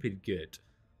stupid good.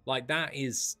 Like, that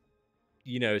is,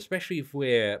 you know, especially if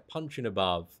we're punching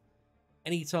above,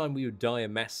 anytime we would die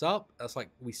and mess up, that's like,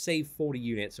 we save 40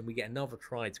 units and we get another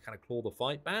try to kind of claw the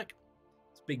fight back.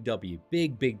 It's big W.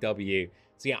 Big, big W.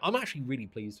 So, yeah, I'm actually really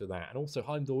pleased with that. And also,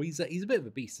 Heimdall, he's a bit of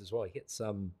a beast as well. He hits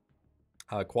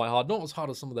quite hard. Not as hard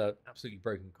as some of the absolutely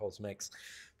broken cosmics,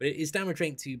 but his damage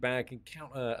ain't too bad. Can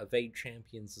counter evade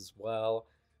champions as well.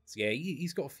 So yeah,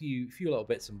 he's got a few little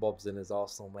bits and bobs in his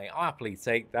arsenal, mate. I'll happily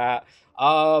take that.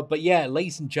 But yeah,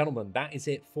 ladies and gentlemen, that is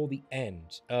it for the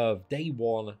end of day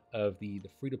one of the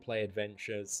free-to-play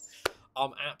adventures.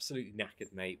 I'm absolutely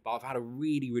knackered, mate, but I've had a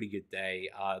really, really good day.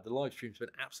 The live stream's been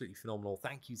absolutely phenomenal.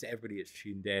 Thank you to everybody that's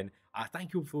tuned in.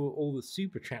 Thank you for all the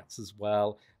super chats as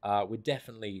well. We're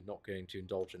definitely not going to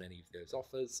indulge in any of those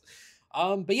offers.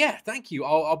 But yeah, thank you.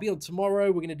 I'll be on tomorrow.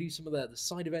 We're going to do some of the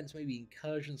side events, maybe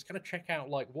incursions, kind of check out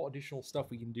like what additional stuff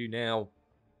we can do now.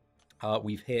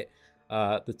 We've hit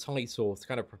the title to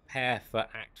kind of prepare for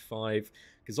Act 5,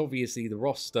 because obviously the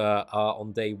roster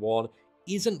on day one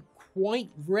isn't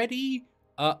quite ready.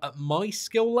 at my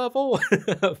skill level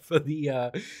for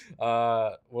the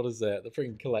what is it, the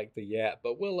freaking collector yet,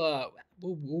 but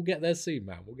we'll get there soon,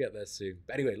 man. We'll get there soon.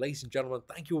 But anyway, ladies and gentlemen,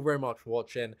 thank you all very much for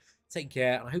watching. Take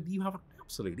care, and I hope you have an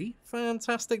absolutely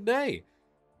fantastic day.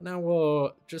 Now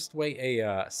we'll just wait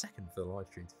a second for the live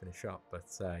stream to finish up, but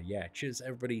yeah, cheers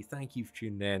everybody, thank you for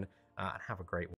tuning in, and have a great one.